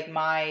 like,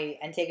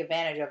 and take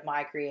advantage of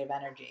my creative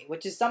energy,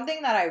 which is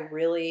something that I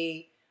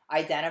really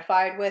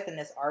identified with in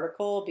this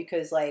article,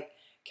 because, like,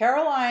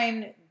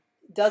 Caroline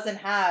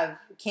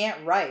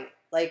can't write.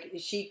 Like,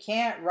 she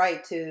can't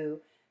write to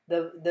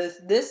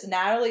this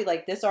Natalie,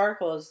 like, this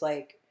article is,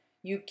 like,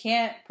 you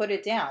can't put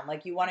it down.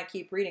 Like, you want to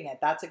keep reading it.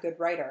 That's a good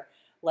writer.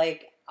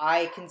 Like,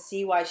 I can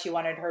see why she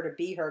wanted her to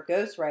be her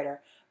ghostwriter.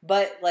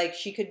 But, like,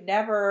 she could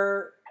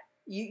never...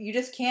 You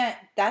just can't...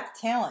 That's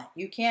talent.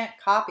 You can't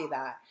copy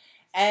that.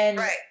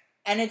 And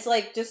it's,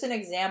 like, just an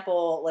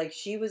example. Like,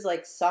 she was,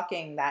 like,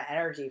 sucking that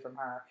energy from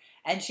her.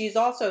 And she's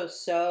also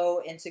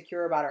so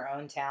insecure about her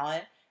own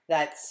talent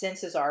that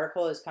since this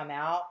article has come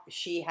out,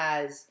 she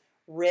has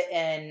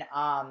written...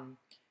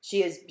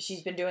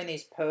 She's been doing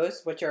these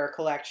posts, which are a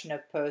collection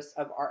of posts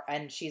of art,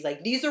 and she's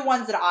like, these are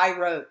ones that I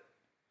wrote.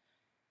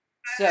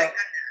 So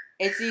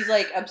it's these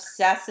like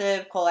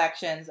obsessive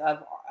collections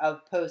of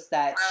posts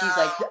that she's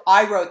like,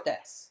 I wrote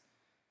this.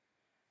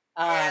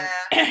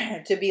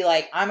 To be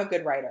like, I'm a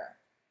good writer.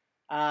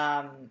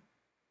 And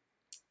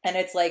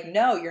it's like,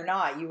 no, you're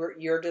not.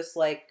 You're just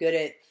like good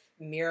at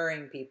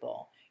mirroring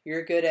people.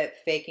 You're good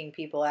at faking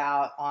people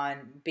out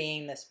on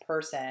being this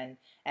person.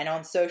 And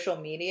on social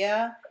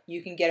media,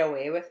 you can get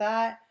away with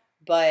that.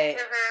 But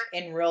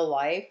in real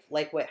life,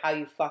 like how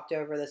you fucked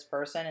over this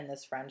person in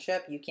this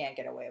friendship, you can't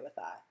get away with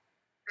that.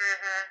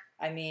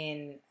 I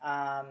mean,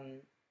 I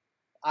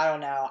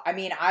don't know. I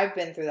mean, I've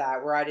been through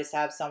that where I just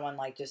have someone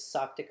like just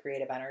suck the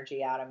creative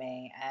energy out of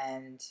me,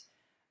 and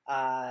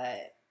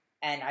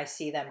I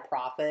see them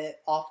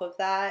profit off of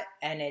that,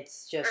 and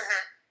it's just...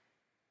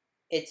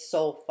 It's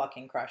soul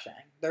fucking crushing.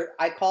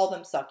 I call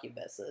them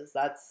succubuses.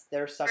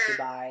 They're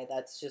succubi.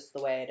 That's just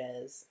the way it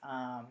is.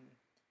 Well,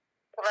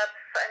 that's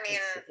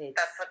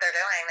what they're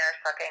doing. They're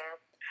sucking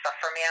stuff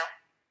from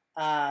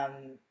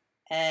you.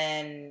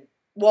 And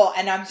well,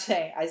 and I'm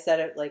saying, I said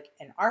it like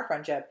in our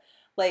friendship,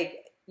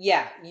 like,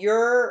 yeah,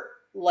 you're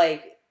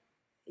like,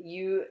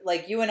 you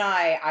and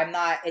I'm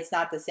not, it's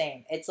not the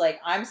same. It's like,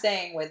 I'm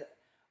saying with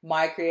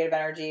my creative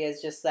energy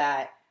is just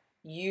that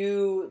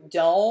you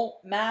don't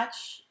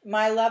match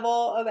my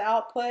level of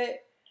output.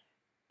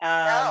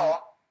 No.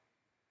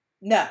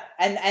 No.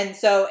 And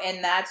so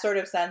in that sort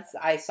of sense,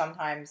 I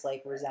sometimes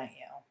like resent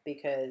you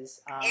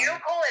because, you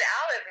pull it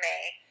out of me.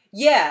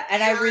 Yeah.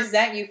 And I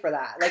resent you for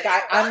that. Like,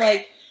 I'm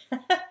like,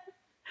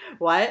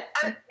 what?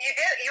 You pull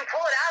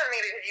it out of me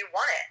because you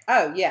want it.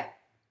 Oh, yeah.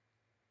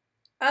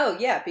 Oh,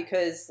 yeah,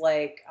 because,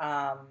 like,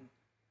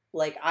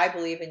 I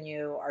believe in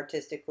you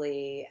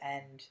artistically,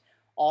 and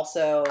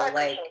also, I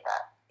like, appreciate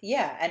that.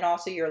 yeah, and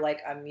also you're,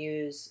 like, a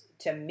muse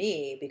to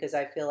me, because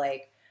I feel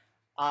like,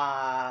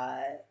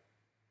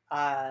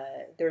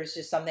 there's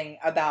just something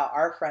about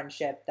our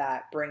friendship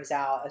that brings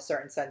out a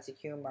certain sense of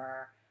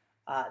humor,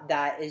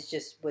 that is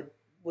just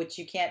which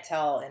you can't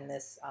tell in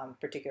this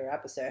particular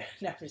episode.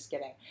 No, I'm just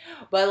kidding.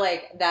 But,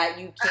 like, that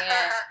you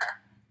can't...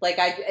 Like,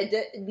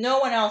 no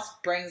one else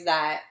brings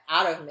that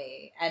out of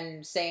me, and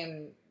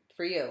same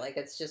for you. Like,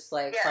 it's just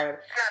like part of.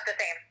 It's not the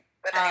same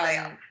with anybody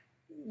else.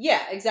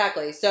 Yeah,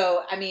 exactly.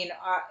 So, I mean,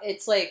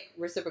 it's like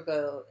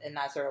reciprocal in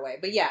that sort of way.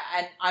 But yeah,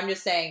 and I'm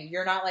just saying,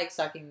 you're not like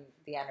sucking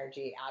the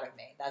energy out of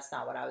me. That's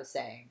not what I was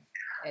saying.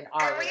 In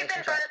our and we've been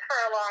relationship. friends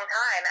for a long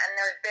time, and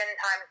there's been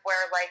times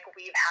where like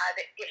we've had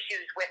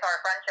issues with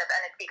our friendship,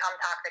 and it's become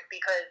toxic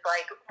because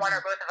like one or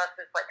both of us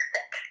is like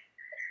sick.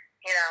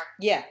 You know?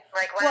 Yeah.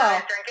 Like, when I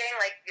was drinking,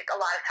 like, a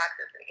lot of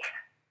toxicity.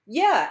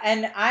 Yeah,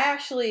 and I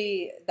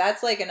actually,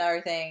 that's, like, another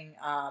thing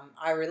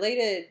I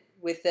related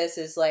with this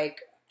is,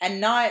 like,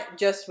 and not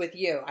just with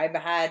you. I've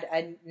had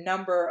a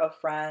number of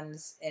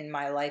friends in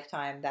my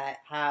lifetime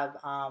that have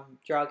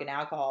drug and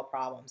alcohol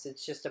problems.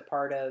 It's just a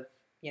part of,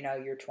 you know,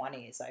 your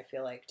 20s, I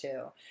feel like,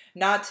 too.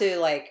 Not to,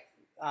 like,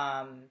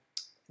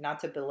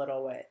 not to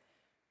belittle it.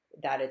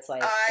 That it's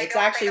like, it's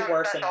actually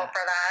worse than that. For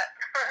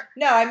that.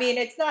 No, I mean,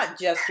 it's not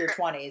just your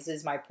 20s,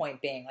 is my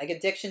point being. Like,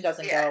 addiction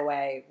doesn't go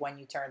away when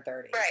you turn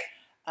 30.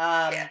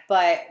 Right.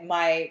 But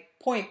my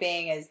point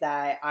being is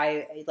that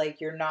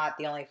you're not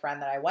the only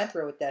friend that I went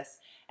through with this.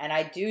 And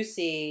I do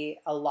see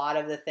a lot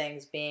of the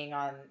things being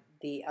on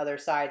the other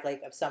side,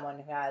 like, of someone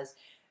who has,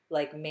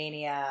 like,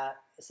 mania,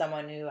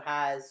 someone who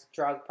has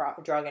drug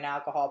and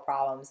alcohol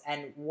problems.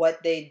 And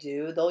what they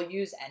do, they'll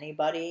use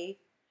anybody.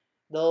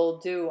 They'll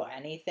do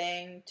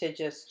anything to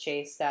just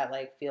chase that,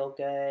 like, feel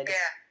good,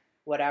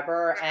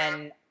 whatever.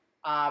 And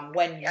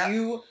when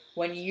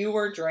you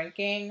were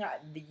drinking,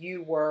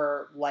 you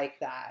were like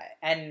that.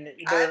 And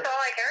that's all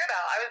I care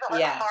about. I was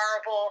like a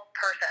horrible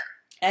person.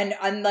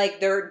 And like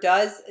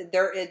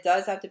it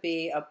does have to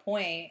be a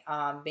point,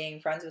 being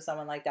friends with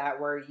someone like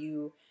that, where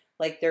you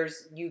like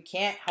you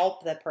can't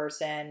help the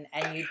person,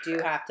 and you do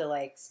have to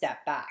like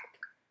step back.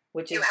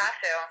 Which is,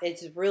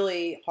 it's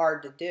really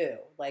hard to do,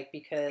 like,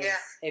 because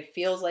it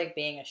feels like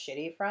being a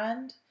shitty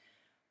friend.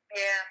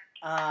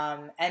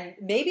 Yeah. And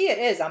maybe it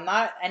is. I'm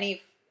not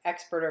any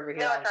expert over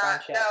here on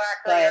friendship. No,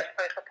 actually, you're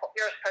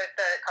supposed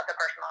to cut the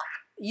person off.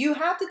 You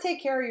have to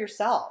take care of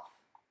yourself,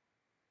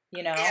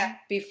 you know,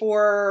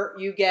 before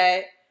you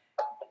get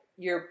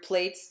your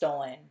plates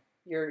stolen.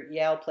 Your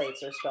Yale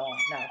plates are stolen.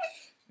 No.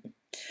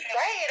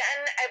 Right,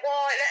 and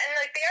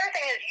like the other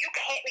thing is,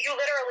 you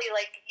literally,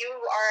 like, you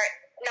are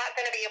not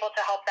going to be able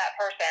to help that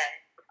person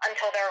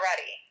until they're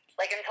ready,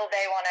 like, until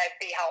they want to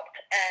be helped.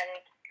 And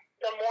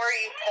the more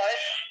you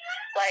push,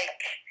 like,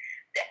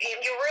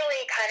 you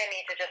really kind of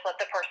need to just let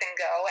the person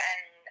go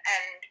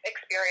and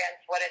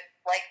experience what it's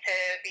like to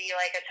be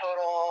like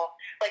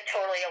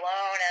totally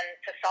alone, and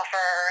to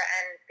suffer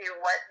and see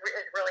what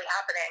is really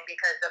happening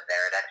because of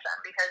their addiction.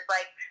 Because,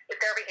 like, if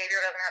their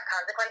behavior doesn't have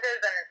consequences,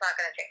 then it's not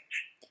going to change.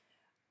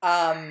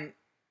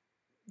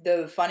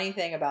 The funny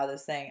thing about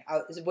this thing,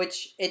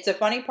 which it's a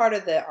funny part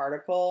of the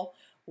article,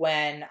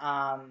 when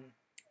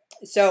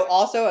so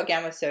also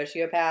again with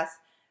sociopaths,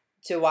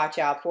 to watch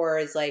out for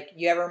is, like,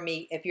 you ever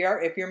meet, if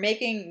you're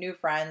making new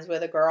friends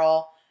with a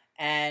girl,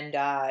 and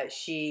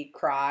she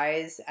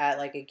cries at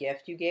like a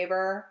gift you gave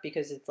her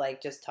because it's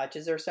like just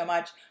touches her so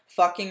much,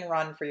 fucking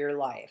run for your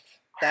life.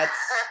 That's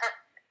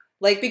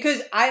like,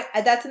 because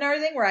that's another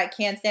thing where I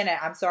can't stand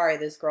it. I'm sorry,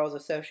 this girl's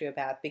a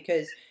sociopath,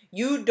 because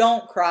you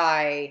don't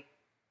cry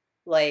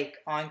like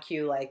on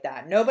cue like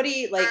that.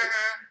 Nobody, like,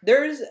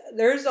 there's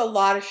a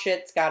lot of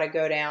shit's got to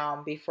go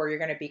down before you're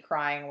going to be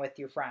crying with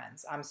your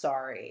friends. I'm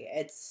sorry.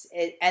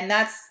 And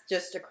that's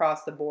just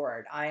across the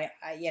board. I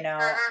you know,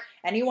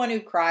 anyone who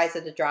cries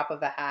at the drop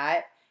of a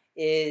hat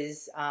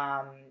is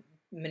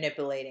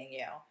manipulating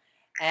you.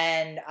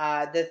 And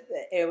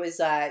it was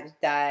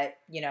that,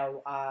 you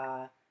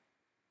know,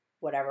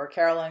 whatever,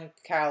 Carolyn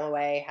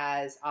Calloway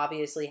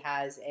obviously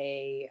has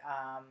a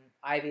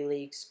Ivy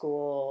League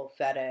school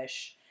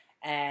fetish,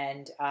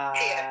 and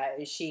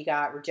she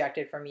got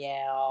rejected from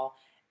Yale,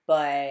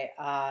 but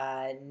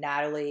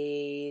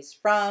Natalie's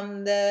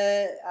from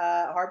the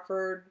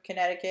Hartford,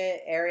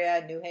 Connecticut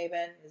area, New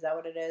Haven. Is that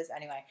what it is?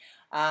 Anyway,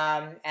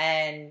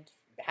 and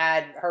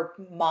had her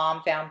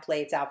mom found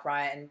plates out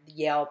front and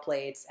Yale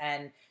plates,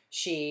 and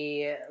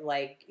she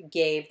like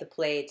gave the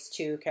plates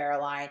to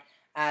Caroline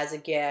as a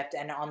gift,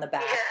 and on the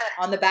back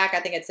I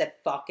think it said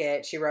 "fuck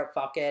it." She wrote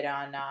 "fuck it"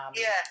 on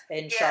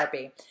in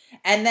Sharpie,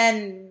 and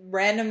then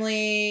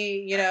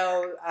randomly,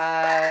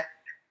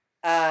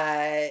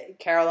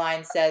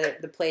 Caroline said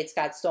that the plates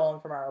got stolen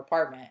from her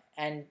apartment,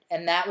 and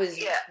that was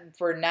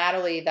for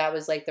Natalie. That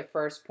was like the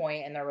first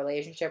point in their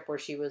relationship where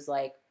she was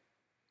like,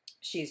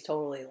 she's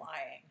totally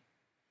lying.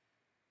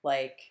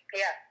 Like,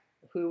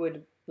 who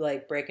would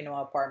like break into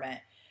an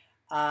apartment?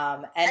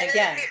 And again, she said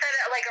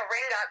that, like, a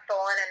ring got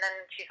stolen, and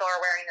then she saw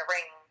her wearing the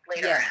ring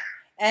later. Yeah,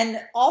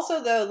 and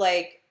also though,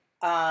 like,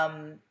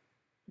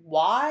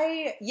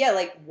 why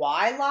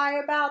lie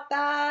about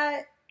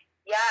that?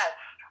 Yes.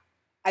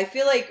 I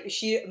feel like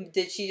she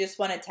just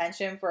want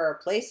attention for her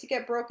place to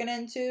get broken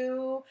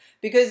into?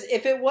 Because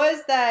if it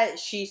was that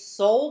she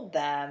sold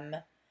them,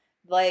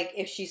 like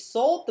if she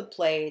sold the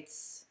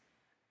plates,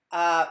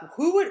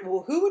 who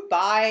would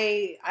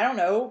buy? I don't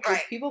know.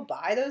 Would people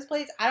buy those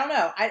plates? I don't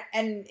know.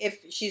 And if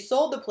she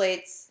sold the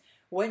plates,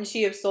 wouldn't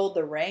she have sold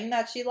the ring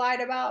that she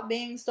lied about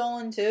being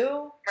stolen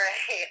too?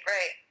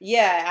 Right.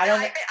 Yeah, I don't.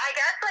 I guess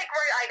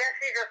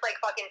she just like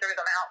fucking threw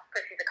them out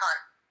because she's a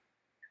cunt.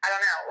 I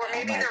don't know. Or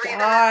maybe the reason.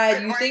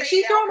 God, you think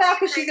she threw them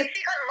out because she couldn't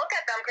look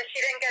at them because she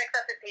didn't get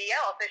accepted to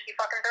Yale, so she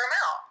fucking threw them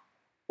out.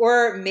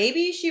 Or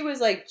maybe she was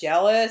like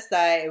jealous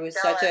that it was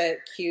such a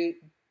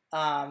cute,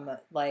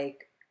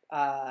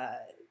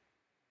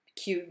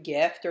 cute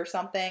gift or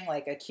something,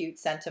 like a cute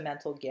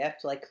sentimental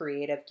gift, like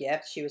creative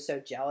gift. She was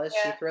so jealous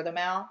she threw them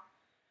out.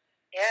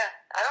 Yeah,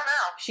 I don't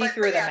know. She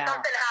threw them out.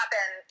 Something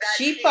happened that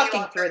she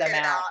fucking threw them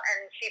out.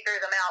 And she threw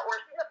them out. Or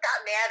she just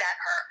got mad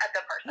at the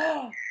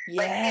person. Yeah.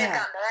 Like, she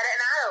got mad at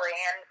Natalie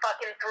and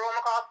fucking threw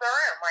them across the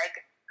room. Like,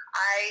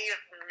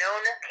 I've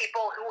known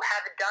people who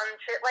have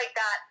done shit like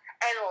that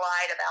and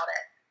lied about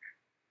it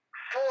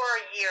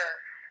for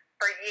years.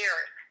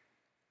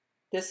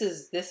 This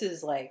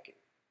is like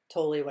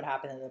totally what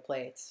happened to the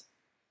plates.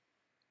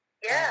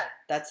 Yeah.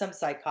 That's some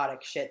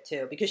psychotic shit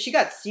too, because she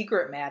got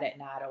secret mad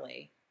at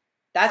Natalie.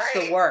 That's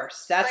the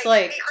worst. That's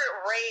like secret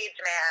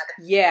rage mad.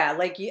 Yeah,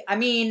 like, I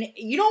mean,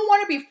 you don't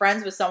want to be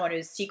friends with someone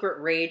who's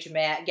secret rage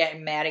mad,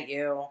 getting mad at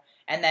you,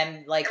 and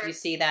then like you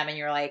see them and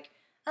you're like,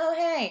 oh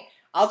hey.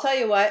 I'll tell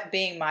you what,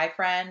 being my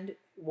friend,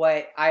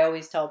 what I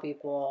always tell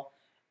people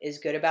is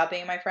good about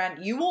being my friend.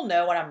 You will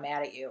know when I'm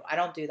mad at you. I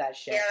don't do that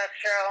shit. Yeah, that's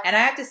true. And I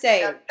have to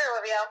say, that's true,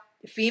 Olivia.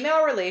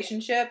 Female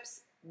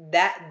relationships,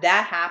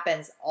 that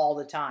happens all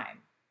the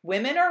time.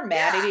 Women are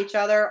mad at each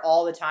other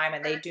all the time,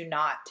 and they do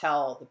not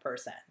tell the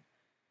person.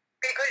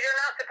 Because you're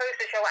not supposed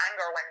to show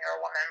anger when you're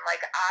a woman. Like,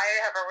 I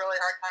have a really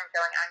hard time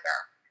showing anger.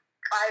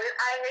 I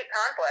hate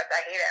conflict.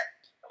 I hate it.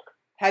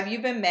 Have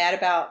you been mad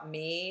about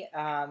me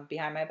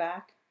behind my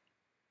back?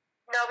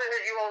 No,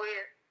 because you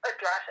always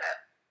address it.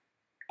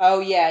 Oh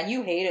yeah, and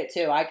you hate it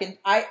too.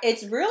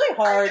 It's really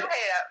hard. I do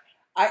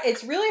hate it.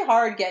 It's really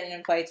hard getting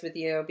in fights with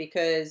you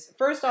because,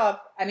 first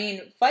off, I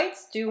mean,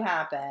 fights do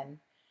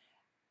happen.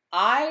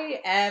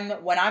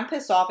 When I'm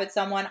pissed off at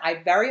someone, I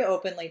very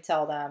openly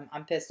tell them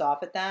I'm pissed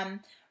off at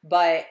them.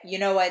 But you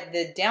know what?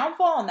 The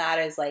downfall on that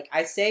is, like,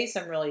 I say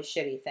some really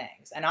shitty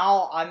things, and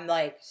I'm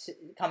like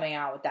coming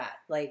out with that.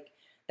 Like,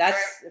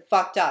 that's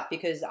fucked up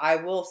because I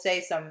will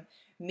say some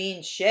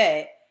mean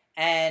shit,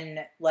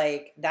 and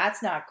like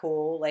that's not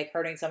cool. Like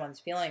hurting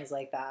someone's feelings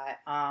like that.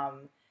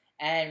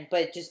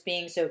 But just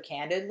being so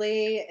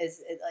candidly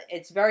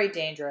it's very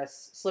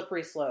dangerous,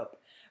 slippery slope.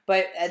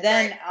 But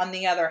then on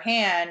the other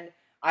hand,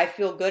 I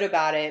feel good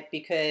about it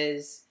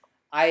because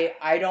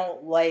I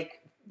don't like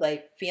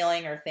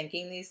feeling or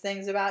thinking these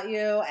things about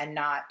you and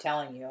not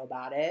telling you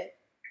about it.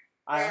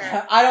 I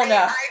don't know.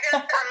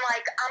 I'm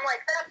like,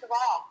 first of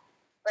all,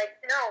 like,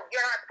 no,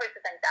 you're not supposed to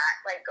think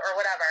that, like, or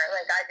whatever.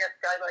 Like, I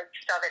like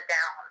shove it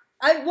down.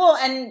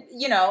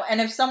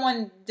 And if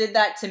someone did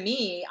that to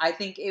me, I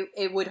think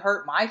it would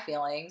hurt my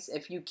feelings.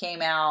 If you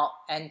came out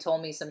and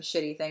told me some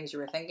shitty things you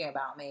were thinking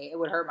about me, it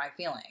would hurt my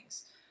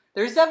feelings.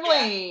 There's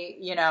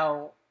definitely,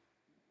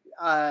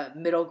 a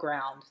middle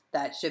ground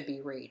that should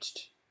be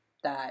reached.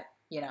 That,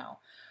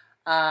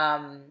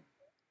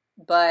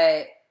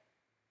 but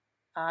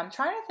I'm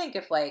trying to think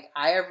if, like,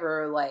 I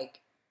ever,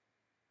 like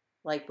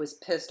was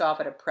pissed off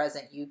at a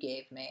present you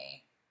gave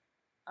me.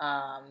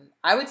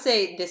 I would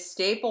say the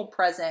staple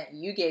present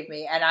you gave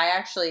me, and I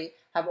actually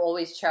have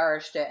always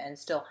cherished it and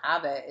still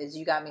have it, is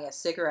you got me a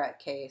cigarette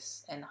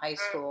case in high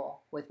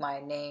school with my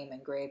name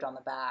engraved on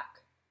the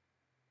back.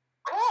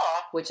 Cool.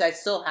 Which I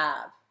still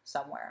have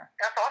somewhere.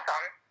 That's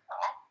awesome.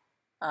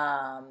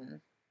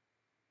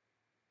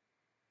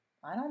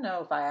 I don't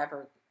know if I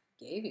ever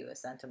gave you a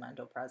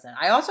sentimental present.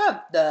 I also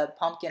have the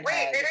pumpkin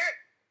head. Wait,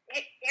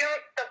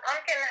 the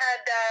pumpkin head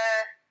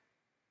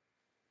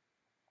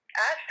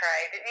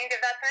ashtray, didn't you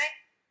give that to me?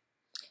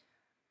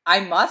 I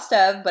must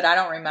have, but I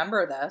don't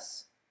remember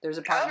this. There's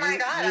a Oh my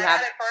God, I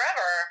had it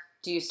forever.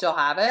 Do you still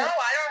have it? No,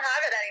 I don't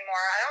have it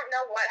anymore. I don't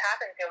know what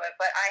happened to it,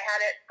 but I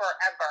had it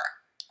forever.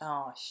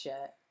 Oh,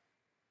 shit.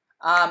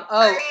 I mean,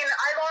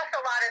 I lost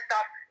a lot of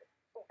stuff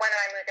when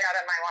I moved out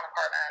of my one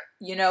apartment.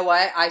 You know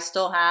what? I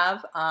still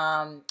have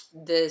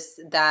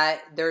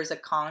there's a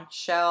conch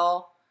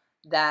shell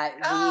that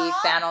we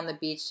found on the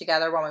beach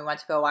together when we went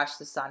to go watch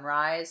the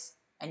sunrise,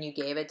 and you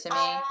gave it to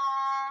me.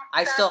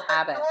 I still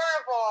have it.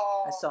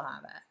 Adorable. I still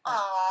have it.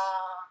 Aww.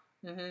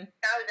 Mm-hmm.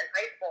 That was in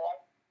high school.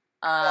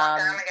 A long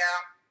time ago.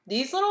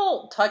 These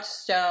little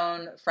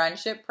touchstone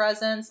friendship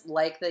presents,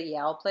 like the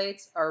Yale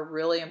plates, are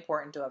really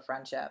important to a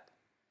friendship.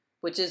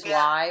 Which is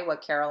why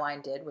what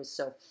Caroline did was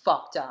so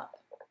fucked up.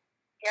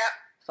 Yep.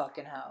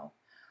 Fucking hoe.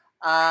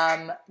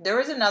 There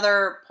was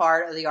another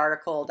part of the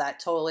article that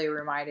totally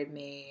reminded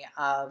me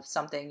of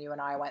something you and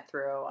I went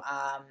through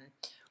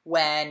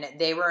when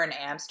they were in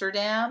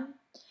Amsterdam.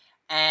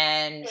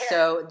 And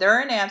so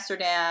they're in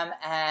Amsterdam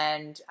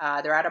and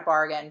they're at a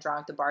bar getting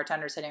drunk. The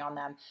bartender's hitting on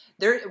them.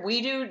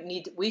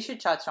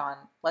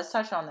 Let's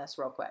touch on this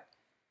real quick.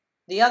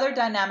 The other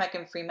dynamic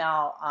in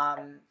female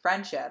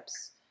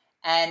friendships,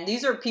 and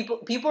these are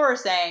people are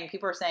saying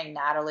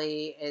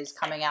Natalie is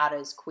coming out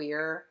as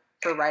queer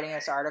for writing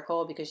this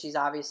article because she's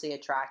obviously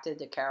attracted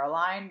to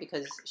Caroline,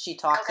 because she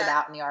talks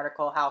about in the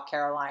article how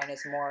Caroline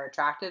is more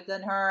attractive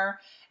than her,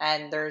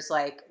 and there's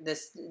like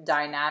this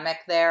dynamic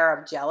there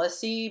of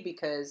jealousy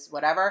because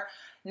whatever.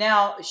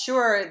 Now,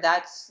 sure,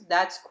 that's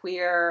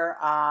queer.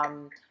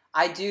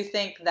 I do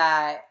think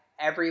that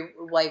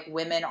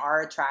women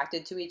are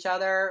attracted to each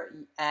other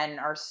and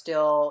are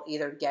still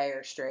either gay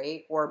or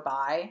straight or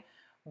bi.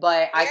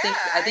 But I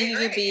think you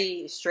could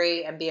be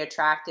straight and be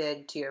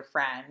attracted to your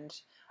friend.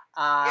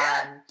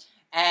 And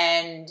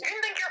you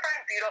can think your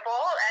friend's beautiful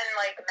and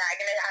like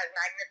has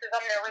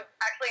magnetism. There was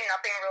actually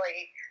nothing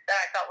really that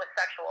I felt was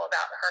sexual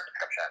about her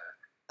description.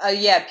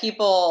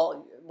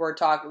 People were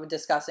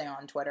discussing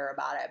on Twitter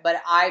about it,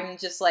 but I'm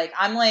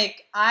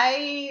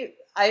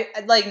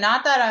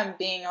not that I'm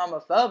being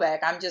homophobic.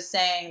 I'm just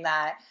saying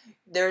that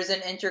there's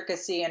an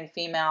intricacy in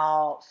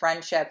female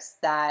friendships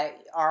that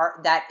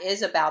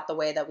is about the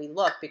way that we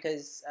look,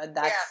 because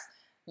that's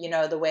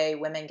the way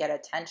women get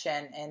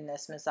attention in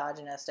this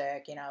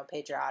misogynistic,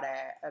 patriotic.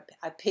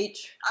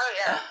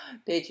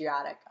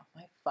 Patriotic. Oh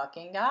my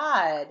fucking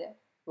God!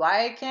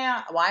 Why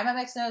am I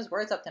mixing those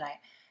words up tonight?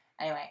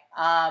 Anyway,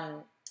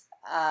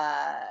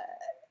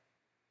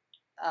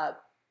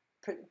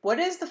 what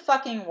is the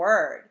fucking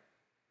word?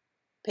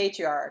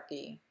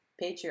 Patriarchy.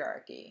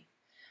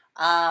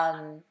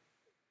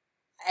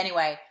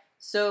 Anyway,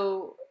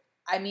 so,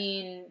 I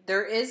mean,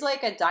 there is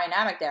like a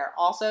dynamic there.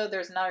 Also,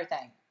 there's another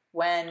thing.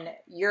 When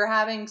you're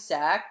having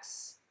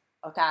sex,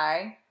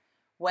 okay,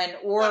 when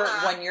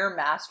you're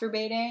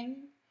masturbating,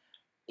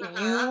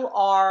 you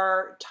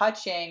are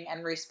touching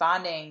and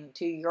responding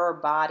to your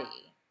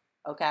body,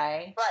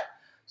 okay? Right.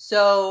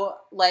 So,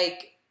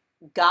 like,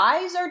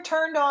 guys are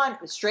turned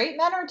on, straight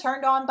men are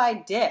turned on by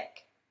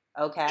dick,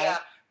 okay? Yeah.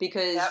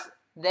 Because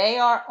they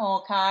are,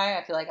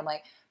 I feel like I'm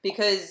like,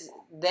 because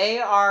they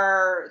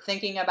are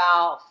thinking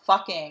about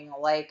fucking,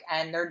 like,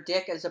 and their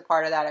dick is a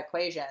part of that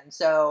equation.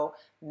 So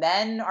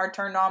men are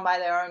turned on by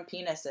their own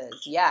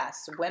penises.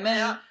 Yes.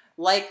 Women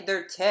like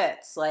their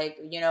tits. Like,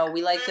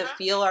 we like to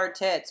feel our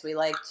tits. We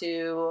like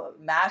to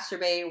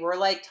masturbate. We're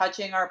like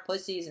touching our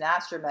pussies,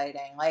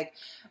 masturbating. Like,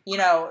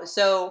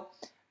 so,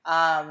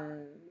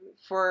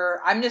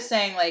 I'm just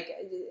saying, like,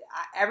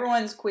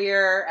 everyone's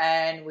queer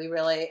and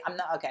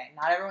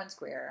not everyone's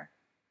queer.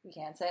 You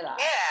can't say that.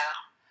 Yeah.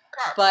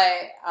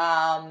 But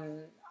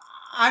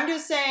I'm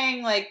just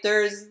saying, like,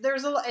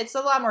 it's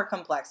a lot more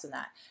complex than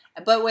that.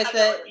 But with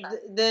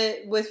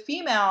with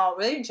female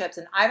relationships,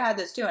 and I've had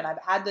this too, and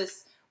I've had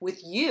this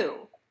with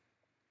you,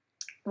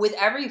 with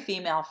every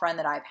female friend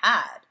that I've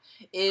had,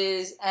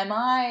 is, am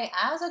I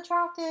as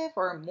attractive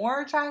or more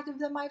attractive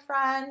than my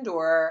friend?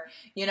 Or,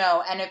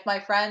 and if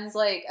my friend's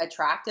like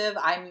attractive,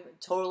 I'm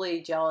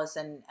totally jealous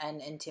and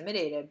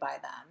intimidated by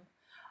them.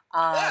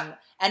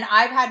 And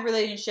I've had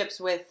relationships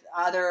with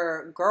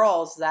other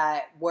girls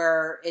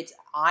where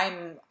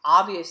I'm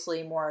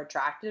obviously more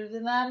attractive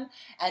than them,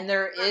 and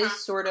there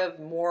is sort of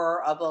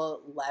more of a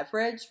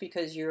leverage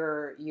because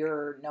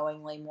you're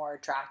knowingly more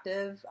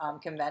attractive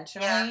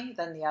conventionally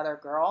than the other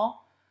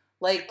girl.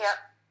 Like,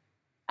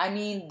 I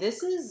mean,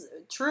 this is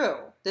true.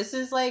 This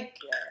is like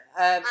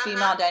a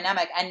female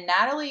dynamic, and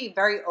Natalie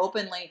very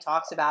openly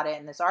talks about it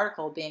in this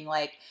article, being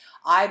like,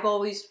 I've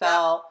always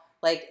felt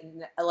like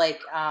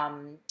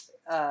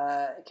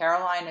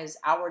Caroline is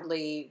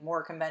outwardly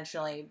more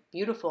conventionally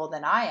beautiful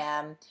than I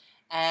am,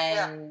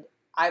 and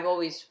I've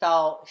always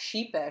felt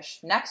sheepish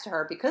next to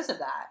her because of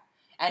that,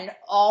 and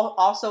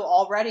also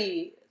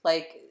already,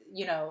 like,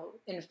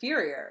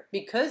 inferior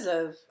because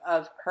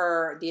of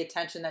her, the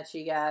attention that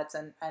she gets,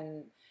 and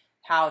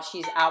how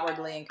she's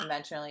outwardly and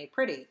conventionally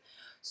pretty.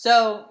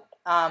 So,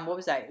 what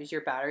was that? Is your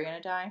battery gonna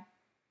die?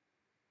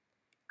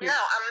 No,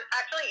 I'm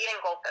actually eating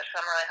goldfish.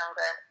 I'm really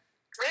hungry.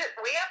 We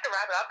have to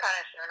wrap it up kind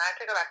of soon. I have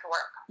to go back to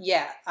work.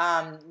 Yeah.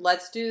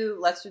 Let's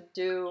do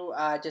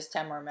just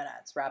 10 more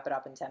minutes. Wrap it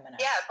up in 10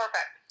 minutes. Yeah,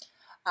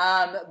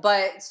 perfect.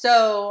 But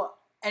so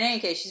in any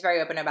case, she's very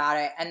open about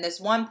it. And this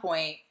one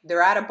point,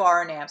 they're at a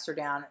bar in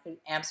Amsterdam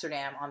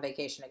on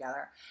vacation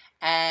together.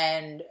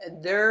 And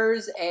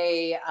there's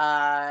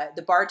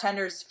the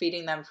bartender's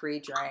feeding them free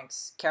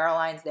drinks.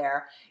 Caroline's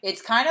there.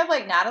 It's kind of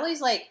like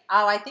Natalie's like,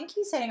 oh, I think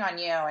he's hitting on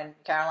you. And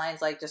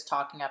Caroline's like just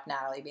talking up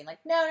Natalie, being like,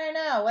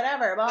 no,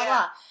 whatever, blah,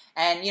 blah.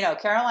 And,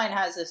 Caroline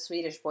has a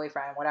Swedish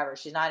boyfriend, whatever.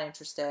 She's not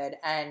interested.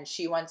 And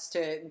she wants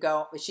to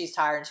go, she's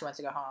tired and she wants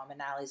to go home. And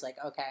Natalie's like,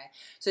 okay.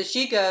 So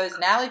she goes,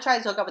 Natalie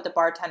tries to hook up with the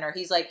bartender.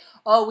 He's like,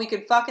 oh, we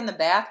could fuck in the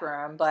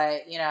bathroom.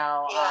 But,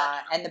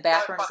 and the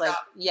bathroom's like,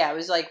 it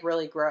was like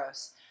really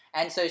gross.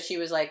 And so she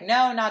was like,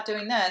 no, not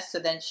doing this. So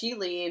then she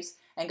leaves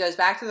and goes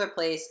back to their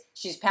place.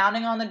 She's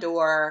pounding on the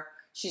door.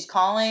 She's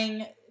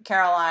calling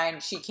Caroline.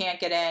 She can't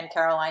get in.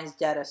 Caroline's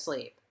dead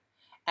asleep.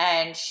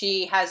 And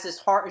she has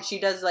this she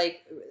does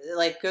like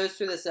goes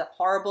through this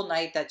horrible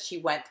night that she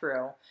went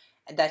through,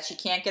 and that she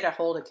can't get a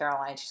hold of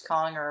Caroline. She's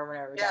calling her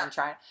whenever I'm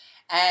trying.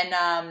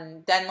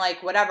 And then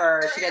like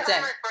whatever, she gets in.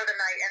 For the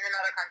night in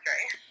another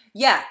country.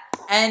 Yeah,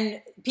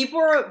 and people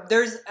are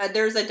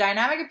there's a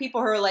dynamic of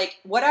people who are like,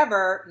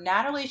 whatever.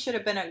 Natalie should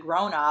have been a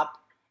grown up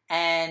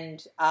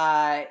and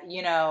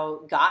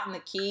gotten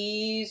the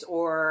keys,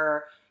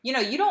 or you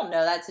don't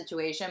know that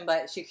situation,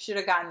 but she should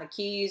have gotten the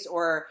keys,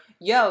 or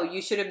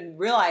you should have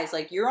realized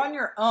like you're on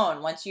your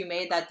own once you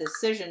made that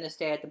decision to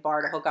stay at the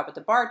bar to hook up with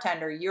the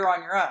bartender. You're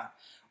on your own.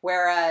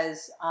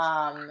 Whereas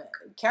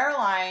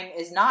Caroline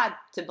is not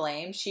to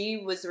blame. She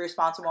was the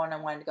responsible one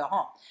and wanted to go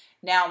home.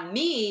 Now,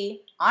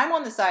 I'm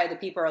on the side of the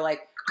people who are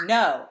like,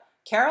 no,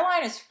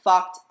 Caroline is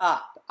fucked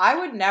up. I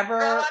would never.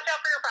 Watch out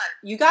for your friends.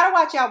 You gotta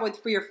watch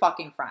out for your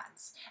fucking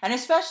friends. And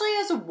especially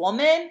as a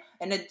woman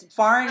in a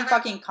foreign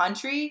fucking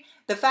country,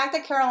 the fact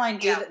that Caroline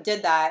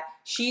did that,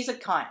 she's a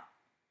cunt.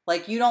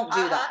 Like, you don't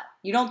do that.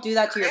 You don't do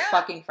that to your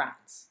fucking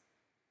friends.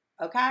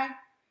 Okay?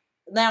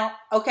 Now,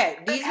 okay,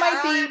 these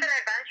might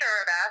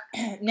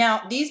be.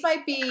 Now, these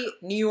might be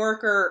New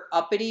Yorker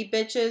uppity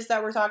bitches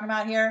that we're talking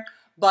about here,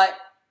 but.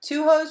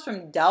 Two hoes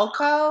from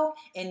Delco.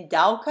 In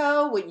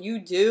Delco, what you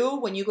do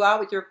when you go out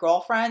with your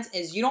girlfriends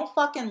is you don't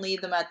fucking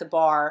leave them at the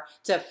bar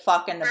to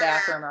fuck in the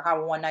bathroom or have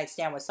a one-night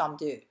stand with some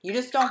dude. You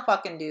just don't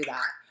fucking do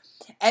that.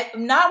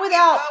 And not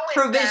without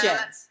provisions.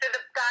 To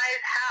the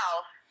guy's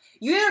house.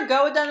 You either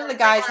go with them to the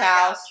guy's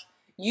house,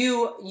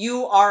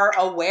 you are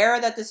aware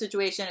that the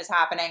situation is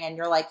happening, and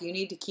you're like, you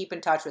need to keep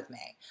in touch with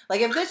me.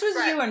 Like, if this was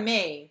you and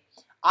me,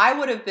 I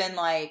would have been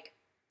like,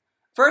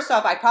 first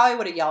off, I probably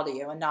would have yelled at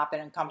you and not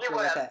been uncomfortable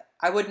with it.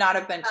 I would not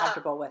have been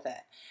comfortable with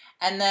it.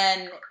 And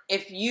then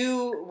if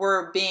you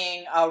were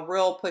being a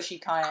real pushy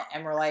cunt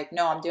and were like,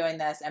 no, I'm doing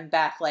this, and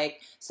Beth,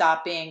 like,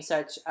 stop being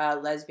such a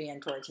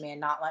lesbian towards me and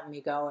not letting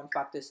me go and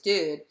fuck this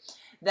dude,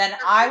 then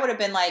I would have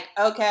been like,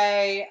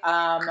 okay,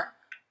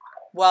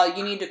 well,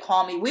 you need to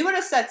call me. We would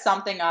have set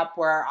something up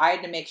where I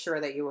had to make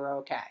sure that you were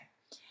okay.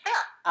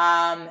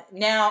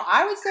 Now,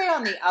 I would say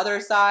on the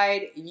other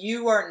side,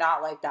 you are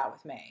not like that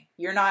with me.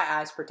 You're not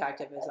as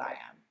protective as I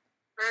am.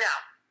 No.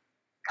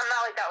 I'm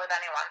not like that with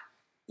anyone.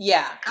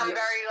 Yeah. I'm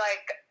very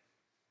like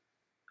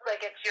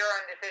it's your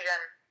own decision.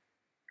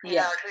 You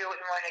know, to do what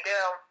you want to do.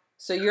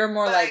 So you're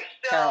more like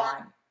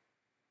Caroline.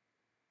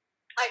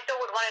 I still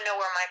would want to know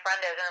where my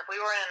friend is, and if we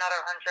were in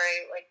another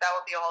country, like, that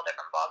would be a whole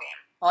different ballgame.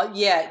 Oh,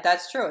 yeah,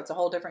 that's true. It's a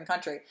whole different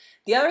country.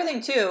 The other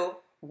thing, too,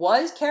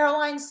 was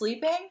Caroline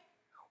sleeping?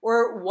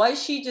 Or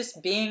was she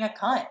just being a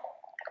cunt?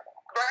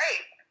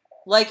 Right.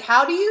 Like,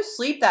 how do you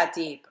sleep that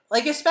deep?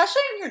 Like,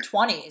 especially in your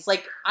 20s.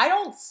 Like,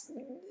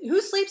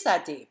 who sleeps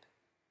that deep?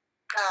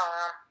 I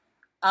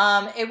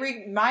don't know. It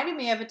reminded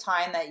me of a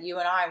time that you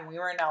and I, when we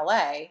were in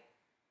LA,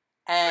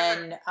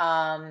 and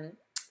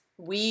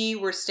we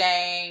were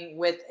staying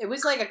with, it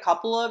was like a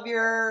couple of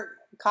your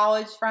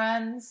college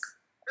friends.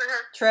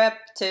 Trip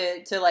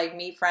to like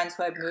meet friends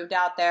who had moved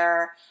out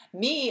there.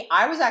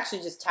 I was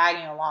actually just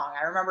tagging along.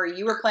 I remember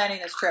you were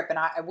planning this trip, and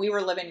we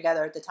were living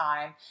together at the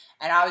time,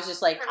 and I was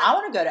just like, I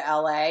want to go to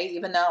LA,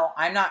 even though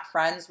I'm not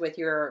friends with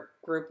your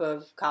group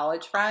of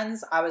college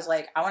friends. I was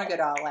like, I want to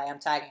go to LA. I'm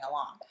tagging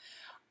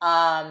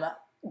along.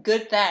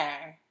 Good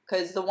thing,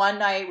 because the one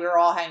night we were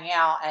all hanging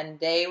out, and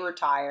they were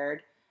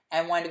tired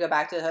and wanted to go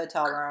back to the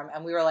hotel room.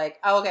 And we were like,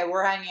 oh, okay,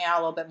 we're hanging out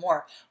a little bit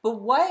more. But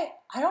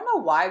I don't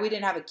know why we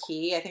didn't have a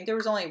key. I think there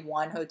was only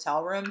one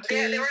hotel room key.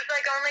 Yeah, there was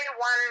like only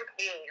one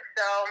key.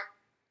 So,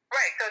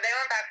 right, so they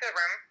went back to the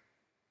room.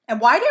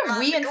 And why didn't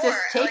we insist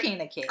taking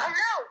the key? Oh,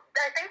 no,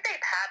 I think they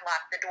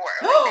padlocked the door.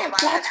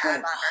 Like, that's what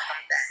it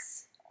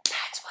was.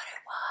 That's what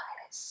it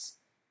was.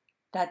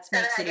 That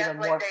makes it even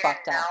more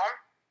fucked up.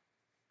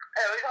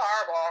 It was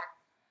horrible.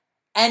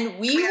 And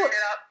we ended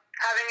up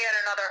having me at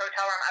another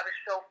hotel room. I was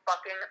so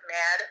fucking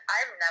mad.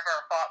 I've never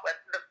fought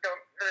with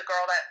the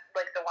girl that,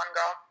 like, the one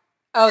girl.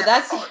 Oh,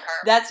 that's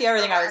the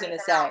other thing I was going to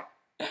say.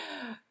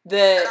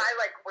 And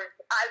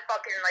I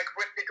fucking, like,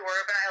 ripped the door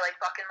open. I, like,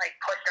 fucking, like,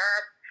 pushed her.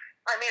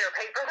 I made her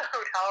pay for the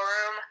hotel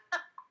room.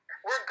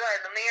 we're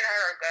good. Me and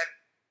her are good.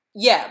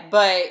 Yeah,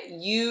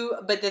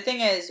 but the thing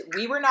is,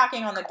 we were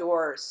knocking on the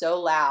door so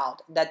loud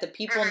that the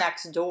people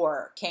next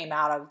door came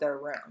out of their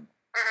room.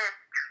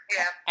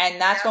 Yeah.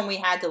 And that's when we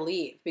had to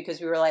leave because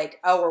we were like,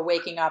 oh, we're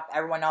waking up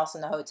everyone else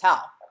in the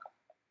hotel.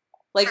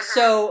 Like,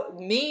 so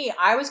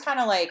I was kind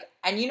of like,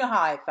 and you know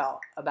how I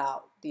felt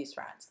about these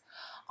friends.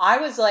 I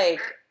was like,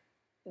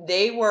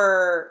 they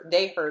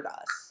heard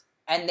us.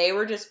 And they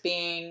were just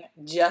being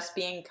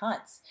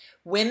cunts.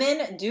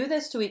 Women do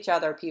this to each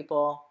other,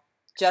 people.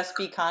 Just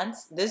be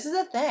cunts. This is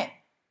a thing.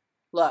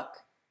 Look,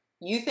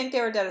 you think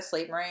they were dead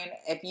asleep, Maureen?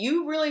 If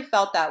you really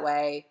felt that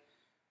way,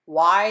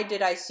 why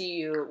did I see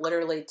you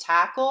literally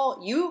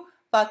tackle? You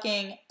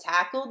fucking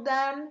tackled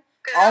them.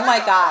 Oh my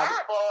God.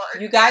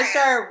 You guys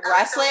started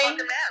wrestling.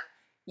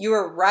 You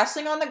were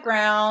wrestling on the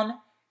ground.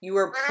 You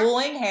were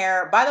pulling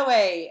hair. By the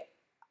way,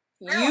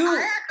 I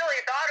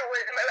actually thought it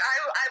was,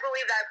 I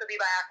believe that could be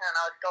by accident.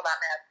 I was still that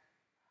mad.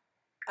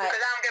 Because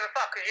I don't give a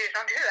fuck, because you just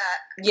don't do that.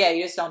 Yeah,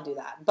 you just don't do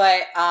that.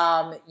 But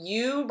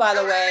you, by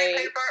the way...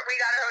 We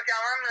got a hotel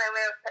room, and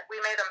then we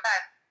made them pay.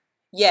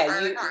 Yeah,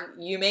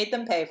 you made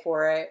them pay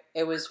for it.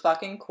 It was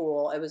fucking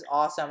cool. It was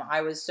awesome.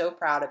 I was so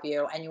proud of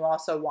you, and you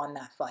also won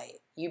that fight.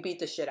 You beat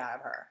the shit out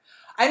of her.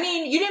 I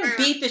mean, you didn't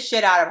beat the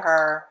shit out of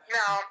her.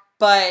 No.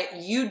 But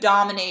you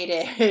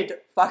dominated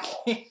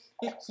fucking...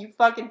 You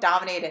fucking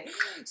dominated.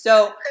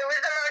 So... It was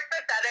the most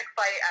pathetic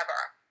fight ever.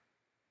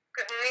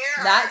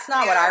 That's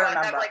not what I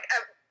remember.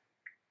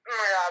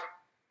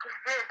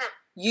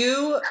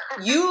 You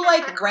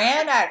like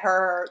ran at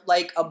her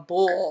like a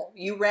bull.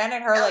 You ran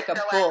at her like a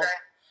bull.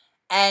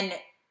 And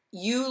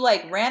you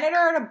like ran at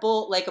her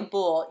like a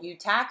bull. You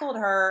tackled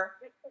her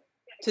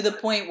to the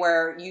point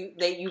where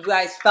you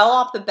guys fell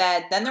off the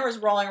bed. Then there was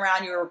rolling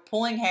around. You were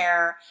pulling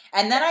hair.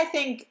 And then I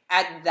think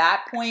at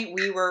that point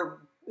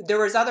there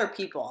was other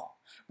people.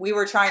 We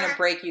were trying to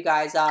break you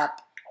guys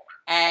up.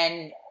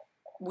 And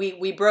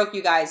we broke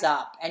you guys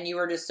up. And you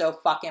were just so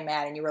fucking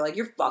mad. And you were like,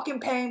 you're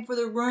fucking paying for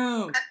the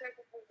room.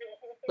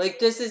 Like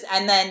this is,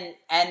 and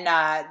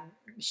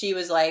she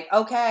was like,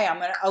 okay,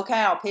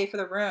 I'll pay for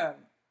the room.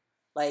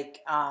 Like,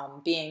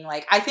 being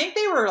like, I think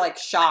they were like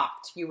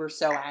shocked you were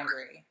so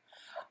angry.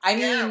 I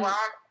mean,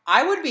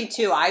 I would be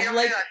too. I've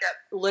like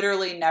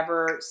literally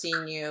never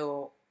seen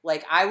you,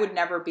 like, I would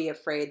never be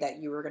afraid that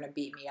you were going to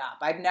beat me up.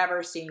 I've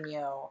never seen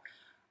you.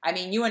 I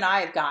mean, you and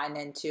I have gotten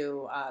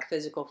into a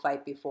physical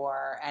fight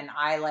before, and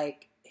I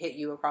like hit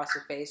you across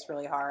the face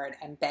really hard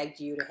and begged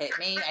you to hit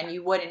me, and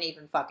you wouldn't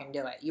even fucking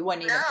do it. You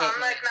wouldn't even hit me.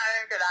 I'm like not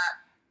into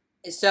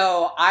that.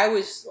 So I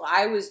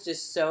was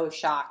just so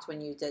shocked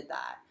when you did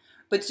that.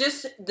 But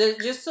just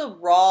the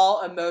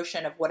raw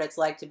emotion of what it's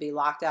like to be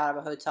locked out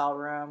of a hotel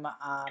room,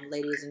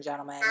 ladies and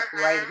gentlemen,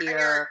 right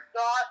here,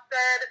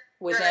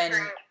 within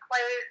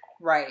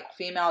right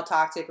female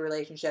toxic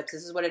relationships.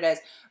 This is what it is.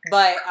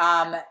 But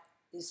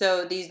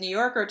so these New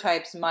Yorker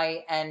types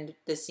might end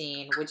the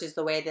scene, which is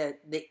the way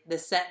that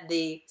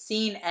the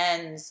scene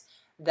ends.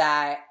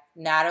 That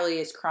Natalie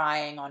is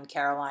crying on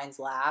Caroline's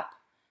lap.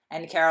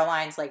 And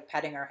Caroline's like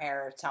petting her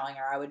hair, telling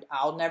her,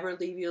 I'll never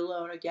leave you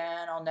alone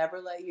again. I'll never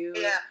let you,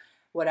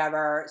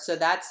 whatever. So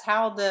that's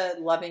how the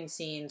loving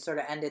scene sort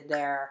of ended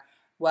there.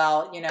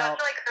 Well, you know,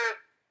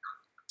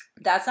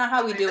 that's not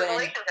how we do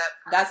it.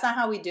 That's not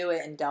how we do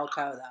it in Delco,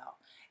 though.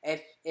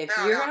 If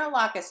you're gonna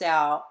lock us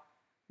out,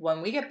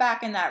 when we get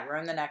back in that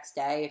room the next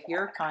day, if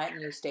you're a cunt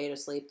and you stayed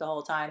asleep the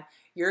whole time,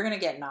 you're gonna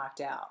get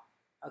knocked out.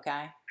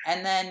 Okay,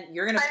 and then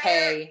you're gonna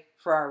pay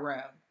for our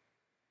room.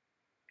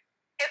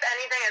 If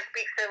anything, it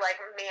speaks to, like,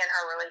 me and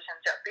her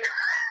relationship.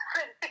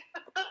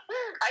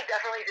 I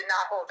definitely did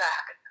not hold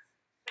back.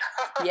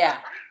 Yeah.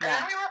 And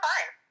then we were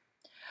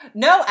fine.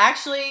 No,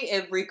 actually,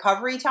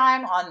 recovery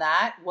time on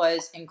that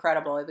was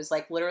incredible. It was,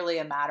 like, literally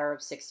a matter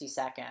of 60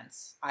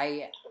 seconds.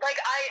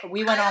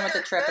 We went on with the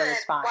trip. It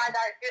was fine. Why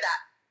guys do that?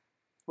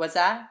 What's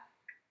that?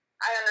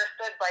 I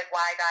understood, like,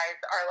 why guys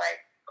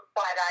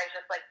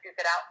just, like, duke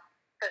it out,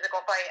 physical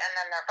fight, and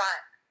then they're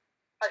fine.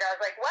 Like, I was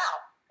like,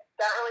 wow,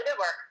 that really did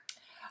work.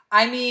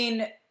 I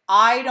mean,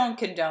 I don't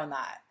condone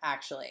that,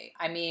 actually.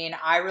 I mean,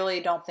 I really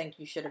don't think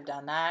you should have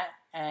done that.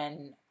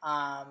 And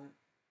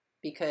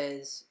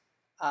because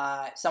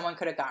someone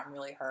could have gotten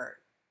really hurt.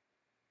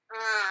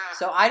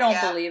 So I don't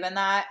believe in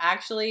that,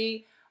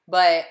 actually.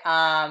 But,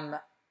 and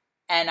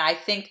I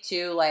think,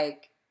 too,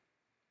 like,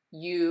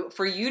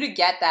 for you to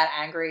get that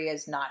angry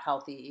is not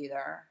healthy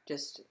either.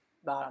 Just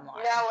bottom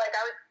line. No, like,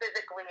 I was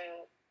physically,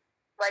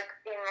 like,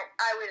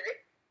 I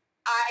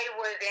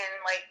was in,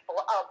 like, a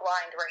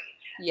blind rage.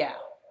 Yeah.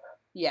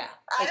 Yeah.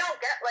 I don't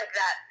get like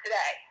that today.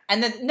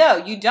 And then, no,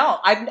 you don't.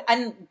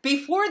 And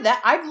before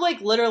that, I've,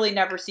 like, literally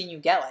never seen you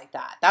get like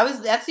that.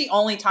 That's the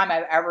only time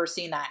I've ever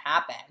seen that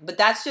happen. But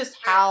that's just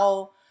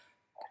how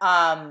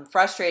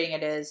frustrating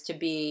it is to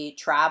be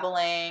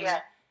traveling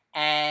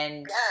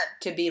and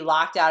to be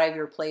locked out of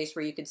your place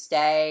where you could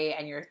stay,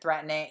 and you're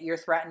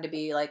threatened to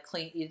be, like,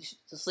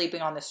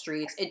 sleeping on the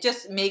streets.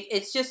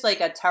 It's just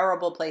like a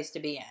terrible place to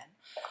be in.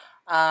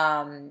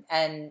 And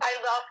I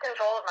lost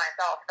control of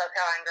myself. That's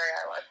how angry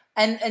I was.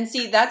 and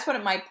see, that's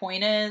what my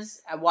point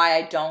is, why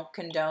I don't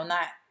condone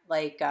that,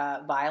 like,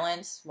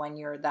 violence when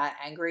you're that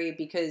angry,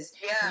 because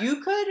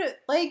you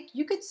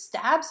could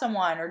stab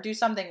someone or do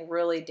something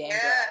really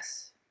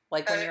dangerous.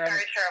 Like when you're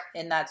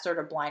in that sort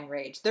of blind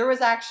rage. There was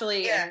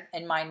actually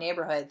in my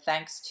neighborhood,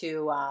 thanks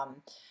to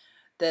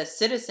the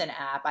Citizen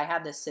app. I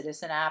have this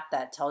Citizen app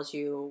that tells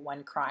you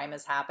when crime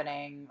is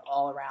happening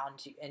all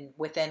around and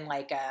within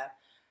like a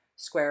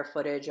square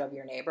footage of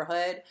your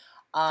neighborhood.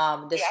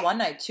 This one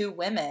night, two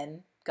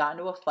women got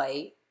into a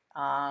fight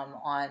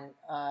on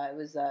it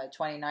was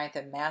 29th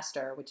and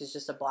Master, which is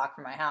just a block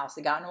from my house.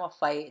 They got into a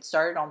fight. It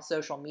started on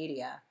social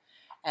media,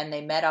 and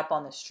they met up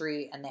on the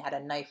street, and they had a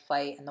knife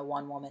fight, and the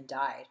one woman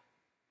died.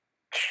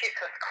 Jesus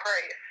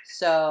Christ.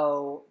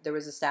 So there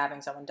was a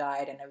stabbing, someone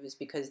died, and it was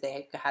because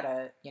they had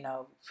a,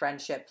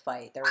 friendship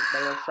fight. They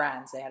were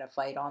friends. They had a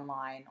fight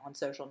online on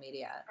social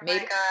media. Oh my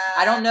God.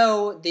 I don't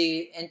know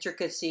the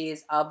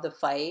intricacies of the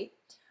fight,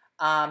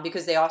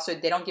 because they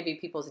don't give you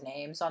people's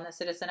names on the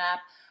Citizen app.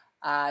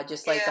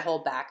 Just like the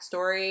whole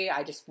backstory.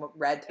 I just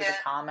read through the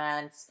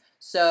comments.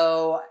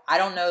 So I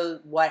don't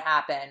know what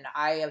happened.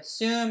 I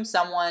assume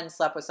someone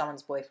slept with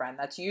someone's boyfriend.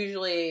 That's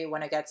usually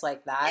when it gets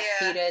like that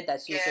heated.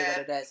 That's usually what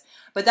it is.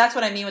 But that's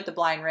what I mean with the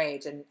blind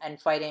rage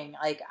and fighting.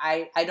 Like,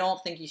 I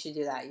don't think you should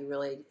do that. You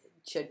really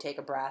should take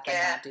a breath and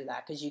not do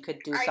that, because you could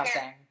do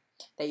something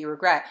that you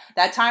regret.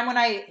 That time when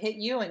I hit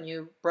you and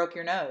you broke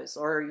your nose,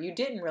 or you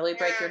didn't really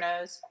break your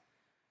nose.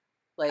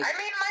 Like, I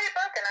mean, it might have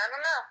broken. I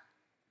don't know.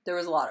 There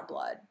was a lot of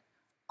blood.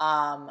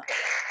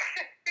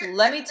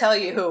 Let me tell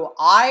you,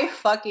 I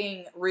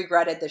fucking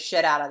regretted the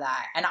shit out of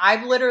that. And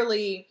I've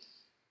literally,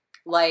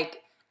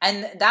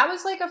 and that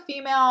was like a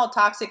female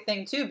toxic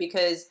thing too,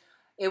 because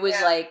it was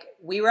like,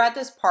 we were at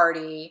this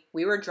party,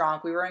 we were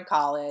drunk, we were in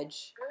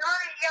college. We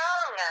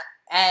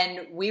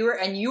were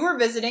young. And you were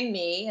visiting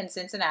me in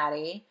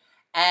Cincinnati,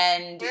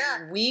 and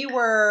we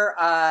were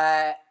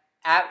at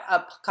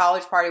a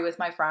college party with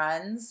my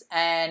friends,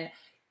 and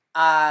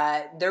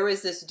there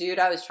was this dude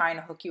I was trying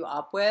to hook you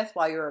up with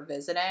while you were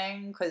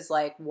visiting, because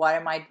like, why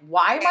am I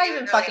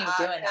even fucking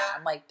doing that?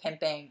 I'm like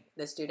pimping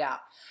this dude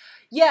out.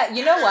 Yeah,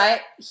 you know what?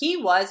 He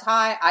was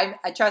high.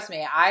 I trust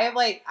me.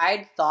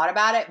 I'd thought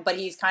about it, but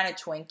he's kind of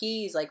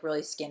twinky. He's like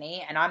really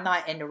skinny, and I'm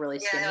not into really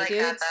skinny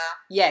dudes.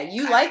 Yeah,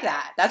 you like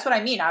that. That's what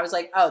I mean. I was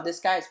like, oh, this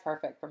guy's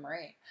perfect for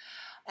Marie.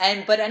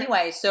 But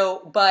anyway,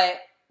 but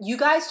you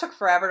guys took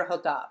forever to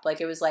hook up. Like,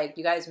 it was like,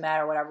 you guys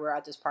met or whatever, we were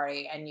at this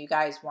party, and you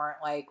guys weren't,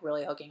 like,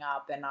 really hooking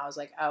up, and I was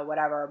like, oh,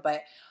 whatever.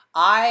 But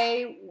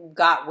I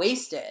got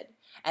wasted,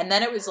 and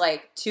then it was,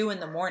 like, 2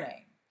 a.m,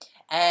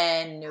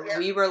 and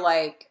we were,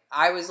 like,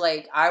 I was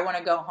like, I want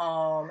to go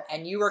home,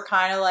 and you were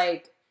kind of,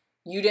 like,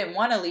 you didn't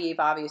want to leave,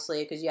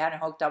 obviously, because you hadn't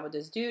hooked up with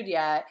this dude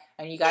yet,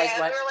 and you guys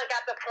went... we were, like,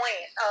 at the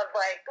point of,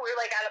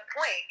 like, at a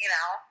point,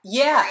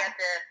 Yeah.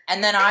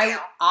 And then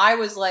I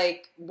was,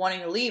 like, wanting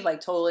to leave,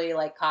 like, totally,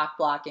 like,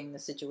 cock-blocking the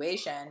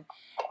situation,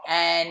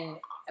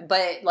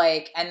 but,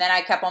 like, and then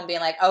I kept on being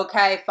like,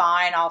 okay,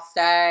 fine, I'll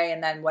stay,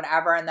 and then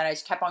whatever, and then I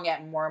just kept on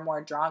getting more and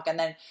more drunk, and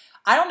then,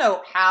 I don't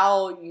know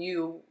how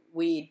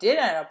we did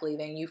end up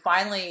leaving. You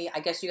finally, I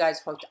guess you guys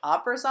hooked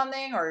up or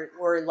something,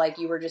 or like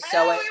you were just so...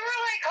 No, we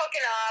were like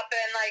hooking up,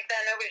 and like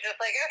then it was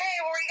just like, okay,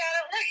 well,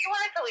 you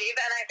wanted to leave,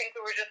 and I think we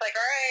were just like,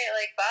 all right,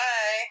 like,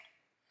 bye.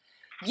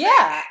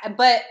 Yeah,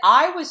 but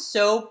I was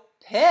so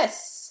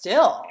pissed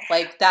still,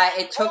 like, that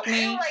it took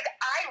me... Like,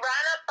 I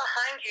ran up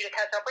behind you to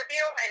catch up with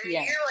you, and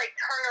you like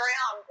turned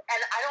around, and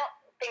I don't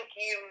think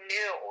you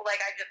knew. Like,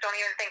 I just don't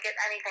even think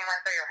anything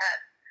went through your head.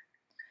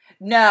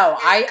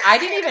 No, I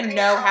didn't even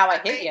know how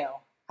I hit you.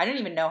 I didn't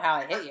even know how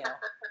I hit you.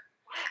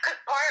 Because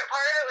part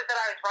of it was that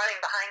I was running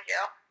behind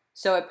you.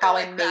 So it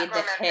probably made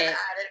the hit.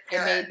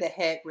 It made the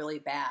hit really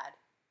bad.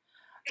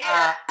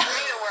 Yeah, it made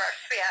it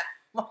worse.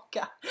 Yeah. Oh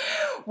God.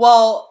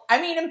 Well,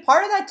 I mean, and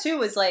part of that too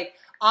was like,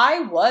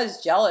 I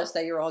was jealous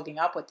that you were hooking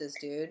up with this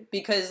dude,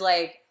 because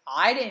like,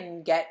 I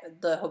didn't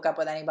get the hook up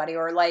with anybody,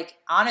 or like,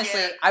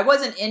 honestly, I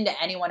wasn't into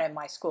anyone in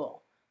my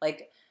school.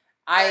 Like,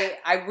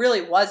 I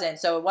really wasn't.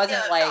 So it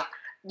wasn't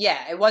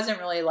it wasn't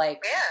really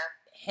like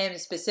him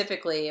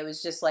specifically. It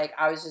was just like,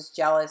 I was just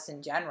jealous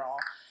in general.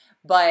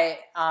 But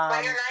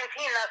when you're 19,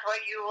 that's what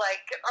you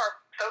like are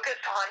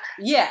focused on.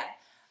 Yeah.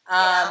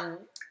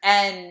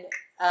 And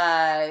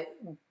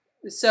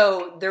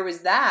so there was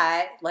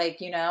that, like,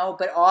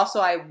 but also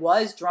I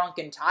was drunk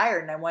and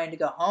tired, and I wanted to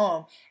go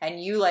home,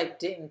 and you like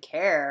didn't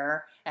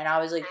care, and I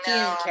was like, he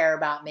didn't care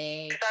about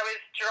me. Because I was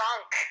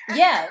drunk.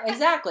 Yeah,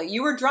 exactly.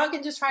 You were drunk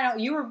and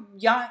you were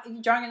drunk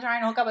and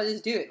trying to hook up with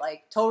this dude,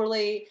 like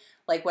totally,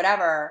 like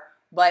whatever.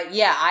 But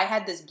yeah, I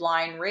had this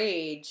blind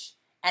rage,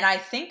 and I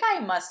think I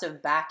must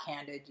have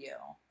backhanded you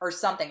or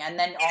something, and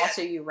then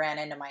also you ran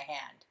into my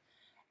hand.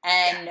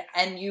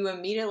 and you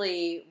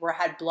immediately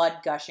had blood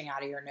gushing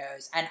out of your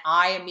nose, and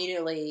I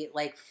immediately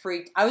like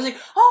freaked. I was like,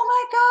 "Oh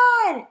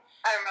my God!"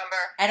 I remember.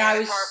 And it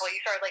was horrible.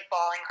 You started like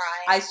bawling,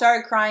 crying. I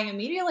started crying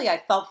immediately.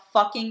 I felt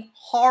fucking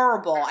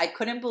horrible. I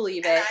couldn't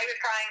believe it. And I was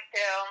crying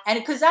too. And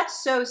because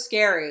that's so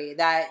scary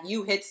that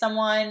you hit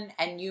someone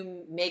and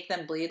you make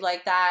them bleed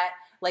like that.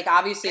 Like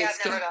obviously, I've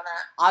never done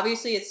that.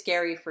 Obviously, it's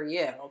scary for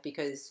you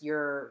because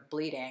you're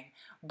bleeding.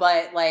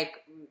 But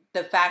like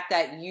the fact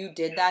that you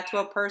did that to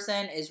a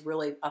person is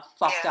really a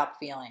fucked up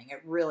feeling.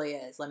 It really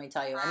is. Let me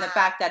tell you. And the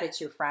fact that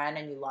it's your friend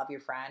and you love your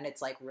friend,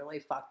 it's like really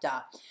fucked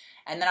up.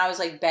 And then I was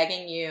like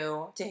begging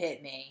you to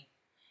hit me,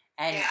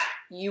 and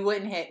you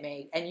wouldn't hit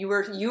me. And you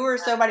were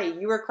so funny.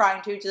 You were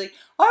crying too. You're like,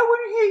 I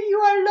wouldn't hit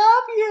you. I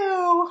love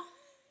you.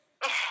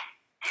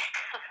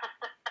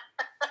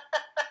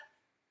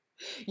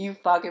 You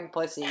fucking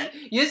pussy.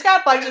 You just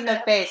got punched in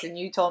the face and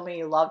you told me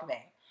you loved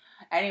me.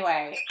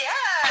 Anyway.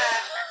 Yeah.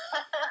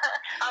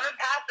 I'm a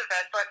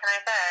pacifist, what can I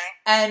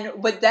say?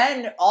 But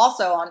then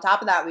also on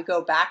top of that, we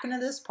go back into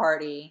this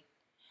party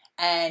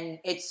and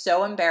it's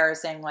so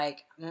embarrassing.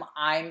 Like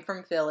I'm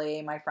from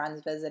Philly, my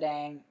friend's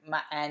visiting,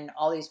 and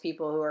all these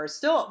people who are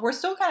we're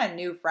still kind of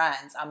new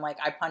friends. I'm like,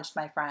 I punched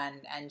my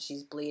friend and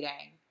she's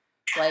bleeding.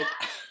 Like...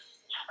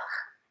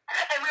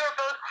 And we were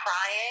both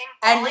crying,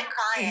 and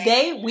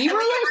crying. We were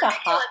like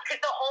ridiculous because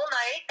the whole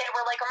night they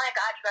were like, "Oh my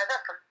God, you guys are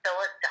from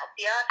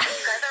Philadelphia.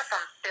 You guys are from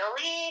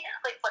Philly.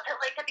 Like, what's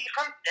it like to be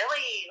from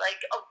Philly?" Like,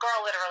 a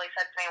girl literally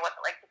said to me, "What's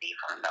it like to be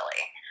from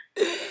Philly?"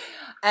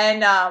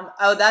 And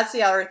that's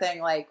the other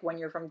thing. Like when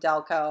you're from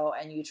Delco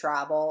and you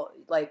travel,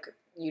 like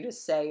you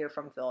just say you're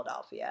from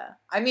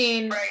Philadelphia. I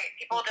mean, right?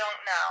 People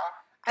don't know.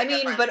 I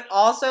mean, but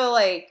also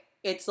like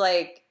it's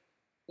like.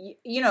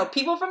 You know,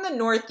 people from the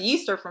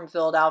Northeast are from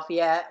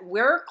Philadelphia.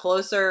 We're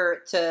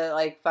closer to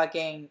like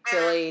fucking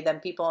Philly than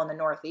people in the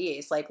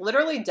Northeast. Like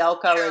literally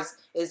Delco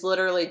is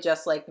literally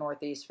just like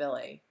Northeast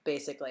Philly,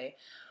 basically.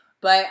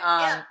 But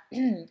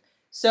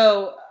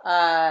so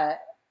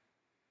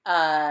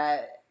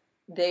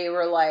they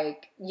were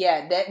like,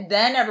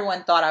 then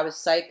everyone thought I was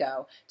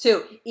psycho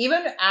too.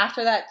 Even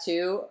after that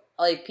too,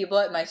 like people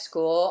at my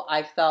school,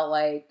 I felt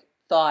like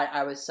thought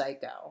I was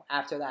psycho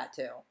after that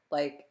too.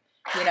 Like,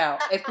 you know,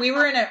 if we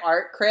were in an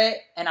art crit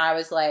and I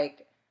was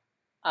like,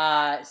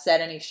 said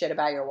any shit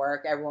about your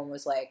work, everyone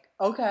was like,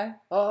 okay.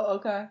 Oh,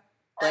 okay.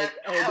 Like,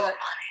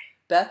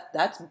 Beth,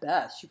 that's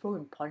Beth. She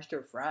fucking punched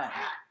her friend.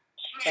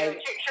 She brought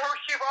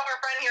her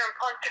friend here and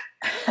punched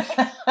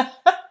her.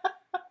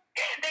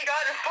 They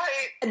got in a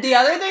fight. The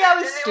other thing I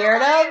was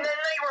scared of. And then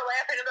they were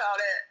laughing about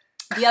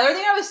it. The other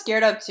thing I was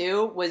scared of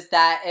too was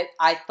that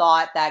I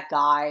thought that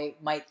guy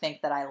might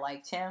think that I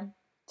liked him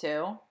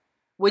too.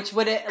 Which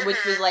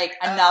was like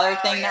another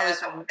thing that was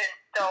so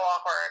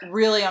awkward.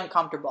 Really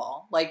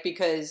uncomfortable. Like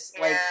because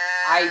like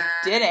I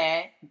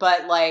didn't,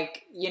 but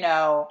like, you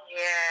know,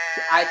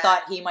 I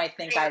thought he might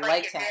think I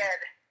liked him. Did.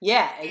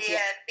 Yeah, exactly.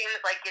 Yeah, it seems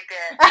like you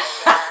did.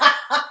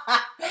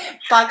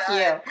 Fuck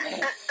you.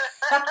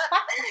 Cause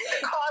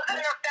and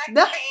effect chain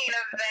of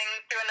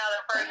things to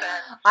another person.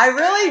 I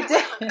really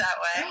did. That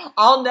way.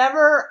 I'll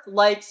never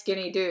like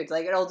skinny dudes.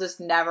 Like it'll just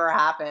never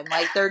happen.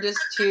 Like they're just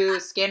too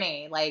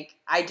skinny. Like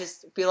I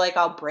just feel like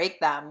I'll break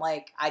them.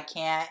 Like I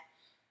can't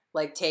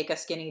like take a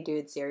skinny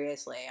dude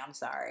seriously. I'm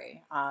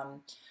sorry.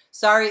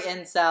 Sorry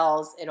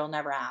incels. It'll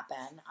never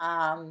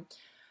happen.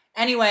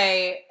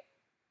 Anyway,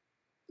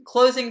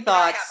 closing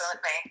thoughts.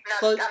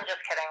 No, I'm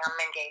just kidding. I'm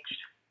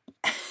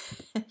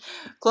engaged.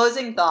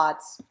 Closing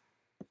thoughts.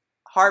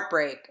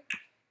 Heartbreak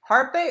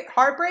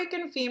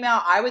in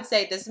female, I would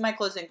say, this is my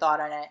closing thought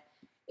on it,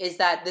 is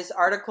that this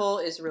article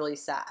is really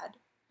sad.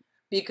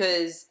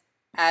 Because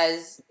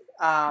as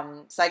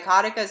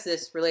psychotic as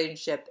this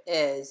relationship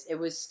is, it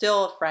was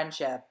still a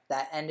friendship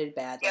that ended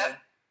badly. Yep.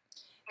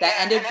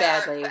 Ended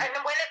badly. And when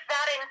it's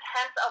that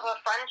intense of a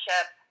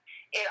friendship,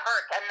 it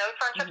hurts. And those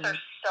friendships are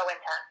so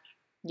intense.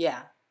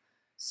 Yeah.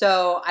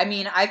 So, I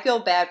mean, I feel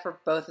bad for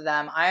both of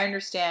them. I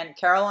understand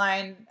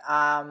Caroline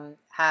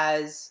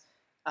has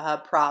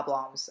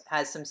problems,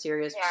 has some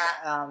serious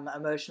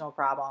emotional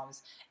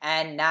problems.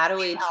 And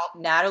Natalie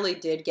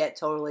did get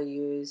totally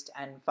used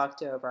and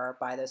fucked over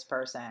by this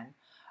person.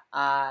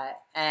 So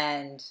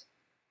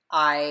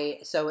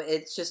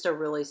it's just a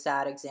really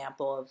sad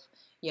example of,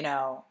 you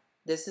know,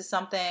 this is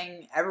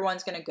something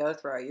everyone's going to go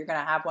through. You're going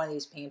to have one of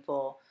these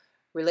painful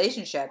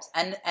relationships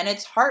and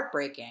it's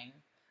heartbreaking.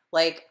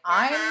 Like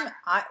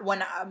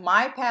when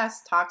my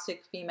past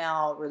toxic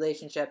female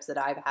relationships that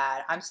I've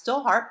had, I'm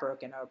still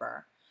heartbroken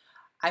over.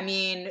 I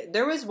mean,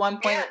 there was one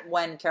point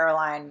when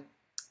Caroline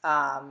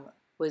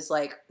was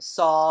like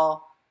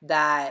saw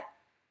that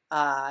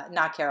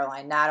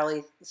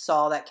Natalie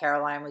saw that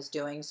Caroline was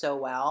doing so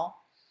well,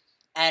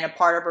 and a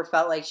part of her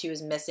felt like she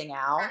was missing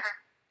out.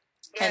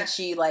 And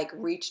she like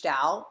reached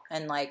out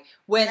and like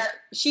when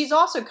she's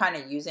also kind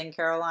of using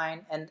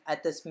Caroline and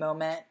at this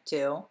moment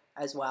too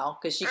as well,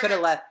 because she could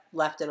have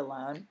left it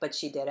alone, but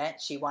she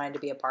didn't. She wanted to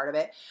be a part of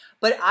it.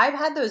 But I've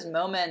had those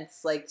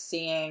moments like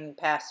seeing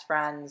past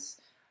friends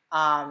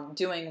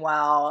doing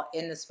well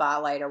in the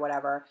spotlight or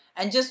whatever,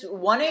 and just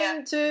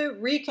wanting to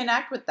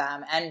reconnect with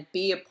them and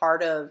be a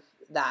part of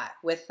that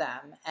with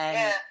them,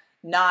 and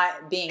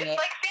not being It's like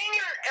seeing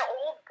an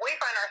old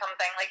boyfriend or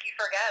something. Like, you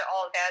forget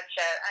all the bad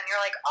shit, and you're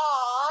like,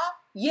 aw.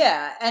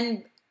 Yeah,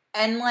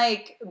 and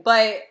like,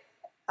 but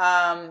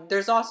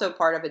there's also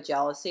part of a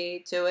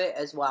jealousy to it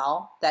as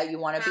well, that you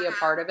want to be a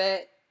part of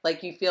it.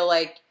 Like, you feel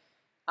like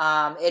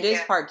it is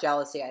part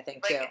jealousy, I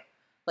think, too.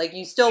 Like,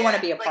 you still want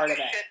to be a part of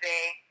it. Should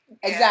be.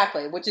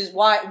 Exactly, which is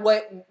what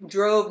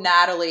drove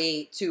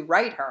Natalie to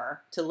write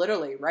her, to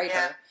literally write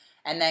her,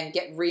 and then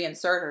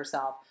reinsert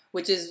herself,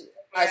 which is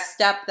a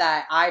step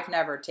that I've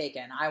never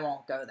taken. I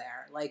won't go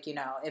there. Like, you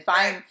know, if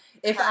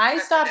I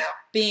stop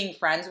being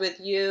friends with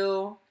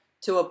you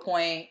to a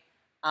point,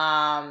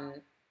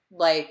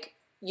 like,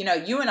 you know,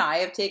 you and I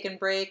have taken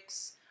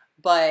breaks,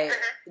 but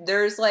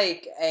there's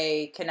like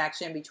a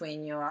connection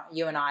between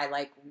you and I,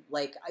 like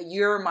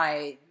you're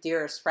my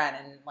dearest friend,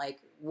 and like,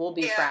 we'll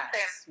be friends.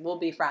 Same. We'll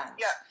be friends.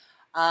 Yeah.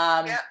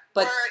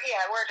 But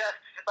we're just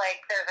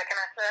like, there's a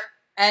connection.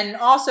 And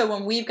also,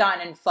 when we've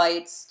gotten in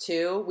fights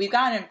too,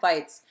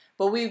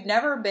 but we've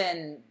never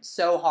been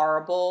so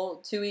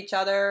horrible to each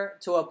other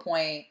to a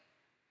point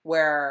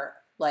where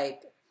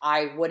like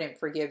I wouldn't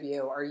forgive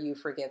you or you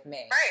forgive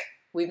me. Right.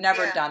 We've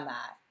never done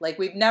that. Like,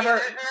 we've never. Yeah,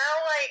 there's no,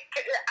 like,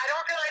 I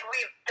don't feel like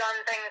we've done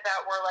things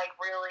that were like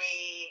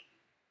really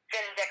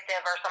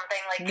vindictive or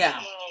something, like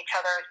taking each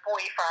other's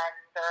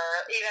boyfriends,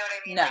 or, you know what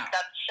I mean? No. Like,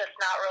 that's just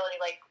not really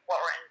like what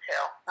we're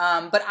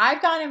into. But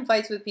I've gotten in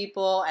fights with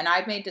people, and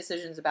I've made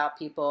decisions about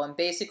people, and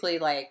basically,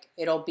 like,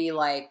 it'll be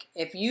like,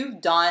 if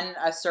you've done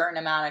a certain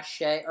amount of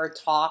shit or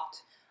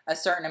talked a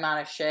certain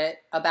amount of shit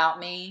about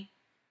me,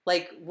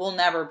 like, we'll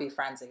never be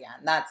friends again.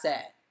 That's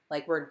it.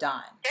 Like, we're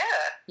done. Yeah.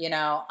 You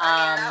know?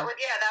 I mean, that would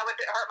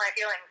hurt my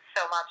feelings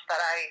so much that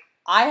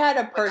I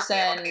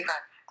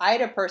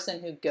had a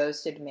person who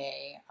ghosted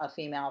me, a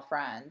female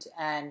friend,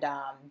 and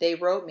they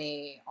wrote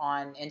me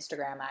on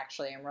Instagram,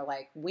 actually, and were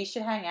like, we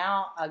should hang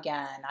out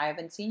again. I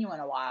haven't seen you in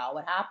a while.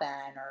 What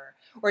happened?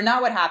 Or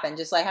not what happened,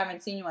 just like, I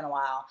haven't seen you in a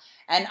while.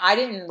 And I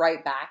didn't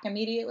write back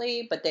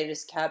immediately, but they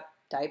just kept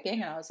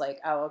typing, and I was like,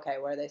 oh, okay,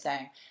 what are they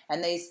saying?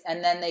 And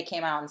then they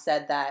came out and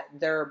said that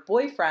their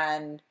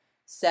boyfriend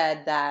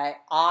said that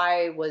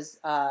I was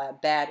a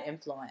bad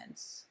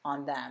influence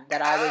on them,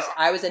 that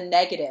I was a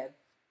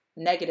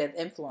negative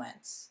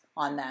influence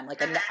on them,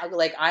 like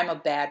I'm a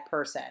bad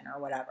person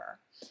or whatever,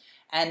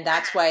 and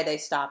that's why they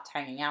stopped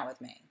hanging out with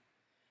me.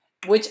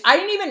 Which I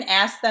didn't even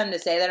ask them to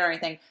say that or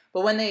anything,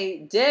 but when they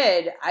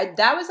did,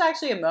 that was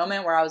actually a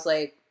moment where I was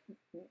like,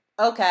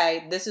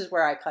 okay, this is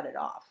where I cut it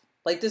off.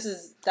 Like,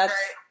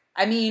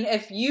 I mean,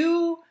 if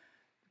you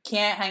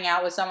can't hang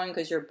out with someone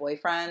because your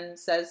boyfriend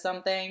says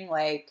something,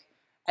 like,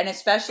 and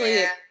especially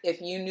if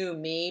you knew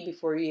me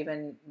before you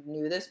even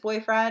knew this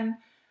boyfriend,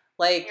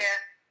 like,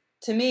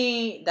 to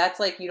me, that's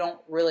like, you don't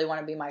really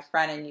want to be my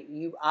friend, and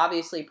you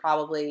obviously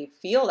probably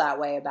feel that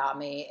way about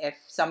me if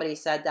somebody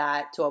said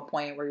that to a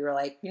point where you were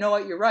like, you know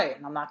what, you're right,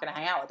 and I'm not going to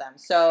hang out with them.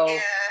 So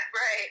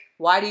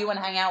why do you want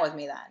to hang out with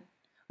me then?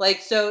 Like,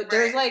 so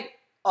there's like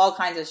all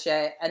kinds of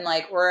shit, and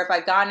like, or if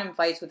I've gotten in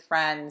fights with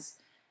friends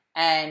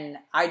and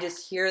I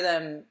just hear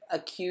them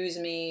accuse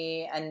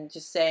me and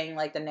just saying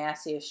like the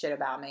nastiest shit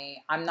about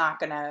me, I'm not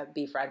going to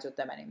be friends with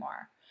them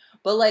anymore.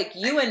 But like,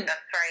 you and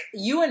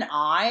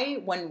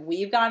I, when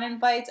we've gotten in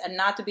fights, and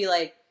not to be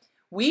like,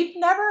 we've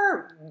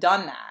never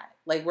done that.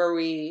 Like, where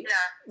we,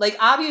 like,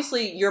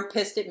 obviously you're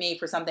pissed at me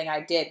for something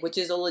I did, which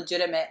is a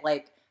legitimate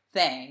like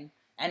thing.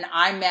 And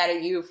I'm mad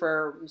at you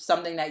for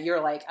something that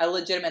you're like a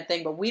legitimate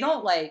thing, but we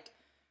don't like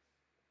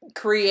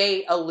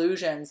create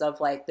illusions of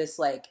like this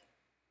like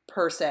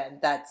person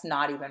that's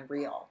not even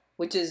real,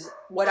 which is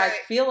what I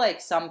feel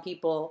like some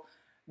people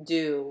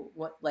do,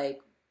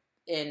 like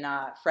in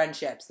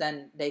friendships.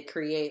 Then they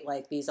create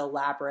like these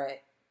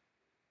elaborate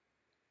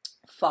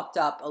fucked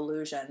up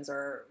illusions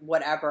or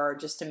whatever,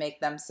 just to make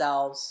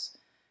themselves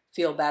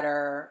feel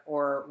better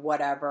or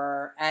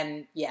whatever.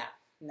 And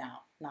no,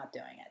 not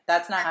doing it.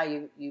 That's not how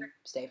you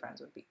stay friends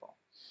with people.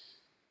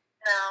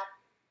 No.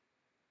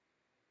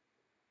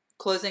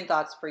 Closing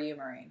thoughts for you,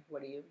 Maureen.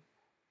 What do you?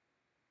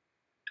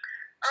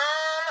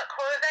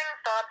 Closing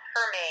thoughts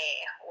for me.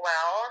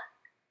 Well,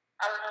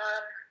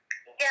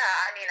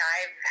 I mean,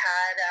 I've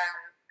had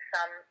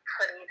some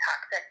pretty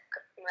toxic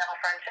female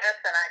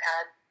friendships, and I've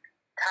had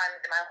times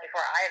in my life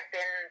where I've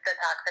been the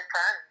toxic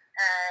friend,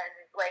 and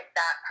like,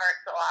 that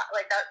hurts a lot.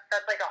 Like,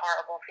 that's like a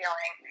horrible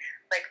feeling.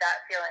 Like,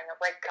 that feeling of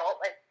like guilt,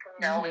 like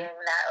knowing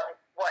that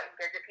like what you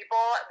did to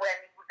people when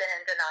you've been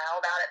in denial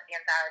about it the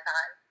entire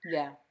time.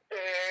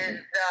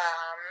 Is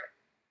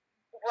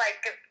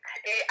like,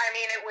 I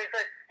mean, it was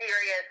a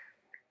serious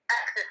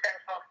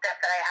existential step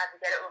that I had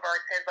to get over,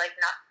 to like,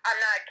 I'm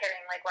not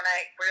kidding, like, when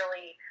I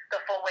really,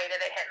 the full weight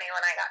of it hit me when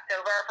I got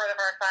sober for the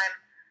first time,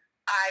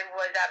 I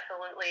was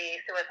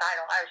absolutely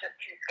suicidal. I was just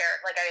too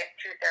scared, like, I was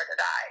too scared to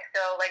die.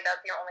 So like,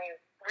 that's the only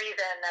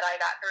reason that I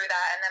got through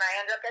that, and then I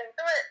ended up getting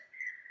through it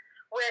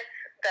with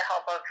the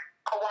help of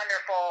a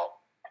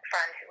wonderful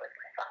friend who was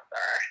my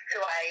sponsor,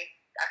 who I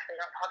actually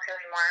don't talk to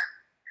anymore.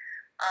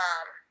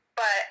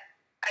 But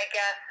I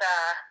guess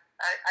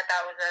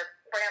that was a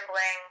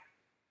rambling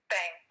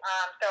thing.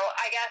 So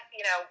I guess,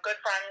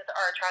 good friends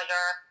are a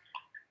treasure.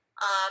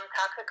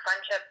 Toxic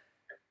friendships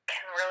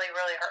can really,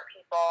 really hurt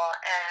people,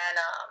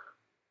 and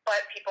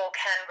but people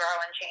can grow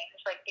and change.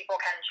 Like, people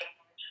can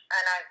change,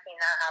 and I've seen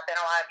that happen.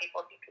 A lot of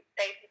people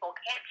say people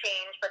can't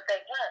change, but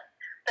they can.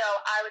 So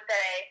I would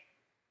say,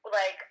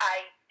 like,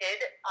 I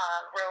did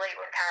relate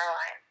with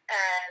Caroline,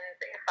 and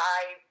if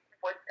I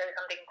would say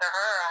something to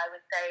her, I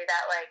would say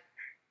that, like,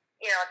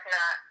 it's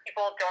not,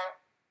 people don't,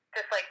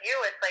 just like you,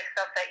 it's like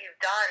stuff that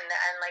you've done,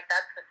 and like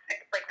that's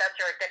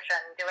your addiction,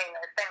 doing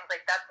those things.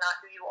 Like, that's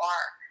not who you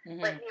are.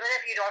 Mm-hmm. Like, even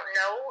if you don't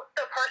know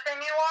the person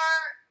you are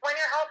when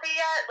you're healthy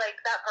yet, like,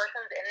 that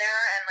person's in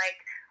there, and like,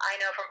 I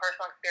know from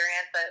personal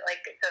experience that, like,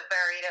 it's a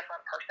very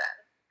different person,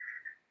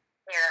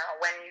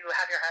 when you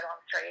have your head on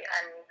straight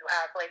and you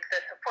have, like,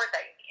 the support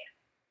that you need,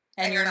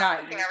 and you're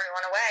not pushing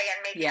everyone away and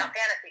making up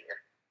fantasies.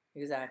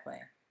 Exactly.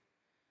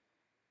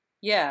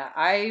 Yeah,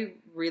 I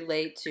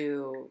relate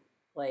to,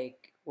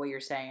 like, what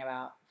you're saying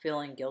about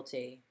feeling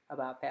guilty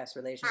about past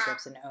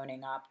relationships and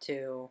owning up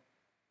to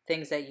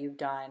things that you've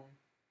done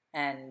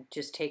and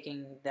just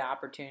taking the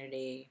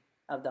opportunity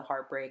of the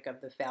heartbreak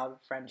of the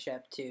failed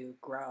friendship to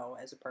grow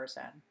as a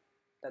person.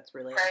 That's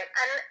really... Right.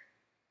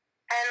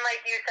 And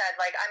like you said,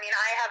 like, I mean,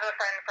 I have a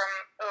friend from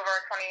over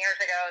 20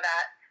 years ago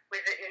that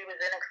it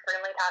was an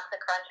extremely toxic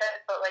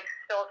friendship, but like,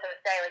 still to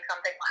this day, like,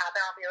 something will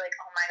happen, I'll be like,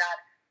 oh my God,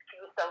 she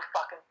was so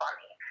fucking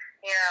funny.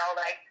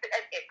 Like,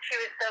 she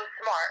was so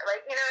smart. Like,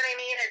 you know what I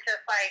mean? It's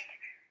just like,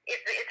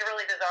 it's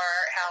really bizarre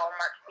how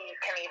much these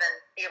can even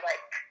be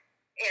like,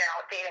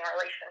 dating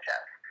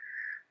relationships.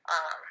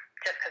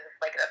 Just because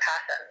it's like the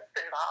passion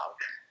involved.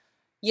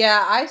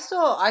 Yeah, I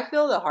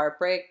feel the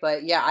heartbreak,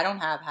 but yeah, I don't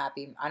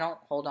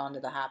hold on to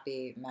the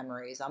happy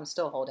memories. I'm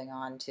still holding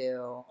on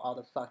to all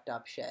the fucked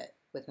up shit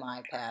with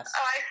my past.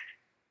 Oh,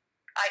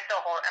 I still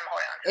am holding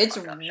on to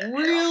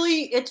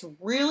it's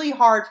really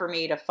hard for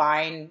me to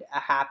find a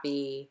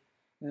happy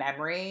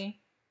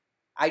memory.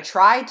 I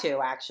try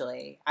to,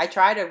 actually. I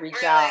try to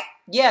reach out.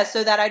 Yeah,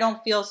 so that I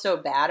don't feel so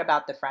bad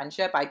about the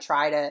friendship. I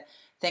try to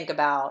think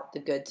about the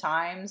good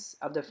times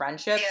of the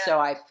friendship so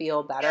I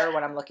feel better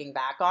when I'm looking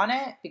back on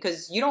it.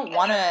 Because you don't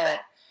want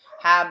to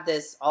have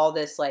all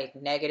this, like,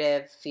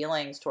 negative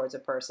feelings towards a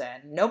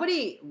person.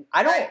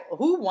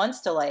 Who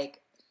wants to,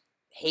 like,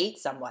 hate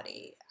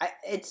somebody?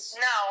 It's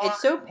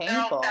so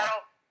painful.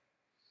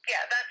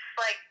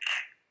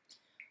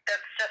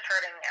 That's just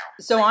hurting you.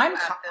 So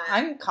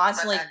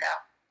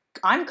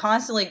I'm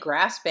constantly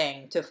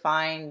grasping to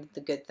find the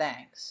good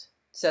things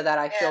so that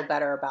I feel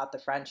better about the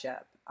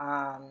friendship.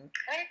 I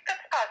think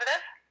that's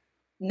positive.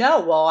 No,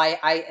 well,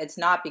 it's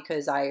not,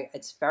 because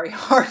it's very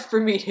hard for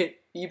me to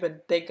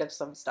even think of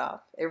some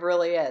stuff. It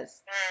really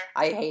is.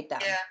 I hate them.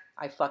 Yeah.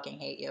 I fucking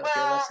hate you if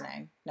you're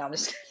listening. No, I'm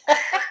just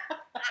kidding.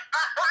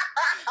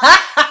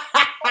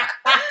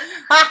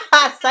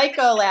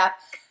 Psycho laugh.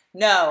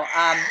 No.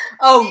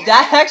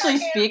 That actually,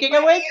 speaking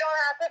of which, you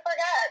don't have to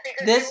forget,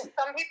 because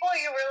some people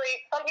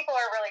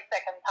are really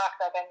sick and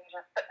toxic, and you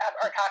just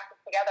are toxic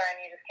together, and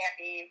you just can't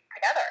be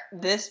together.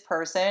 This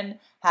person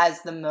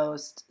has the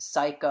most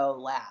psycho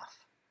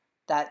laugh.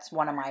 That's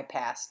one of my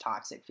past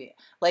toxic feelings.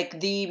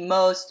 Like, the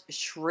most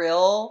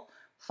shrill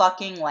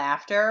fucking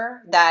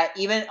laughter that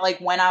even, like,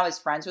 when I was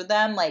friends with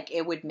them, like,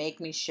 it would make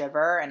me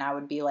shiver, and I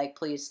would be like,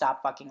 please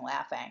stop fucking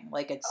laughing.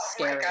 Like, it's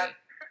scary. My God.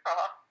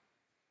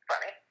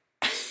 Funny.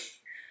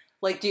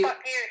 Like, Fuck you, so you have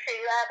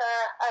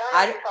I don't know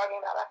what you're talking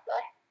about,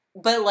 actually.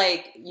 But,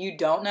 like, you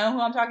don't know who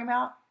I'm talking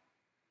about?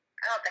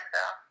 I don't think so.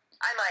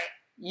 I might.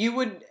 You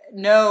would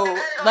know.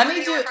 Let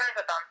me do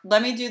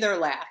their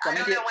laugh. I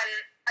don't know when.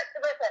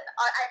 Listen,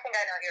 I think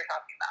I know who you're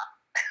talking about.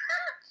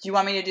 Do you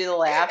want me to do the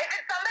laugh? If it's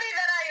somebody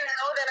that I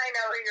know, then I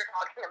know who you're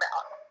talking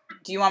about.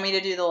 Do you want me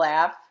to do the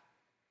laugh?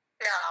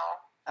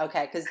 No.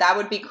 Okay, because that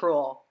would be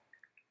cruel.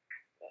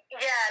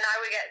 Yeah, and I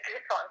would get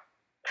goosebumps.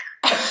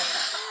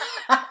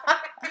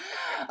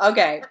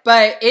 Okay,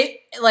 but I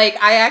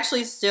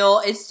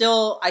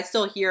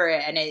still hear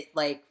it, and it,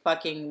 like,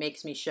 fucking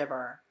makes me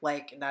shiver.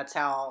 Like, that's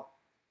how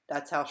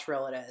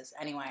shrill it is.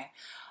 Anyway,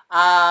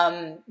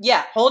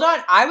 yeah, hold on.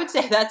 I would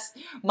say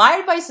my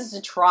advice is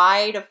to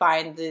try to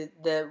find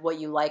the what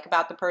you like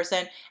about the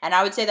person, and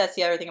I would say that's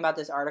the other thing about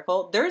this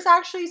article. There's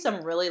actually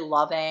some really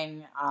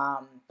loving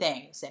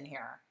things in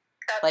here.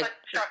 That's like, what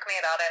struck me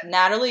about it.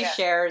 Natalie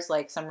shares,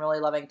 like, some really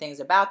loving things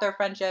about their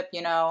friendship,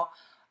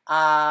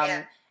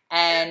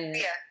 and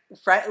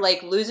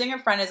like, losing a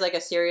friend is, like,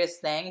 a serious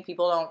thing.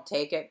 People don't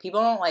take it.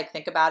 People don't, like,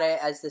 think about it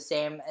as the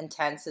same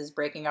intense as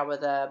breaking up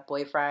with a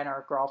boyfriend or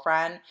a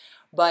girlfriend.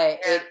 But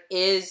it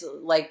is,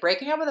 like,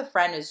 breaking up with a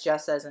friend is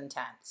just as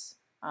intense.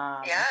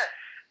 Yes.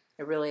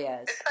 It really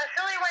is.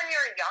 Especially when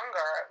you're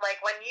younger.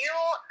 Like, when your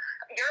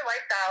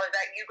lifestyle is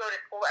that you go to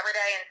school every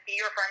day and see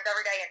your friends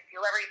every day and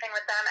do everything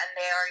with them, and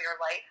they are your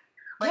life.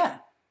 Like,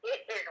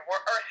 it is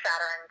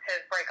earth-shattering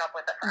to break up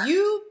with a friend.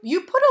 You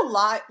put a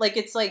lot, like,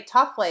 it's, like,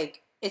 tough,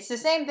 like, it's the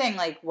same thing,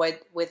 like,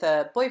 with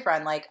a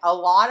boyfriend. Like, a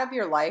lot of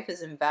your life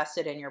is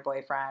invested in your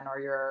boyfriend or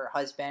your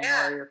husband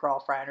or your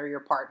girlfriend or your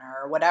partner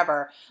or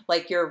whatever.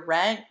 Like, your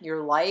rent,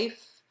 your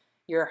life,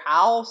 your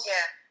house,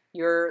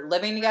 you're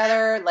living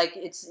together. Like,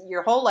 it's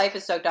your whole life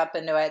is soaked up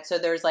into it. So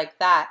there's, like,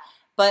 that.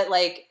 But,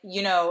 like,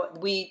 you know,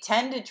 we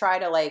tend to try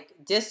to, like,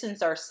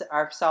 distance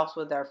ourselves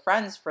with our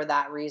friends for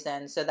that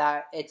reason so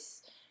that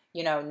it's,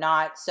 you know,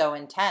 not so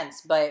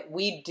intense. But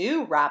we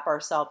do wrap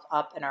ourselves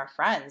up in our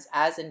friends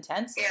as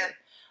intensely. Yeah.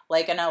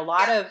 Like, and a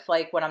lot of,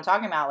 like, what I'm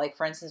talking about, like,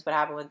 for instance, what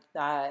happened with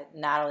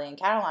Natalie and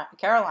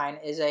Caroline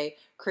is a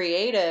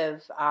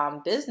creative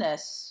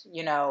business,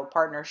 you know,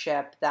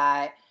 partnership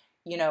that,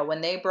 you know,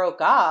 when they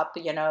broke up,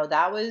 you know,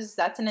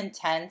 that's an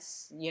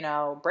intense, you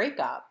know,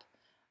 breakup.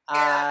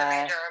 That's a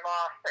major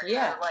loss in the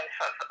life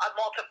of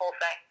multiple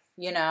things.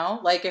 You know,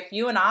 like, if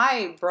you and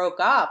I broke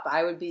up,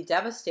 I would be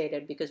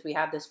devastated because we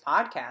have this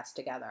podcast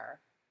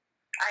together.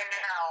 I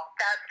know.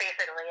 That's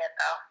basically it,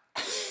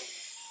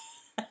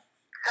 though.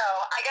 So,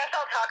 I guess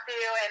I'll talk to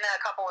you in a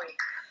couple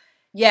weeks.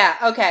 Yeah,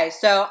 okay.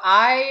 So,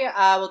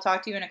 I will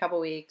talk to you in a couple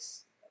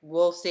weeks.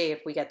 We'll see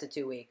if we get to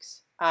 2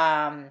 weeks.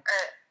 Have a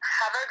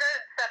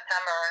good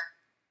September.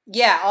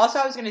 Yeah, also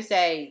I was going to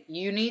say,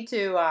 you need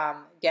to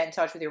get in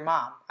touch with your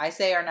mom. I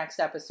say our next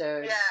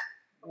episode. Yeah.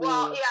 I'm going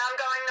over.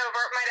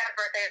 My dad's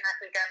birthday is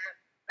next weekend.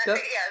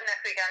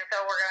 Next weekend. So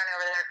we're going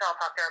over there, so I'll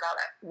talk to her about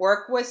it.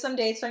 Work with some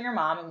dates on your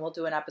mom, and we'll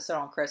do an episode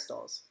on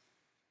crystals.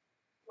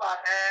 Love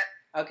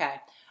it.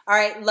 Okay. All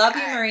right. Love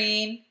you,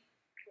 Marine.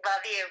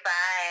 Love you.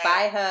 Bye.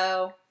 Bye,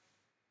 ho.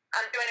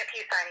 I'm doing a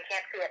peace sign. You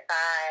can't see it.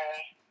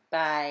 Bye.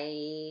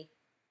 Bye.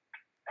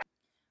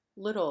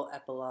 Little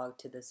epilogue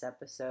to this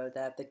episode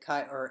that The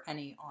Cut or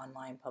any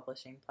online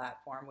publishing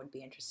platform would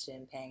be interested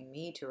in paying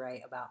me to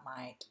write about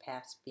my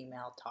past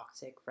female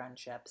toxic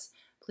friendships.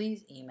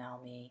 Please email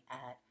me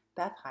at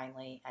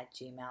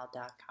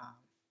bethheinley@gmail.com.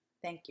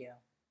 Thank you.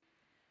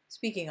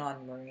 Speaking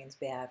on Marine's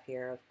behalf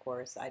here, of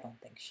course, I don't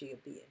think she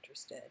would be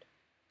interested.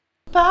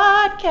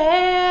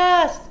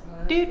 Podcast!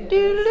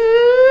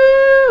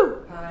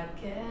 Doo-doo-doo!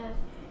 Podcast.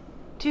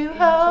 Two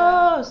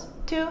hoes!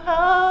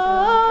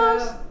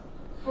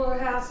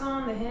 Whorehouse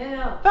on the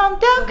hill. From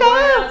Delco.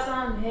 Whorehouse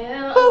on the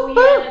hill. Boop,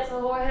 Yeah, it's a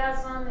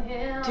whorehouse on the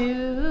hill.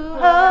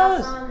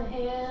 Whorehouse on the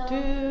hill.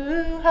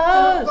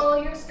 Don't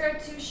roll your skirt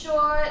too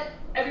short.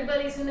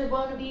 Everybody's gonna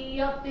wanna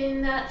be up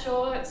in that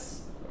shorts.